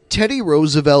 Teddy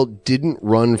Roosevelt didn't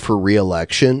run for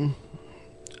re-election.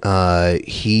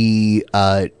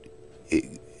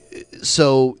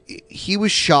 So he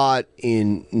was shot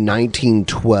in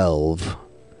 1912,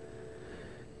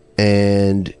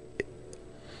 and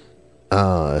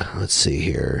let's see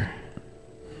here.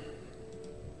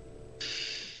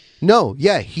 No,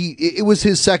 yeah, it was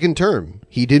his second term.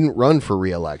 He didn't run for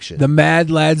re-election. The Mad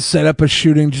Lads set up a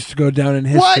shooting just to go down in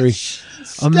history.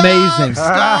 Amazing.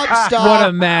 Stop. What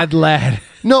a mad lad.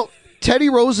 No, Teddy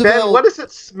Roosevelt. Ben, what does it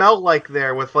smell like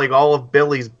there with like all of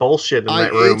Billy's bullshit in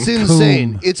that room? It's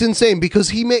insane. It's insane because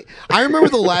he made. I remember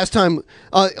the last time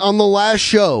on the last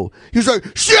show, he was like,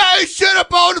 "I set up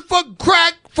all the fucking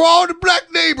crack for all the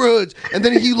black neighborhoods," and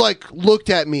then he like looked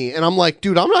at me, and I'm like,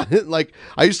 "Dude, I'm not like."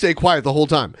 I used to stay quiet the whole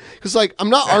time because like I'm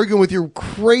not arguing with your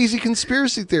crazy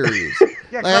conspiracy theories.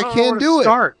 Yeah, like, I can't do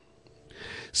it.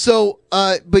 So,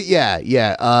 but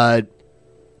yeah.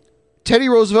 Teddy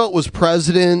Roosevelt was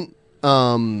president.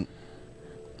 And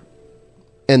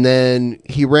then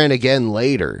he ran again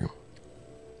later.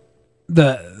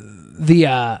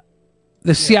 The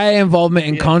CIA involvement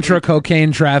in Contra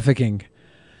cocaine trafficking.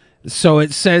 So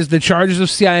it says the charges of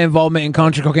CIA involvement in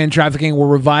Contra cocaine trafficking were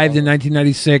revived in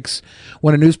 1996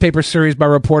 when a newspaper series by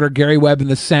reporter Gary Webb in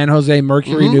the San Jose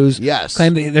Mercury News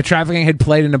claimed that the trafficking had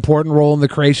played an important role in the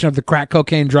creation of the crack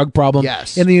cocaine drug problem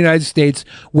in the United States.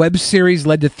 Webb's series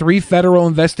led to 3 federal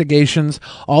investigations,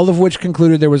 all of which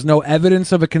concluded there was no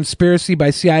evidence of a conspiracy by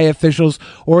CIA officials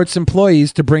or its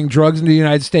employees to bring drugs into the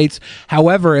United States.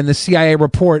 However, in the CIA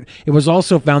report, it was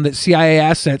also found that CIA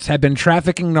assets had been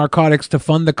trafficking narcotics to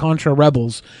fund the Contra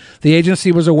rebels. The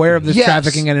agency was aware of this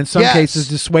trafficking and in some cases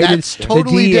dissuaded the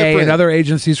DEA and other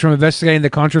agencies from investigating the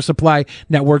Contra supply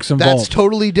networks involved. That's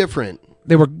totally different.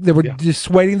 They were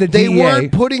dissuading the DEA. They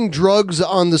weren't putting drugs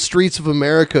on the streets of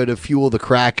America to fuel the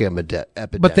crack epidemic.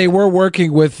 But they were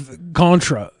working with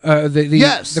Contra,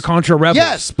 the Contra rebels.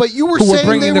 Yes, but you were who saying were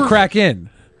bringing they the were, crack in.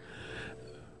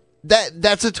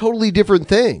 That's a totally different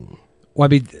thing. Well, I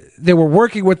mean, they were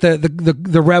working with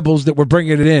the rebels that were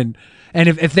bringing it in, and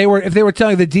if they were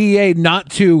telling the DEA not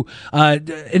to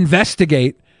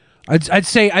investigate, I'd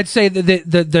say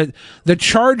that the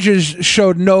charges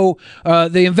showed no,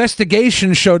 the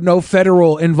investigation showed no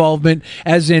federal involvement,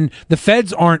 as in the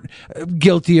feds aren't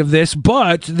guilty of this,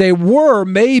 but they were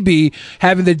maybe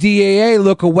having the DEA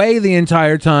look away the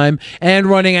entire time and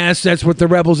running assets with the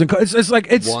rebels. And it's like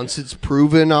once it's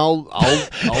proven, I'll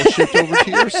shift over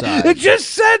to your side. It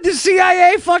just said the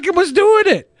CIA fucking was doing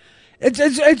it. It's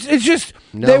just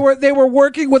they were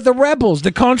working with the rebels,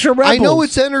 the Contra rebels. I know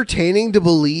it's entertaining to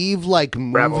believe like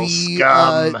movie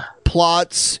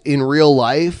plots in real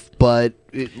life, but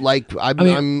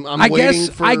I'm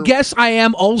waiting for. I guess I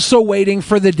am also waiting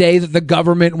for the day that the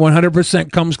government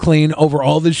 100% comes clean over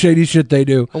all the shady shit they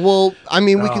do. Well, I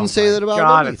mean, we can say that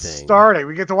about everything. It's starting.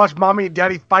 We get to watch Mommy and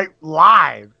Daddy fight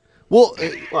live. Well,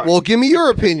 give me your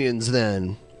opinions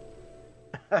then.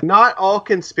 Not all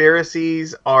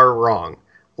conspiracies are wrong.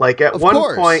 Like at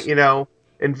one point,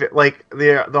 like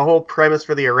the whole premise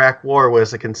for the Iraq War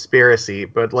was a conspiracy,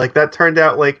 but like that turned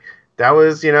out like that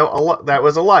was that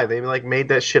was a lie. They like made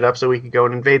that shit up so we could go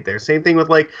and invade there. Same thing with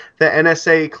like the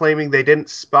NSA claiming they didn't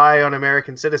spy on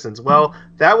American citizens. Well,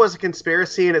 that was a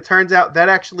conspiracy, and it turns out that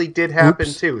actually did happen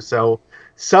too. So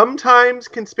sometimes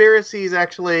conspiracies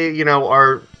actually,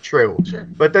 are true. Sure.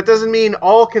 But that doesn't mean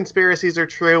all conspiracies are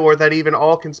true or that even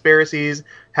all conspiracies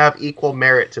have equal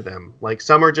merit to them. Like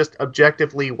some are just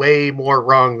objectively way more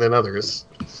wrong than others.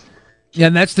 Yeah,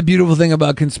 and that's the beautiful thing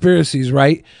about conspiracies,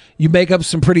 right? You make up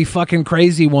some pretty fucking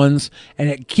crazy ones, and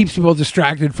it keeps people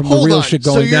distracted from the real shit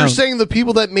going down. So you're saying the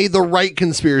people that made the right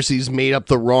conspiracies made up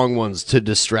the wrong ones to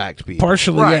distract people?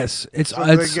 Partially, yes. It's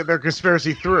they get their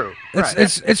conspiracy through.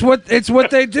 It's what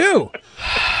they do.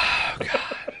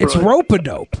 It's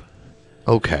rope-a-dope.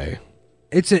 Okay.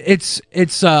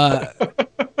 It's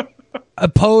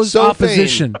opposed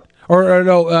opposition. Or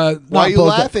no, why are you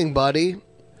laughing, buddy?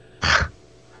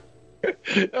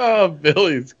 Oh,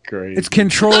 Billy's great. It's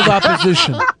controlled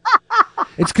opposition.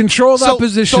 It's controlled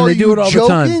opposition. So they do it all the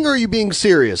time. Joking, or are you being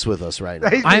serious with us right now?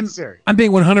 I'm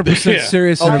being 100%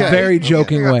 serious in a very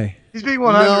joking way. He's being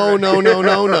 100.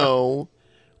 No.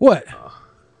 What?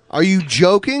 Are you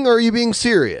joking or are you being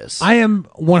serious? I am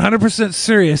 100%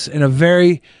 serious in a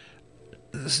very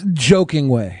joking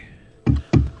way.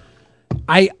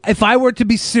 If I were to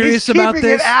be serious He's about keeping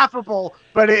this, it affable,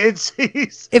 but it's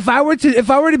if I were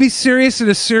to be serious in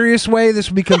a serious way, this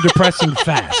would become depressing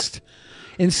fast.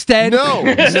 Instead,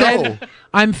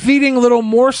 I'm feeding little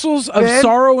morsels of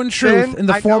sorrow and truth in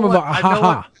the form of a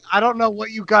ha-ha. I don't know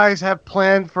what you guys have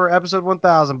planned for episode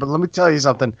 1000, but let me tell you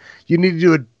something. You need to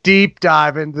do a deep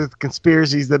dive into the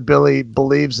conspiracies that Billy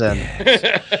believes in.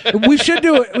 We should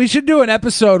do an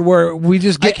episode where we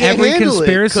just get every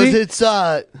conspiracy.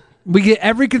 Because we get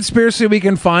every conspiracy we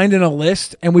can find in a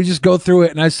list, and we just go through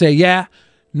it. And I say, yeah,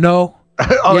 no,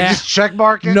 just check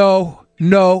mark it. No,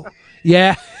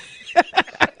 yeah.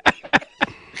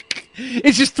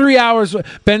 It's just 3 hours.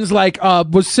 Ben's like,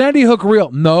 was Sandy Hook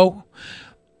real? No.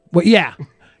 Well, yeah.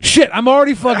 Shit, I'm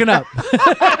already fucking up.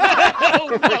 I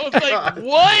was like,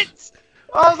 what?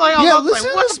 I was like, listen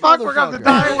what the fuck? We're going to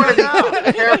die right now.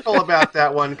 Be careful about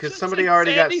that one, because somebody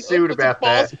already got sued about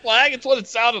that. False flag. It's what it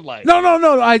sounded like. No.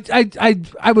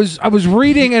 I was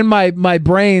reading, and my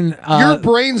brain. Your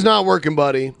brain's not working,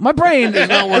 buddy. My brain is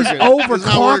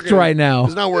overclocked right now.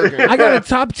 It's not working. I got a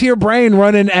top tier brain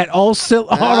running at all cinder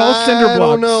blocks. I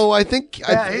don't know. I think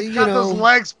he's got those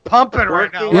legs pumping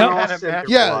right now.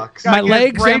 Yep. My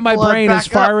legs and my brain is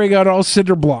firing out all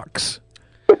cinder blocks.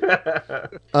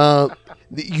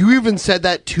 You even said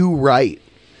that too right.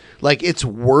 Like, it's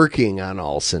working on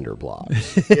all cinder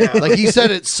blocks. Like, he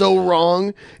said it so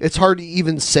wrong, it's hard to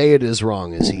even say it as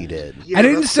wrong as he did. I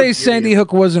didn't say Sandy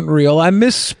Hook wasn't real. I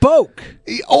misspoke.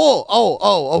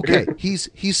 Okay. He's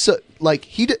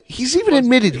even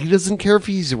admitted he doesn't care if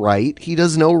he's right. He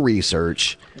does no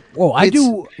research. Well, I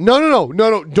do. No.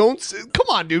 Don't. Come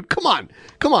on, dude. Come on.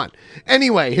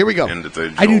 Anyway, here we go.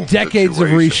 I do decades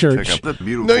of research.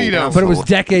 No, you don't. But it was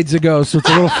decades ago, so it's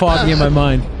a little foggy in my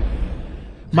mind.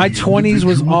 My 20s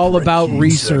was all about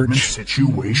research.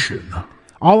 Situation.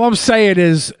 All I'm saying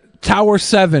is Tower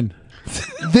 7.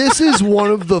 This is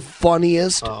one of the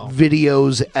funniest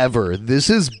videos ever. This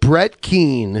is Brett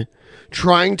Keane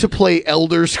trying to play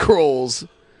Elder Scrolls.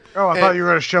 Oh, I thought you were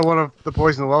going to show one of the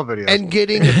Poison the Well videos. And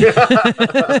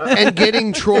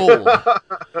getting trolled.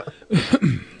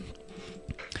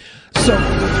 So,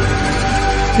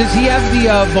 does he have the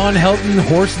Von Helton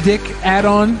horse dick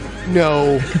add-on?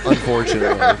 No,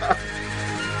 unfortunately.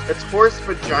 It's horse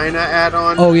vagina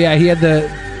add-on. Oh yeah, he had to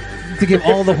give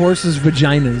all the horses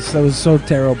vaginas. That was so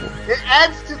terrible. It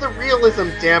adds to the realism,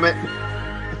 damn it.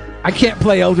 I can't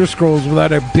play Elder Scrolls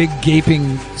without a big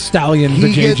gaping stallion. He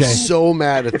vajayjay. gets so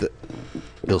mad at the.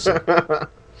 You'll see.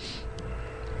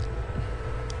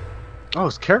 Oh,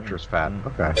 his character's fat.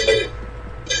 Okay.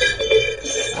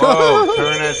 Whoa,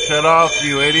 turn that shit off,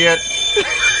 you idiot.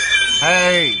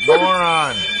 Hey,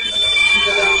 moron.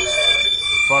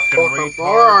 Fucking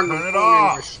retard, turn it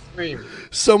off.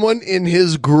 Someone in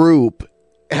his group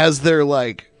has their,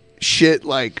 shit,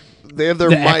 they have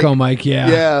their the mic. echo mic, yeah.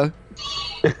 Yeah.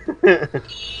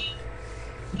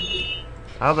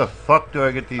 How the fuck do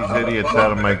I get these idiots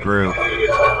out of my group?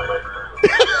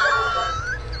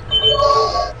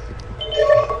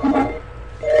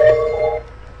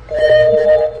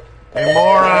 Hey,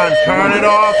 moron, turn it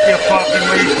off, you fucking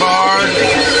retard!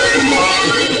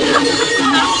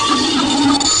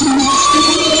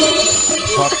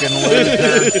 Fucking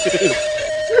loser.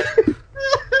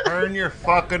 Turn your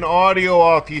fucking audio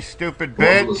off, you stupid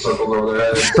bitch!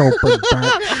 Stupid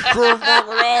bitch. Turn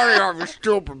fucking audio off, you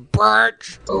stupid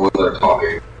bitch!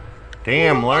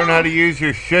 Damn, learn how to use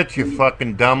your shit, you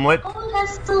fucking dumblet.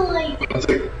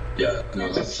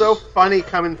 It's so funny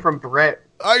coming from Brett.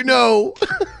 I know.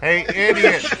 Hey,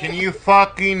 idiot, can you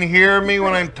fucking hear me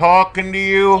when I'm talking to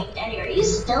you? Daddy, are you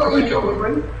still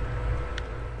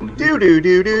Do.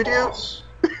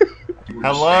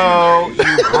 Hello,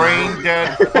 you brain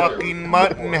dead fucking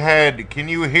mutton head. Can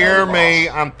you hear me?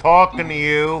 I'm talking to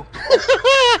you.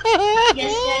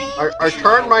 I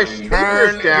turned my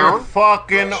speakers down. Your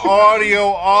fucking audio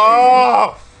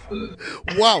off.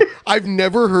 Wow, I've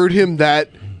never heard him that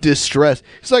distressed.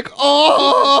 He's like,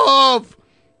 off.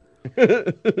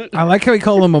 I like how we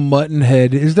call him a mutton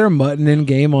head. Is there mutton in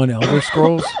game on Elder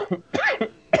Scrolls?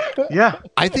 Yeah,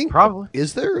 I think probably.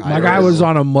 Is there? My guy was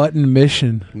on a mutton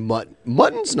mission.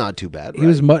 Mutton's not too bad. He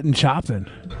was mutton chopping.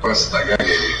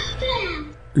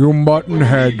 You mutton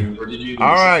head.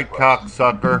 All right,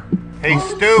 cocksucker. Hey,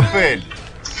 stupid.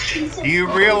 Do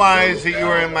you realize that you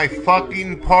were in my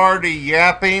fucking party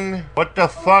yapping? What the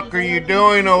fuck are you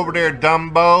doing over there,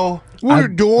 Dumbo? What are you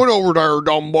doing over there,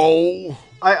 Dumbo?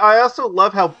 I also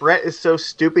love how Brett is so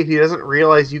stupid he doesn't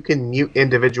realize you can mute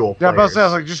individual players. Yeah, but I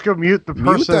was like, just go mute the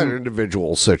person. Mute that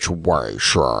individual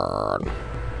situation.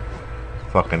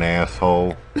 Fucking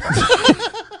asshole.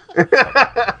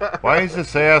 Why is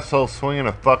this asshole swinging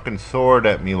a fucking sword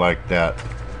at me like that?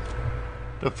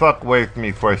 The fuck away from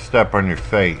me before I step on your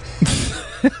face.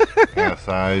 Ass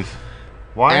eyes.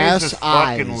 Why is this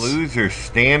fucking loser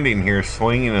standing here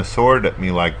swinging a sword at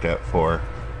me like that for?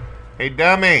 Hey,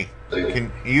 dummy.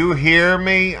 Can you hear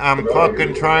me? I'm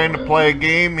fucking trying to play a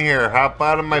game here. Hop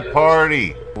out of my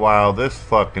party. Wow, look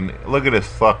at this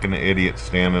fucking idiot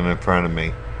standing in front of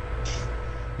me.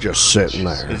 Just sitting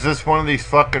there. Is this one of these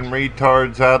fucking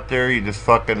retards out there? You just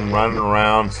fucking running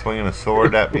around swinging a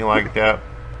sword at me like that?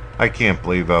 I can't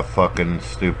believe how fucking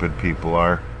stupid people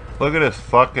are. Look at this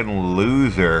fucking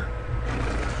loser.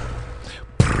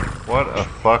 What a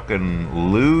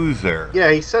fucking loser.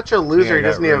 Yeah, he's such a loser. He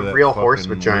doesn't have real horse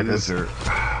vaginas.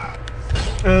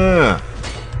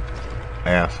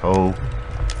 Asshole.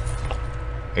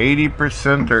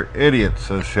 80% are idiots,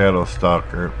 says Shadow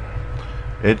Stalker.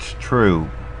 It's true.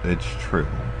 It's true.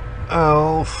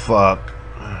 Oh, fuck.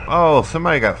 Oh,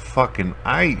 somebody got fucking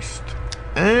iced.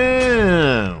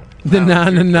 Oh.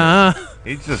 Nah.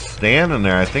 He's just standing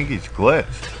there. I think he's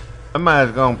glitched.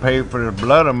 Somebody's gonna pay for the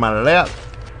blood on my lip.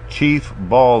 Chief,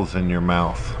 balls in your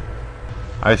mouth.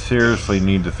 I seriously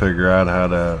need to figure out how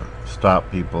to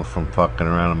stop people from fucking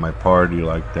around in my party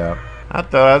like that. I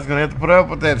thought I was gonna have to put up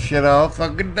with that shit all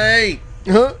fucking day.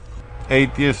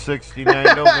 Atheist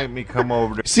 69, don't make me come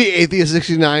over there. See Atheist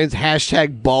 69's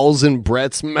hashtag balls in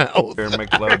Brett's mouth.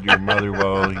 Make love to your mother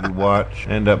while you watch.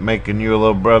 End up making you a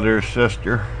little brother or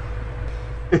sister.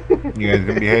 You guys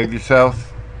gonna behave yourself?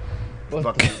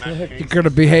 You're gonna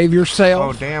behave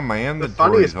yourself? Oh damn, my inventory. The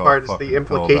funniest part is the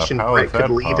implication Brett could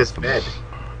leave his bed.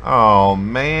 Oh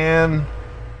man.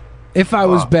 If I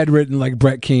was bedridden like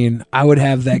Brett Keane, I would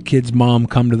have that kid's mom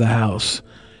come to the house,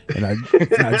 and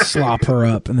I'd slop her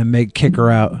up and then kick her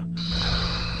out.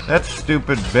 That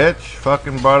stupid bitch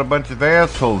fucking brought a bunch of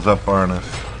assholes up on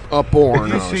us. Up on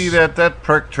Did you us. see that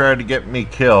prick tried to get me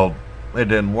killed? It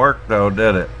didn't work though,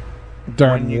 did it?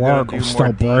 Darn work, I'm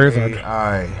still breathing.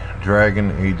 Dragon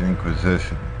Age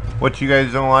Inquisition. What, you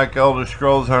guys don't like Elder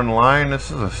Scrolls Online? This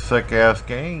is a sick ass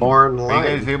game. Online. Are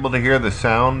you guys able to hear the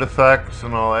sound effects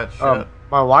and all that shit?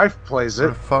 My wife plays it.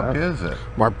 What the fuck is it?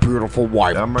 My beautiful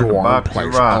wife Dawn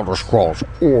plays Elder Scrolls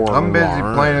Online. I'm busy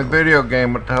playing a video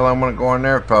game. What the hell I want to go in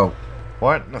there for?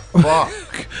 What in the fuck?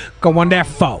 Go on there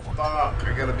for. Fuck,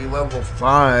 I gotta be level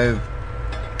 5.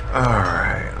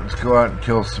 Alright, let's go out and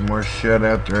kill some more shit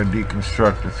after I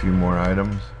deconstruct a few more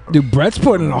items. Dude, Brett's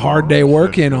putting a hard day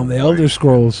work in on the Elder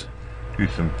Scrolls. Do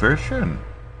some fishing.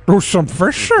 Do some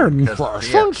fishing.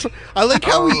 I like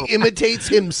how he imitates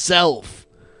himself.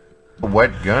 A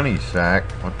wet gunny sack.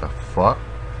 What the fuck?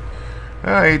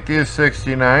 Atheist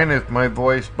 69, if my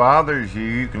voice bothers you,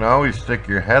 you can always stick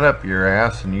your head up your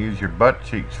ass and use your butt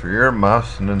cheeks for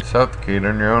earmuffs and then suffocate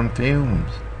on your own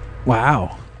fumes.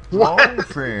 Wow. What?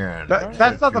 Friend.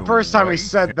 That's not the first time he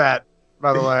said that,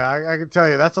 by the way. I can tell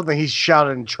you, that's something he's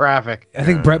shouted in traffic. I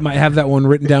think Brett might have that one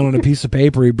written down on a piece of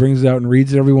paper. He brings it out and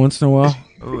reads it every once in a while.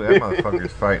 Ooh, that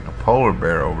motherfucker's fighting a polar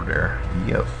bear over there.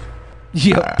 Yep.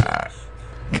 Yep.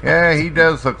 Yeah, he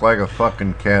does look like a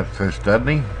fucking catfish, doesn't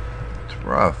he? It's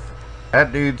rough.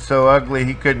 That dude's so ugly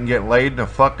he couldn't get laid in a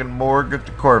fucking morgue if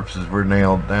the corpses were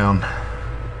nailed down.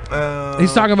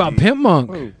 He's talking about Pimp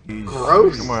Monk.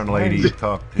 Gross. Come on, lady.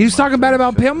 He's talking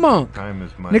about Pimp Monk.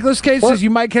 Nicolas Cage says you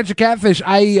might catch a catfish,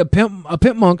 i.e. a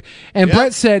pimp monk. And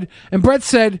Brett said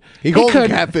he called him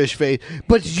catfish face.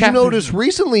 But did you notice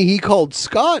recently he called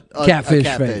Scott a catfish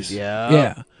face? face?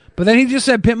 Yeah. But then he just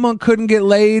said Pimp Monk couldn't get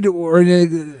laid or.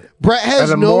 Brett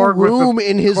has no room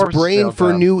in his brain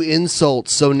for new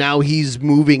insults, so now he's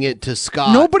moving it to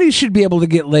Scott. Nobody should be able to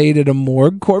get laid at a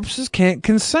morgue. Corpses can't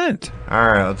consent.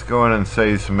 Alright, let's go in and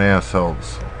say some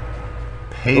assholes.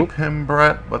 Pape him,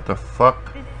 Brett? What the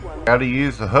fuck? Gotta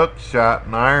use the hook shot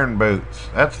and iron boots.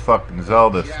 That's fucking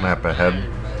Zelda, snap ahead.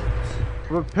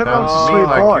 Well, Pimp Sounds Monk's a to me sweet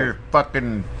like boy. you're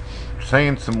fucking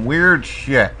saying some weird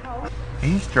shit.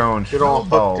 He's throwing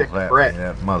snowballs at me,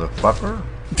 that motherfucker.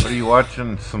 What are you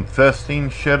watching, some fisting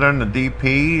shit on the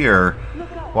DP, or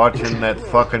watching that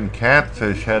fucking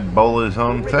catfish head bowl his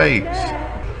own face?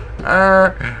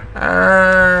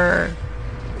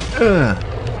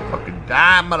 Fucking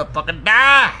die, motherfucking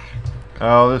die!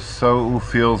 Oh, this so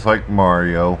feels like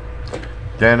Mario.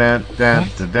 Dun dun dun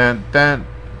dun dun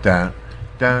dun.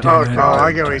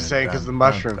 I get what he's saying because the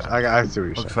mushrooms. I see what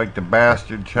you're saying. Looks like the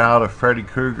bastard child of Freddy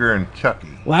Krueger and Chucky.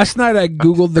 Last night I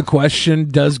Googled the question,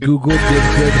 does Google give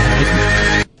good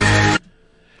head?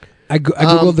 I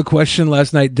Googled the question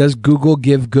last night, does Google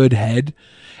give good head?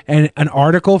 And an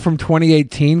article from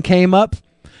 2018 came up,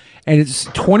 and it's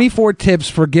 24 tips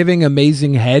for giving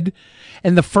amazing head.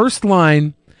 And the first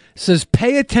line says,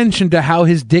 pay attention to how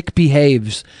his dick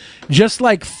behaves. Just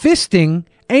like fisting,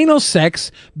 anal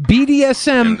sex,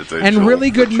 BDSM, and really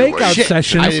good makeout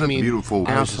sessions. I didn't mean beautiful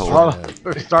asshole.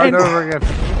 Start over again.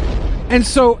 And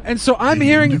so I'm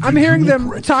hearing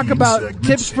them talk about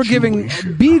tips for giving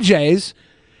BJs,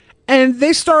 and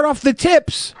they start off the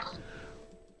tips.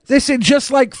 They say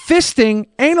just like fisting,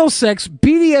 anal sex,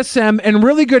 BDSM, and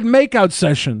really good makeout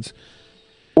sessions.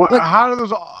 What, how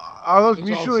do are those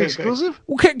mutually exclusive?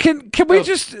 Can we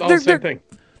just?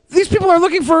 These people are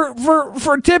looking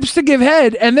for tips to give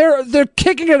head, and they're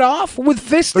kicking it off with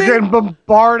fisting. They're getting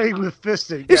bombarded with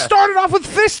fisting. It started off with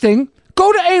fisting.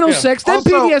 Go to anal sex, then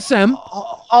BDSM.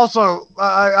 Also,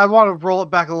 I want to roll it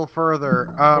back a little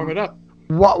further. Warm it up.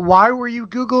 Why were you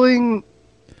Googling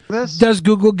this? Does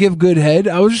Google give good head?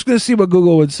 I was just going to see what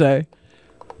Google would say.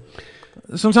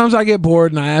 Sometimes I get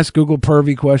bored and I ask Google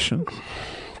pervy questions.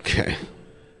 Okay.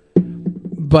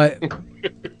 But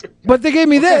they gave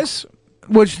me this,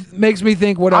 which makes me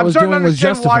think what I was doing was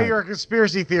justified. Why you're a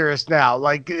conspiracy theorist now?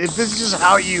 Like, if this is just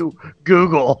how you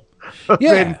Google,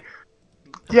 yeah. then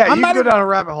you can go down a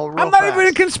rabbit hole. I'm not even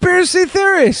a conspiracy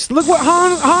theorist. Look what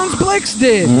Hans Blix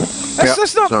did.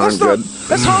 That's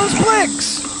Hans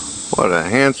Blix. What a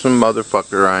handsome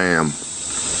motherfucker I am.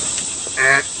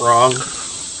 Wrong.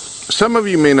 Some of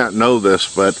you may not know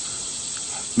this, but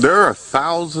there are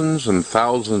thousands and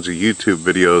thousands of YouTube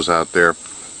videos out there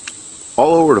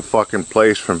all over the fucking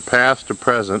place, from past to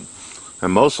present,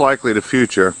 and most likely the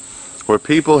future, where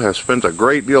people have spent a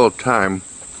great deal of time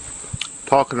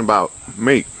talking about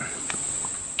meat.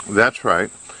 That's right.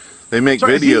 They make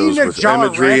videos with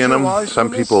imagery in them.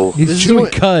 Some people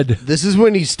This is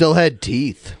when he still had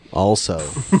teeth. Also,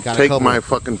 take my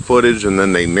fucking footage and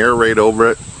then they narrate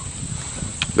over it.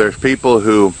 There's people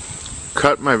who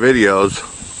cut my videos,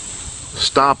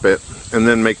 stop it, and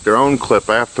then make their own clip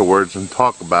afterwards and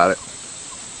talk about it.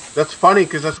 That's funny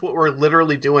because that's what we're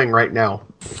literally doing right now.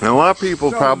 And a lot of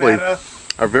people probably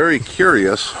are very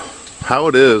curious how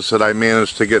it is that I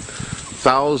managed to get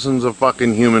thousands of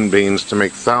fucking human beings to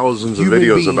make thousands of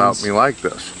videos about me like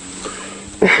this.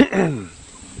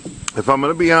 If I'm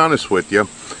going to be honest with you,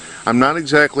 I'm not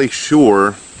exactly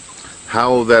sure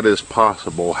how that is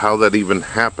possible, how that even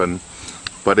happened,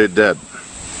 but it did.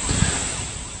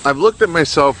 I've looked at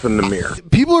myself in the mirror.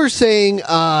 People are saying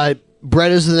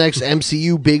Brett is the next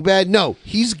MCU big bad. No,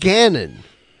 he's Ganon.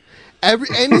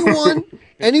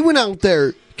 Anyone out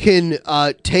there can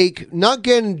take, not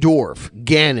Ganondorf,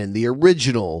 Ganon, the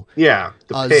original. Yeah.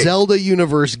 Zelda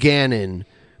universe Ganon.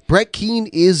 Brett Keane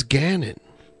is Ganon.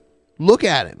 Look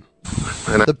at him.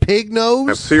 And the pig nose?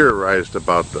 I've theorized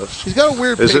about this. He's got a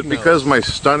weird Is pig it because my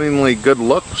stunningly good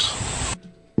looks?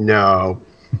 No.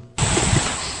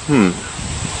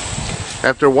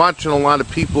 After watching a lot of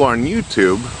people on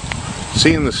YouTube,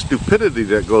 seeing the stupidity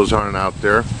that goes on out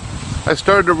there, I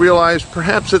started to realize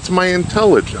perhaps it's my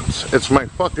intelligence. It's my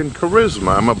fucking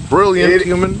charisma. I'm a brilliant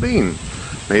human being.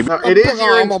 Maybe it is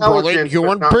your intelligence,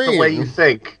 but not the way you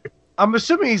think. I'm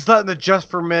assuming he's letting the Just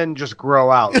for Men just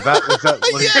grow out. Is that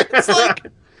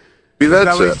what maybe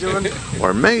that's what he's doing?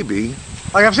 Or maybe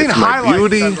like I've seen it's my highlights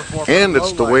beauty before, and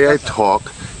it's the way I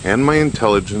talk and my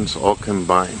intelligence all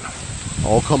combined.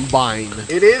 All combined.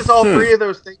 It is all three of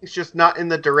those things, just not in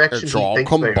the direction It's he all thinks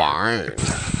combined.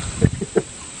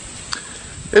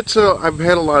 I've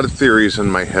had a lot of theories in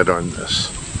my head on this.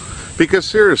 Because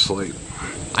seriously,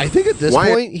 I think at this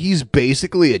point he's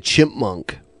basically a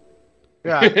chipmunk.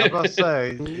 Yeah, I was about to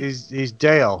say he's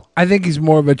Dale. I think he's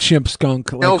more of a chimp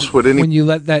skunk. Like, when you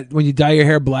dye your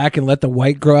hair black and let the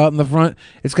white grow out in the front,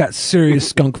 it's got serious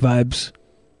skunk vibes.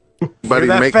 But he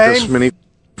make this many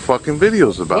fucking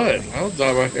videos about it. I'll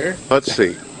dye my hair. Let's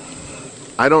see.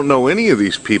 I don't know any of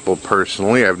these people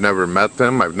personally. I've never met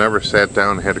them. I've never sat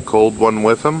down and had a cold one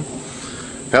with them.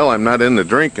 Hell, I'm not into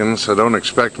drinking, so don't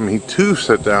expect me to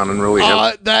sit down and really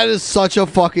have... That is such a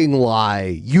fucking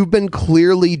lie. You've been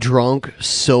clearly drunk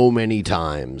so many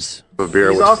times. A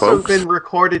beer He's with also folks. been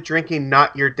recorded drinking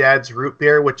not your dad's root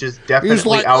beer, which is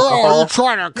definitely alcohol.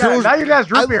 Not your dad's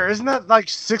root beer. Isn't that like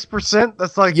 6%?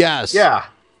 That's like Yes. Yeah.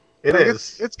 It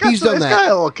is. It's got, He's done it's that.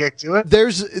 got a little kick to it.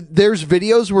 There's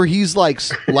videos where he's like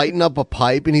lighting up a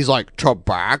pipe and he's like,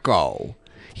 tobacco.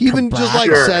 He even just like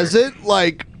says it.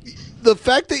 Like, the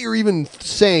fact that you're even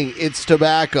saying it's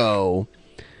tobacco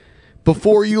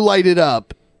before you light it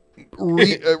up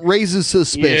raises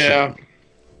suspicion.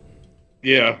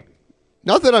 Yeah.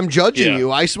 Not that I'm judging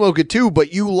you. I smoke it too,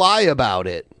 but you lie about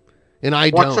it. And I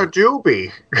What's don't. a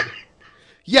doobie?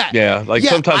 Yeah, like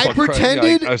sometimes I I'll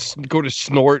pretended. I go to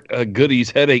snort a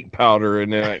Goodies headache powder,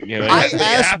 and then I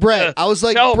asked Brett. I was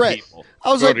like, Brett,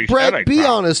 I was like, Brett, be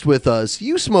honest with us.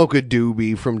 You smoke a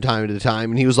doobie from time to time.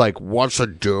 And he was like, what's a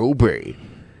doobie?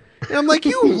 And I'm like,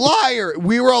 you liar.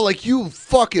 We were all like, you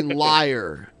fucking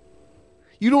liar.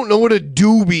 You don't know what a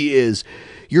doobie is.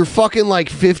 You're fucking like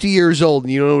 50 years old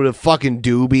and you don't know what a fucking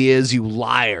doobie is, you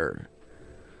liar.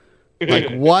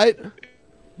 Like, what?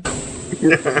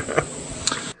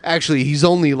 Actually, he's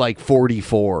only like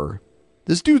 44.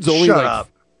 This dude's only Shut like... up.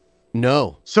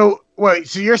 No. So, wait,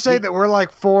 so you're saying that we're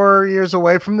like 4 years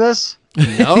away from this?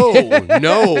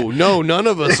 No, none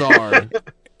of us are.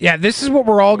 Yeah, this is what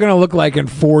we're all going to look like in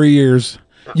 4 years.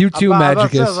 You too,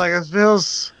 Magicus. Like, it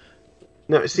feels...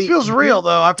 No, see, it feels real,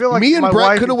 though. I feel like me and my Brett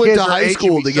wife could have and went kids to are high aging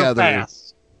school me so together.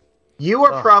 fast. You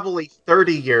are probably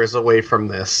 30 years away from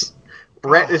this.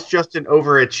 Brett is just an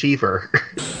overachiever.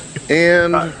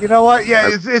 And you know what? Yeah,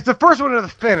 it's the first one to the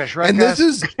finish, right? And guys?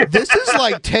 this is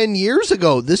like 10 years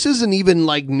ago. This isn't even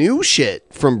like new shit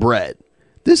from Brett.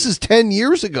 This is 10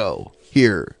 years ago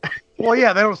here. Well,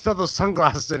 yeah, they don't sell those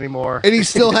sunglasses anymore. And he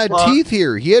still had teeth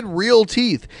here. He had real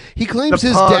teeth. He claims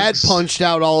his dad punched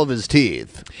out all of his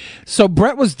teeth. So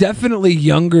Brett was definitely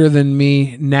younger than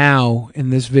me now in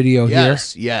this video here.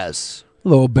 Yes.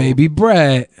 Little baby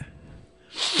Brett.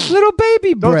 Little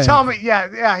baby Brett. Don't tell me.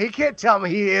 Yeah. He can't tell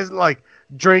me he isn't like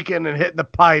drinking and hitting the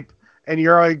pipe, and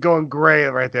you're already going gray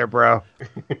right there, bro.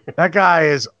 That guy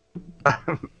is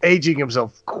aging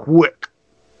himself quick.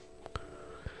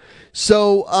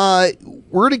 So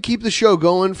we're gonna keep the show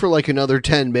going for like another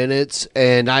 10 minutes,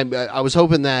 and I was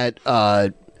hoping that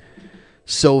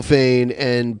Sophane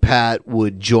and Pat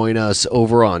would join us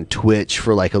over on Twitch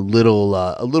for like a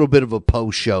little bit of a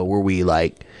post show where we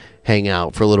like hang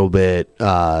out for a little bit.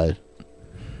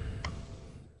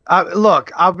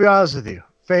 Look, I'll be honest with you.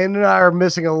 Fane and I are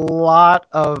missing a lot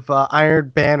of Iron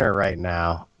Banner right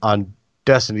now on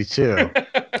Destiny 2.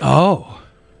 Oh.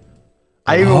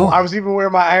 I was even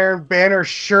wearing my Iron Banner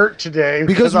shirt today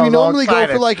because I we was normally all go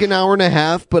excited. for like an hour and a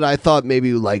half, but I thought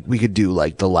maybe like we could do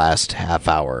like the last half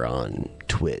hour on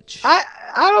Twitch. I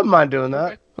don't mind doing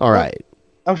that. All right.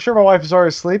 I'm sure my wife is already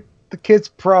asleep. The kid's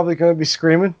probably going to be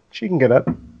screaming. She can get up.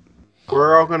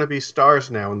 We're all going to be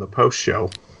stars now in the post show.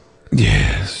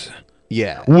 Yes.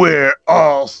 Yeah. We're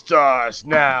all stars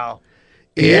now.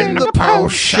 In the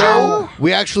post show.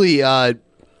 We actually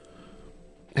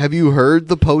have you heard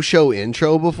the post show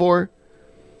intro before?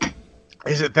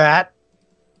 Is it that?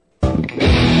 They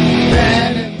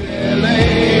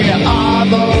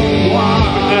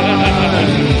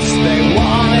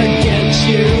wanna get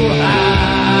you high.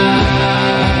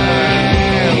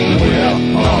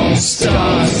 We're all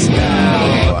stars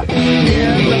now.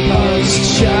 In the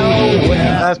post show,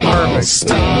 we're all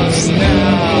stars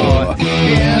now.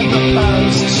 In the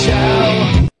post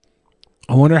show.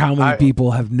 I wonder how many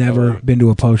people have never been to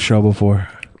a post show before.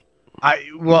 The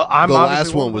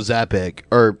last one was epic.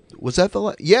 Or was that the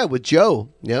last? Yeah, with Joe.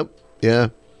 Yep. Yeah.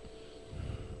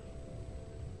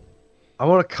 I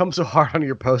want to come so hard on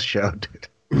your post show, dude.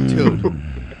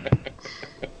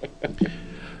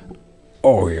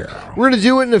 Oh, yeah. We're going to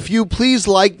do it in a few. Please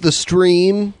like the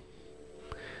stream.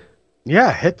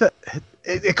 Yeah,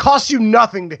 it costs you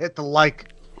nothing to hit the like.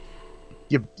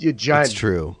 You giant. It's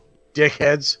true.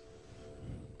 Dickheads.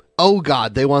 Oh,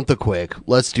 God, they want the quick.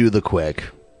 Let's do the quick.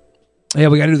 Yeah,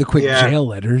 we got to do the quick jail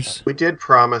letters. We did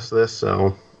promise this,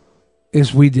 so.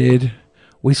 Yes, we did.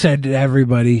 We said to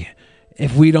everybody,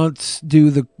 if we don't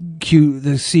do the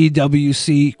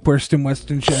CWC Western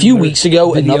A few weeks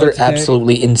ago, another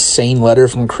absolutely insane letter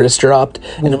from Chris dropped,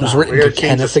 and it was written to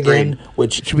Kenneth again.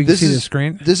 Which should we see the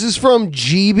screen? This is from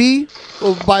GB.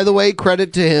 Well, by the way,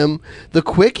 credit to him. The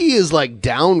quickie is like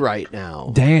down right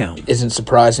now. Damn, isn't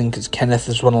surprising because Kenneth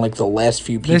is one of like the last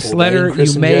few people. This letter writing Chris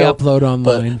you in may jail. upload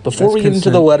online. But before we get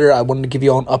into the letter, I wanted to give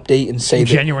you all an update and say that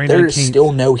January there is 19th.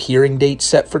 still no hearing date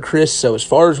set for Chris. So as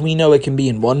far as we know, it can be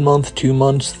in 1 month, 2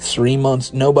 months, 3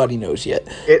 months. Nobody knows yet.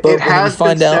 It But when has we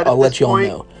find been out, said I'll at let this you all point.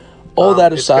 know. All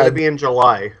that It's going to aside, be in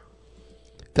July.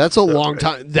 That's a long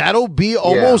time. That'll be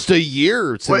almost a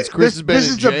year since Chris has been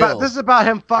in jail. This is about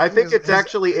him fucking. I think it's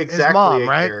actually exactly mom, a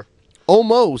right? year.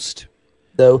 Almost.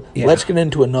 So let's get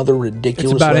into another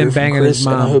ridiculous It's about letter him from banging Chris, his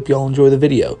and I mom. hope y'all enjoy the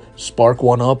video. Spark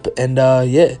one up, and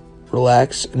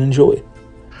relax and enjoy.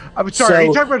 I'm sorry. Are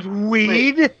you So- talking about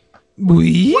weed?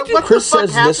 Weed? What Chris the fuck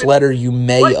says this happened? letter you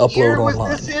may What upload year was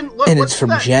online, this in? Look, and what's it's from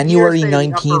that January year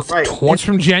saying upper 19th, right? 20. It's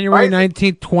from January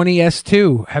 19th,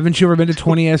 20S2. Haven't you ever been to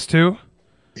 20S2?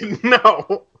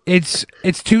 No. It's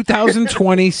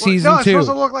 2020 season No, it's 2. supposed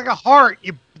to look like a heart.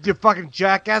 You fucking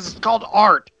jackass. It's called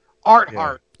art.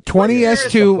 Heart.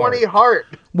 20S2. 20 heart.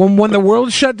 When the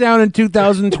world shut down in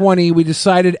 2020, we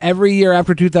decided every year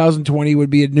after 2020 would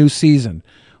be a new season.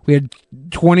 We had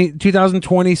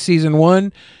 2020 season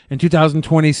 1 and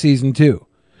 2020 season 2.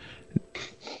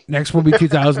 Next will be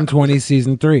 2020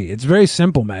 season 3. It's very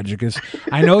simple, Magicus.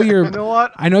 I know your You know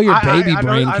what? I know your baby I know-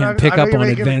 brain I can know- pick I know up you're on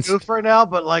making a advanced. goof right now,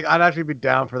 but like I'd actually be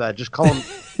down for that. Just call them,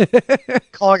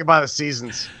 calling it by the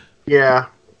seasons. Yeah.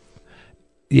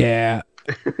 Yeah.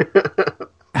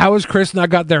 How has Chris not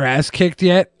got their ass kicked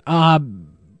yet?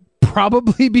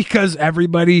 Probably because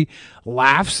everybody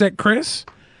laughs at Chris.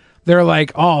 They're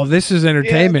like, "Oh, this is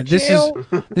entertainment. Yeah,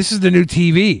 this is the new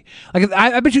TV." Like,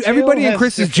 I bet you everybody in has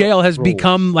Chris's different jail has rules.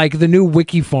 become like the new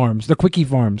wiki farms, the quickie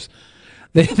farms.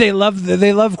 They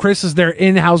love Chris as their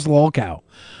in-house lolcow.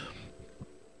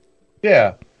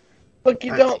 Yeah. Look,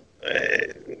 you don't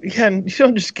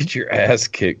just get your ass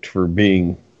kicked for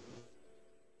being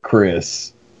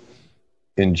Chris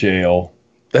in jail.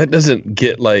 That doesn't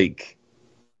get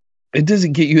it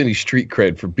doesn't get you any street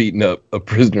cred for beating up a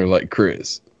prisoner like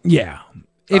Chris. Yeah.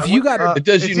 If you got it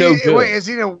does you no good. Wait, is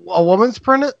he in a woman's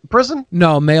prison?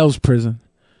 No, male's prison.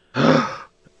 Do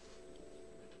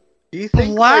you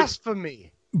think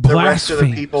Blasphemy. the rest of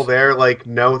the people there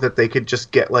know that they could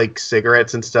just get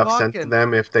cigarettes and stuff sent to Fucking-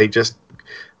 them if they just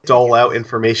dole out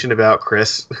information about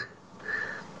Chris?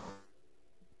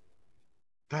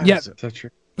 Yeah.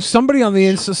 Somebody on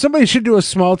the somebody should do a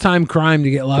small time crime to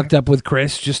get locked up with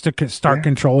Chris just to start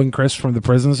controlling Chris from the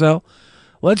prison cell.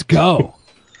 Let's go.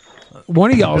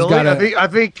 One of y'all's Billy, got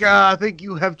to. I think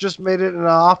you have just made it an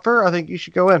offer. I think you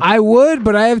should go in. I would,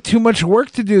 but I have too much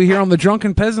work to do here on the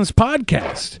Drunken Peasants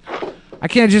podcast. I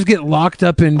can't just get locked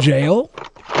up in jail.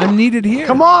 I'm needed here.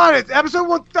 Come on, it's episode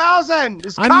 1000.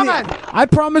 It's coming. I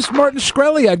promised Martin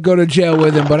Shkreli I'd go to jail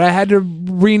with him, but I had to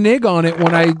renege on it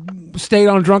when I stayed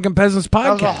on Drunken Peasants podcast.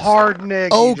 That was a hard nig.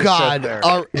 Oh you just God!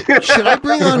 said there. Should I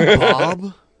bring on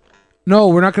Bob? No,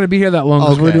 we're not going to be here that long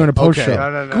because we're doing a post show.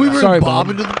 No, Can we bring Sorry, Bob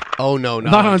Bob. into the? Oh no,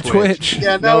 Not on Twitch.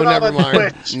 Yeah, no, not never on mind.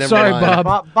 Twitch. Never Sorry, mind.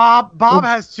 Bob. Bob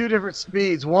has two different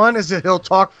speeds. One is that he'll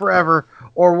talk forever,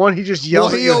 or one he just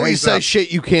yells. Well, at he you and always hangs says up.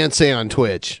 shit you can't say on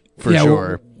Twitch for Yeah,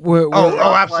 sure.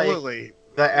 Oh, absolutely.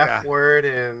 The F word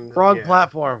and Wrong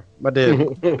platform, my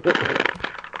dude.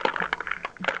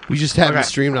 We just haven't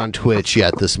streamed on Twitch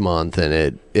yet this month,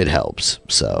 and it helps.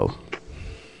 So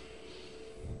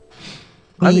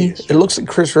It looks like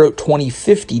Chris wrote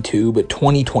 2052, but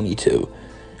 2022.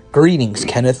 Greetings,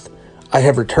 Kenneth. I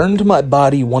have returned to my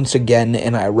body once again,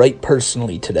 and I write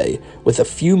personally today, with a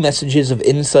few messages of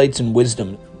insights and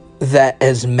wisdom that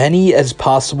as many as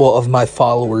possible of my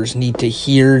followers need to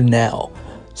hear now.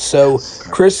 So,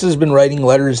 Chris has been writing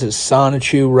letters as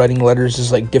Sonichu, writing letters as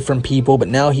different people, but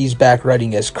now he's back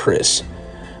writing as Chris.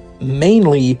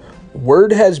 Mainly,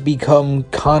 word has become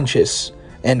conscious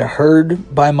and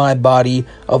heard by my body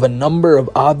of a number of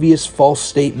obvious false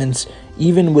statements,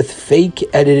 even with fake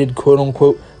edited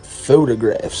quote-unquote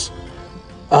photographs.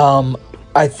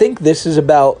 I think this is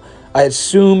about, I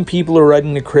assume people are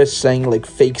writing to Chris saying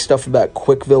fake stuff about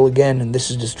Quickville again, and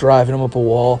this is just driving him up a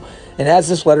wall. And as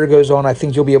this letter goes on, I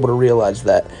think you'll be able to realize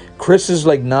that Chris is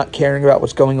not caring about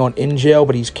what's going on in jail,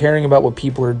 but he's caring about what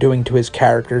people are doing to his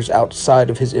characters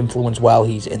outside of his influence while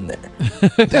he's in there.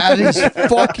 that is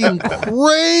fucking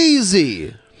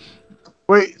crazy.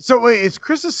 Wait, is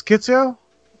Chris a schizo?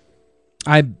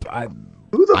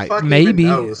 Who the fuck maybe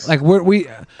even knows? I don't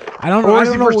know. Or I is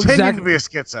he don't know pretending exactly. to be a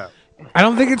schizo? I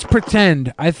don't think it's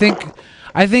pretend. I think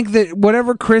that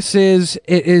whatever Chris is,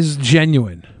 it is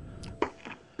genuine.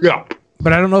 Yeah.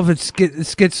 But I don't know if it's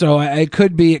schizo. It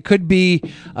could be. It could be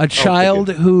a child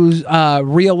who's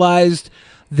realized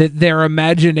that their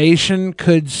imagination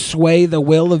could sway the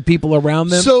will of people around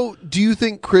them. So, do you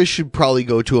think Chris should probably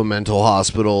go to a mental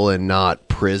hospital and not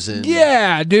prison?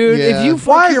 Yeah, dude. Yeah. If you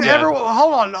Why fuck is your everyone?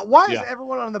 Hold on. Why is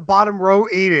everyone on the bottom row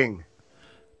eating?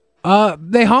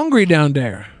 they hungry down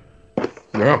there.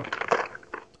 Yeah.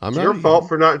 It's your fault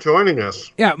for not joining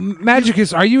us. Yeah,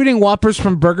 Magicus, are you eating Whoppers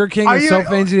from Burger King Are and you-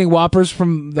 Sophane's eating Whoppers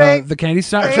from the candy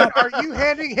shop? Hey, are you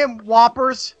handing him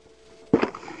Whoppers?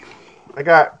 I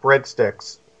got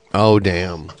breadsticks. Oh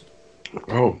damn.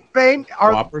 Oh. Bane,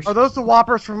 are Whoppers? those the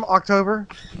Whoppers from October?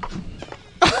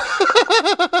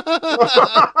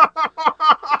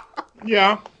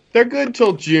 Yeah. They're good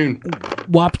till June.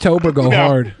 Woptober go Yeah.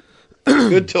 hard.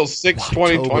 Good till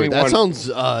 6/20/21. That sounds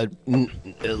not.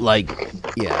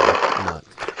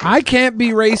 I can't be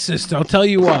racist. I'll tell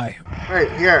you why.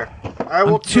 Right here, I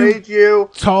will too trade you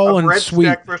tall a and breadstick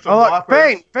sweet. for some Oh, look,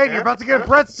 Whoppers. Bane, you're about to get a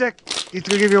breadstick. He's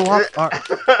gonna give you a Whopper.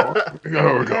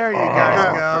 There you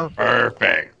guys go.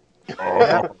 Perfect.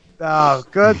 Oh,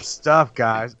 good stuff,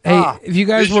 guys. Hey, if you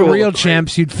guys were real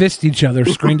champs, you'd fist each other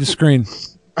screen to screen.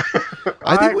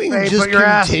 I think we can Hey, just put your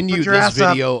ass- continue put your this ass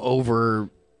up. video over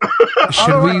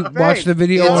Should we watch the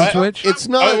video on Twitch? It's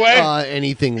not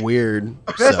anything weird.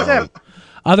 Fist so. him.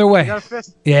 Other way.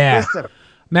 Yeah. Fist him.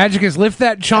 Magicus, lift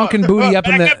that chonkin booty up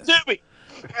in the.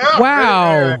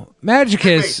 Wow,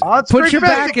 Magicus, put your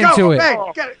back into it.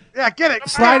 Get it. Yeah, get it.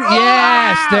 Slide.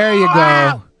 Yes, there you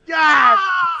go.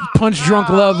 Punch drunk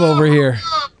love over here.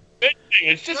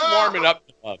 It's just warming up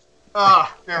the love.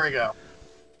 There we go.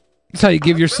 That's how you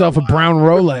give yourself a brown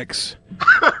Rolex.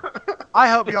 I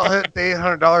hope y'all hit the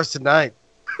 $800 tonight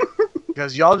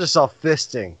because y'all just saw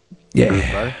fisting.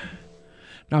 Yeah.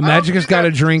 Now Magicus got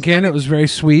a drink in. It was very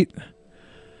sweet.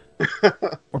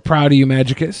 We're proud of you,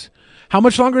 Magicus. How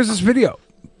much longer is this video?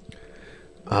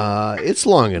 It's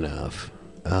long enough.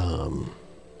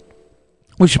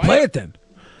 We should play it then.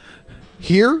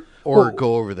 Here or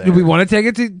go over there? Do we want to take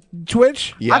it to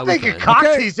Twitch? Yeah, I think it cock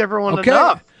teased everyone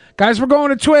enough. Guys, we're going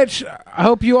to Twitch. I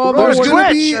hope you all know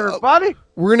everybody.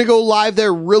 We're going to go live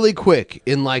there really quick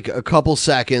in like a couple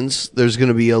seconds. There's going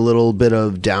to be a little bit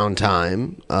of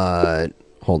downtime.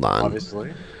 Hold on.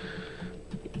 Obviously.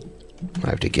 I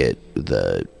have to get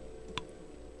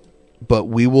but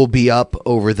we will be up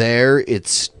over there.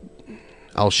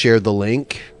 I'll share the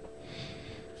link.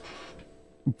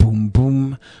 Boom,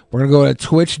 boom. We're going to go to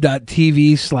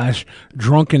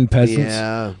twitch.tv/drunkenpeasants.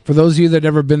 Yeah. For those of you that have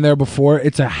never been there before,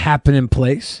 it's a happening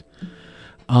place.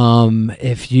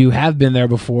 If you have been there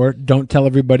before, don't tell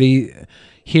everybody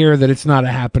here that it's not a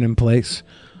happening place.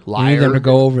 Liar. We need them to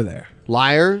go over there.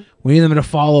 Liar. We need them to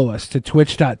follow us to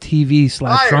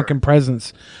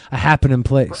twitch.tv/drunkenpresence, a happening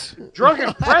place.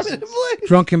 Drunken presence.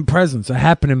 Drunken presence, a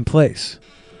happening place.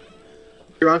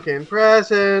 Drunken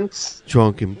presents.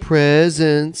 Drunken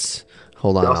presents.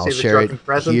 Hold on, I'll share it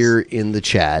presents? here in the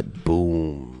chat.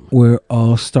 Boom. We're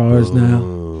all stars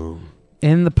now.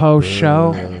 In the post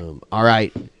show. All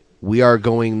right. We are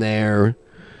going there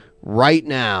right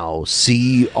now.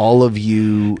 See all of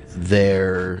you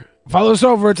there. Follow us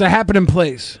over. It's a happening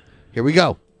place. Here we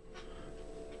go.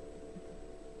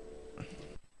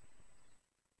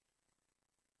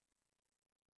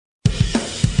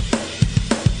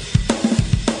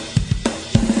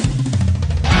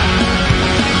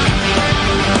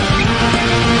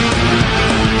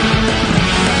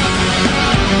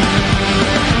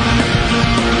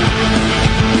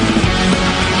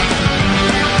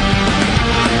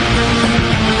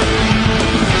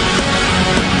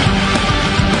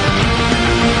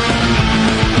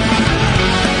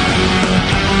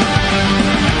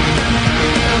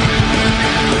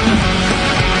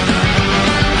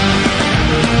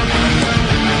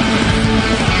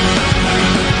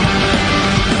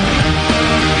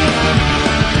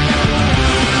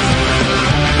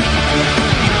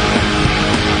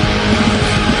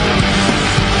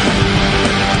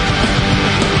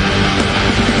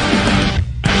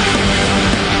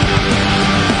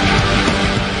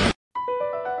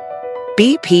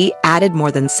 BP added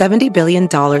more than $70 billion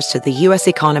to the U.S.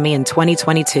 economy in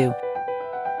 2022.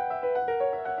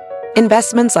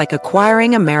 Investments like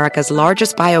acquiring America's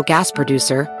largest biogas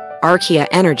producer, Archaea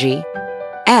Energy,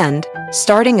 and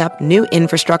starting up new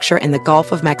infrastructure in the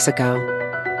Gulf of Mexico.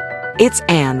 It's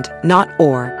and, not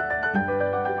or.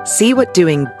 See what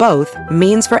doing both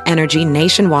means for energy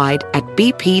nationwide at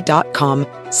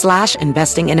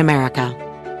bp.com/investing in America.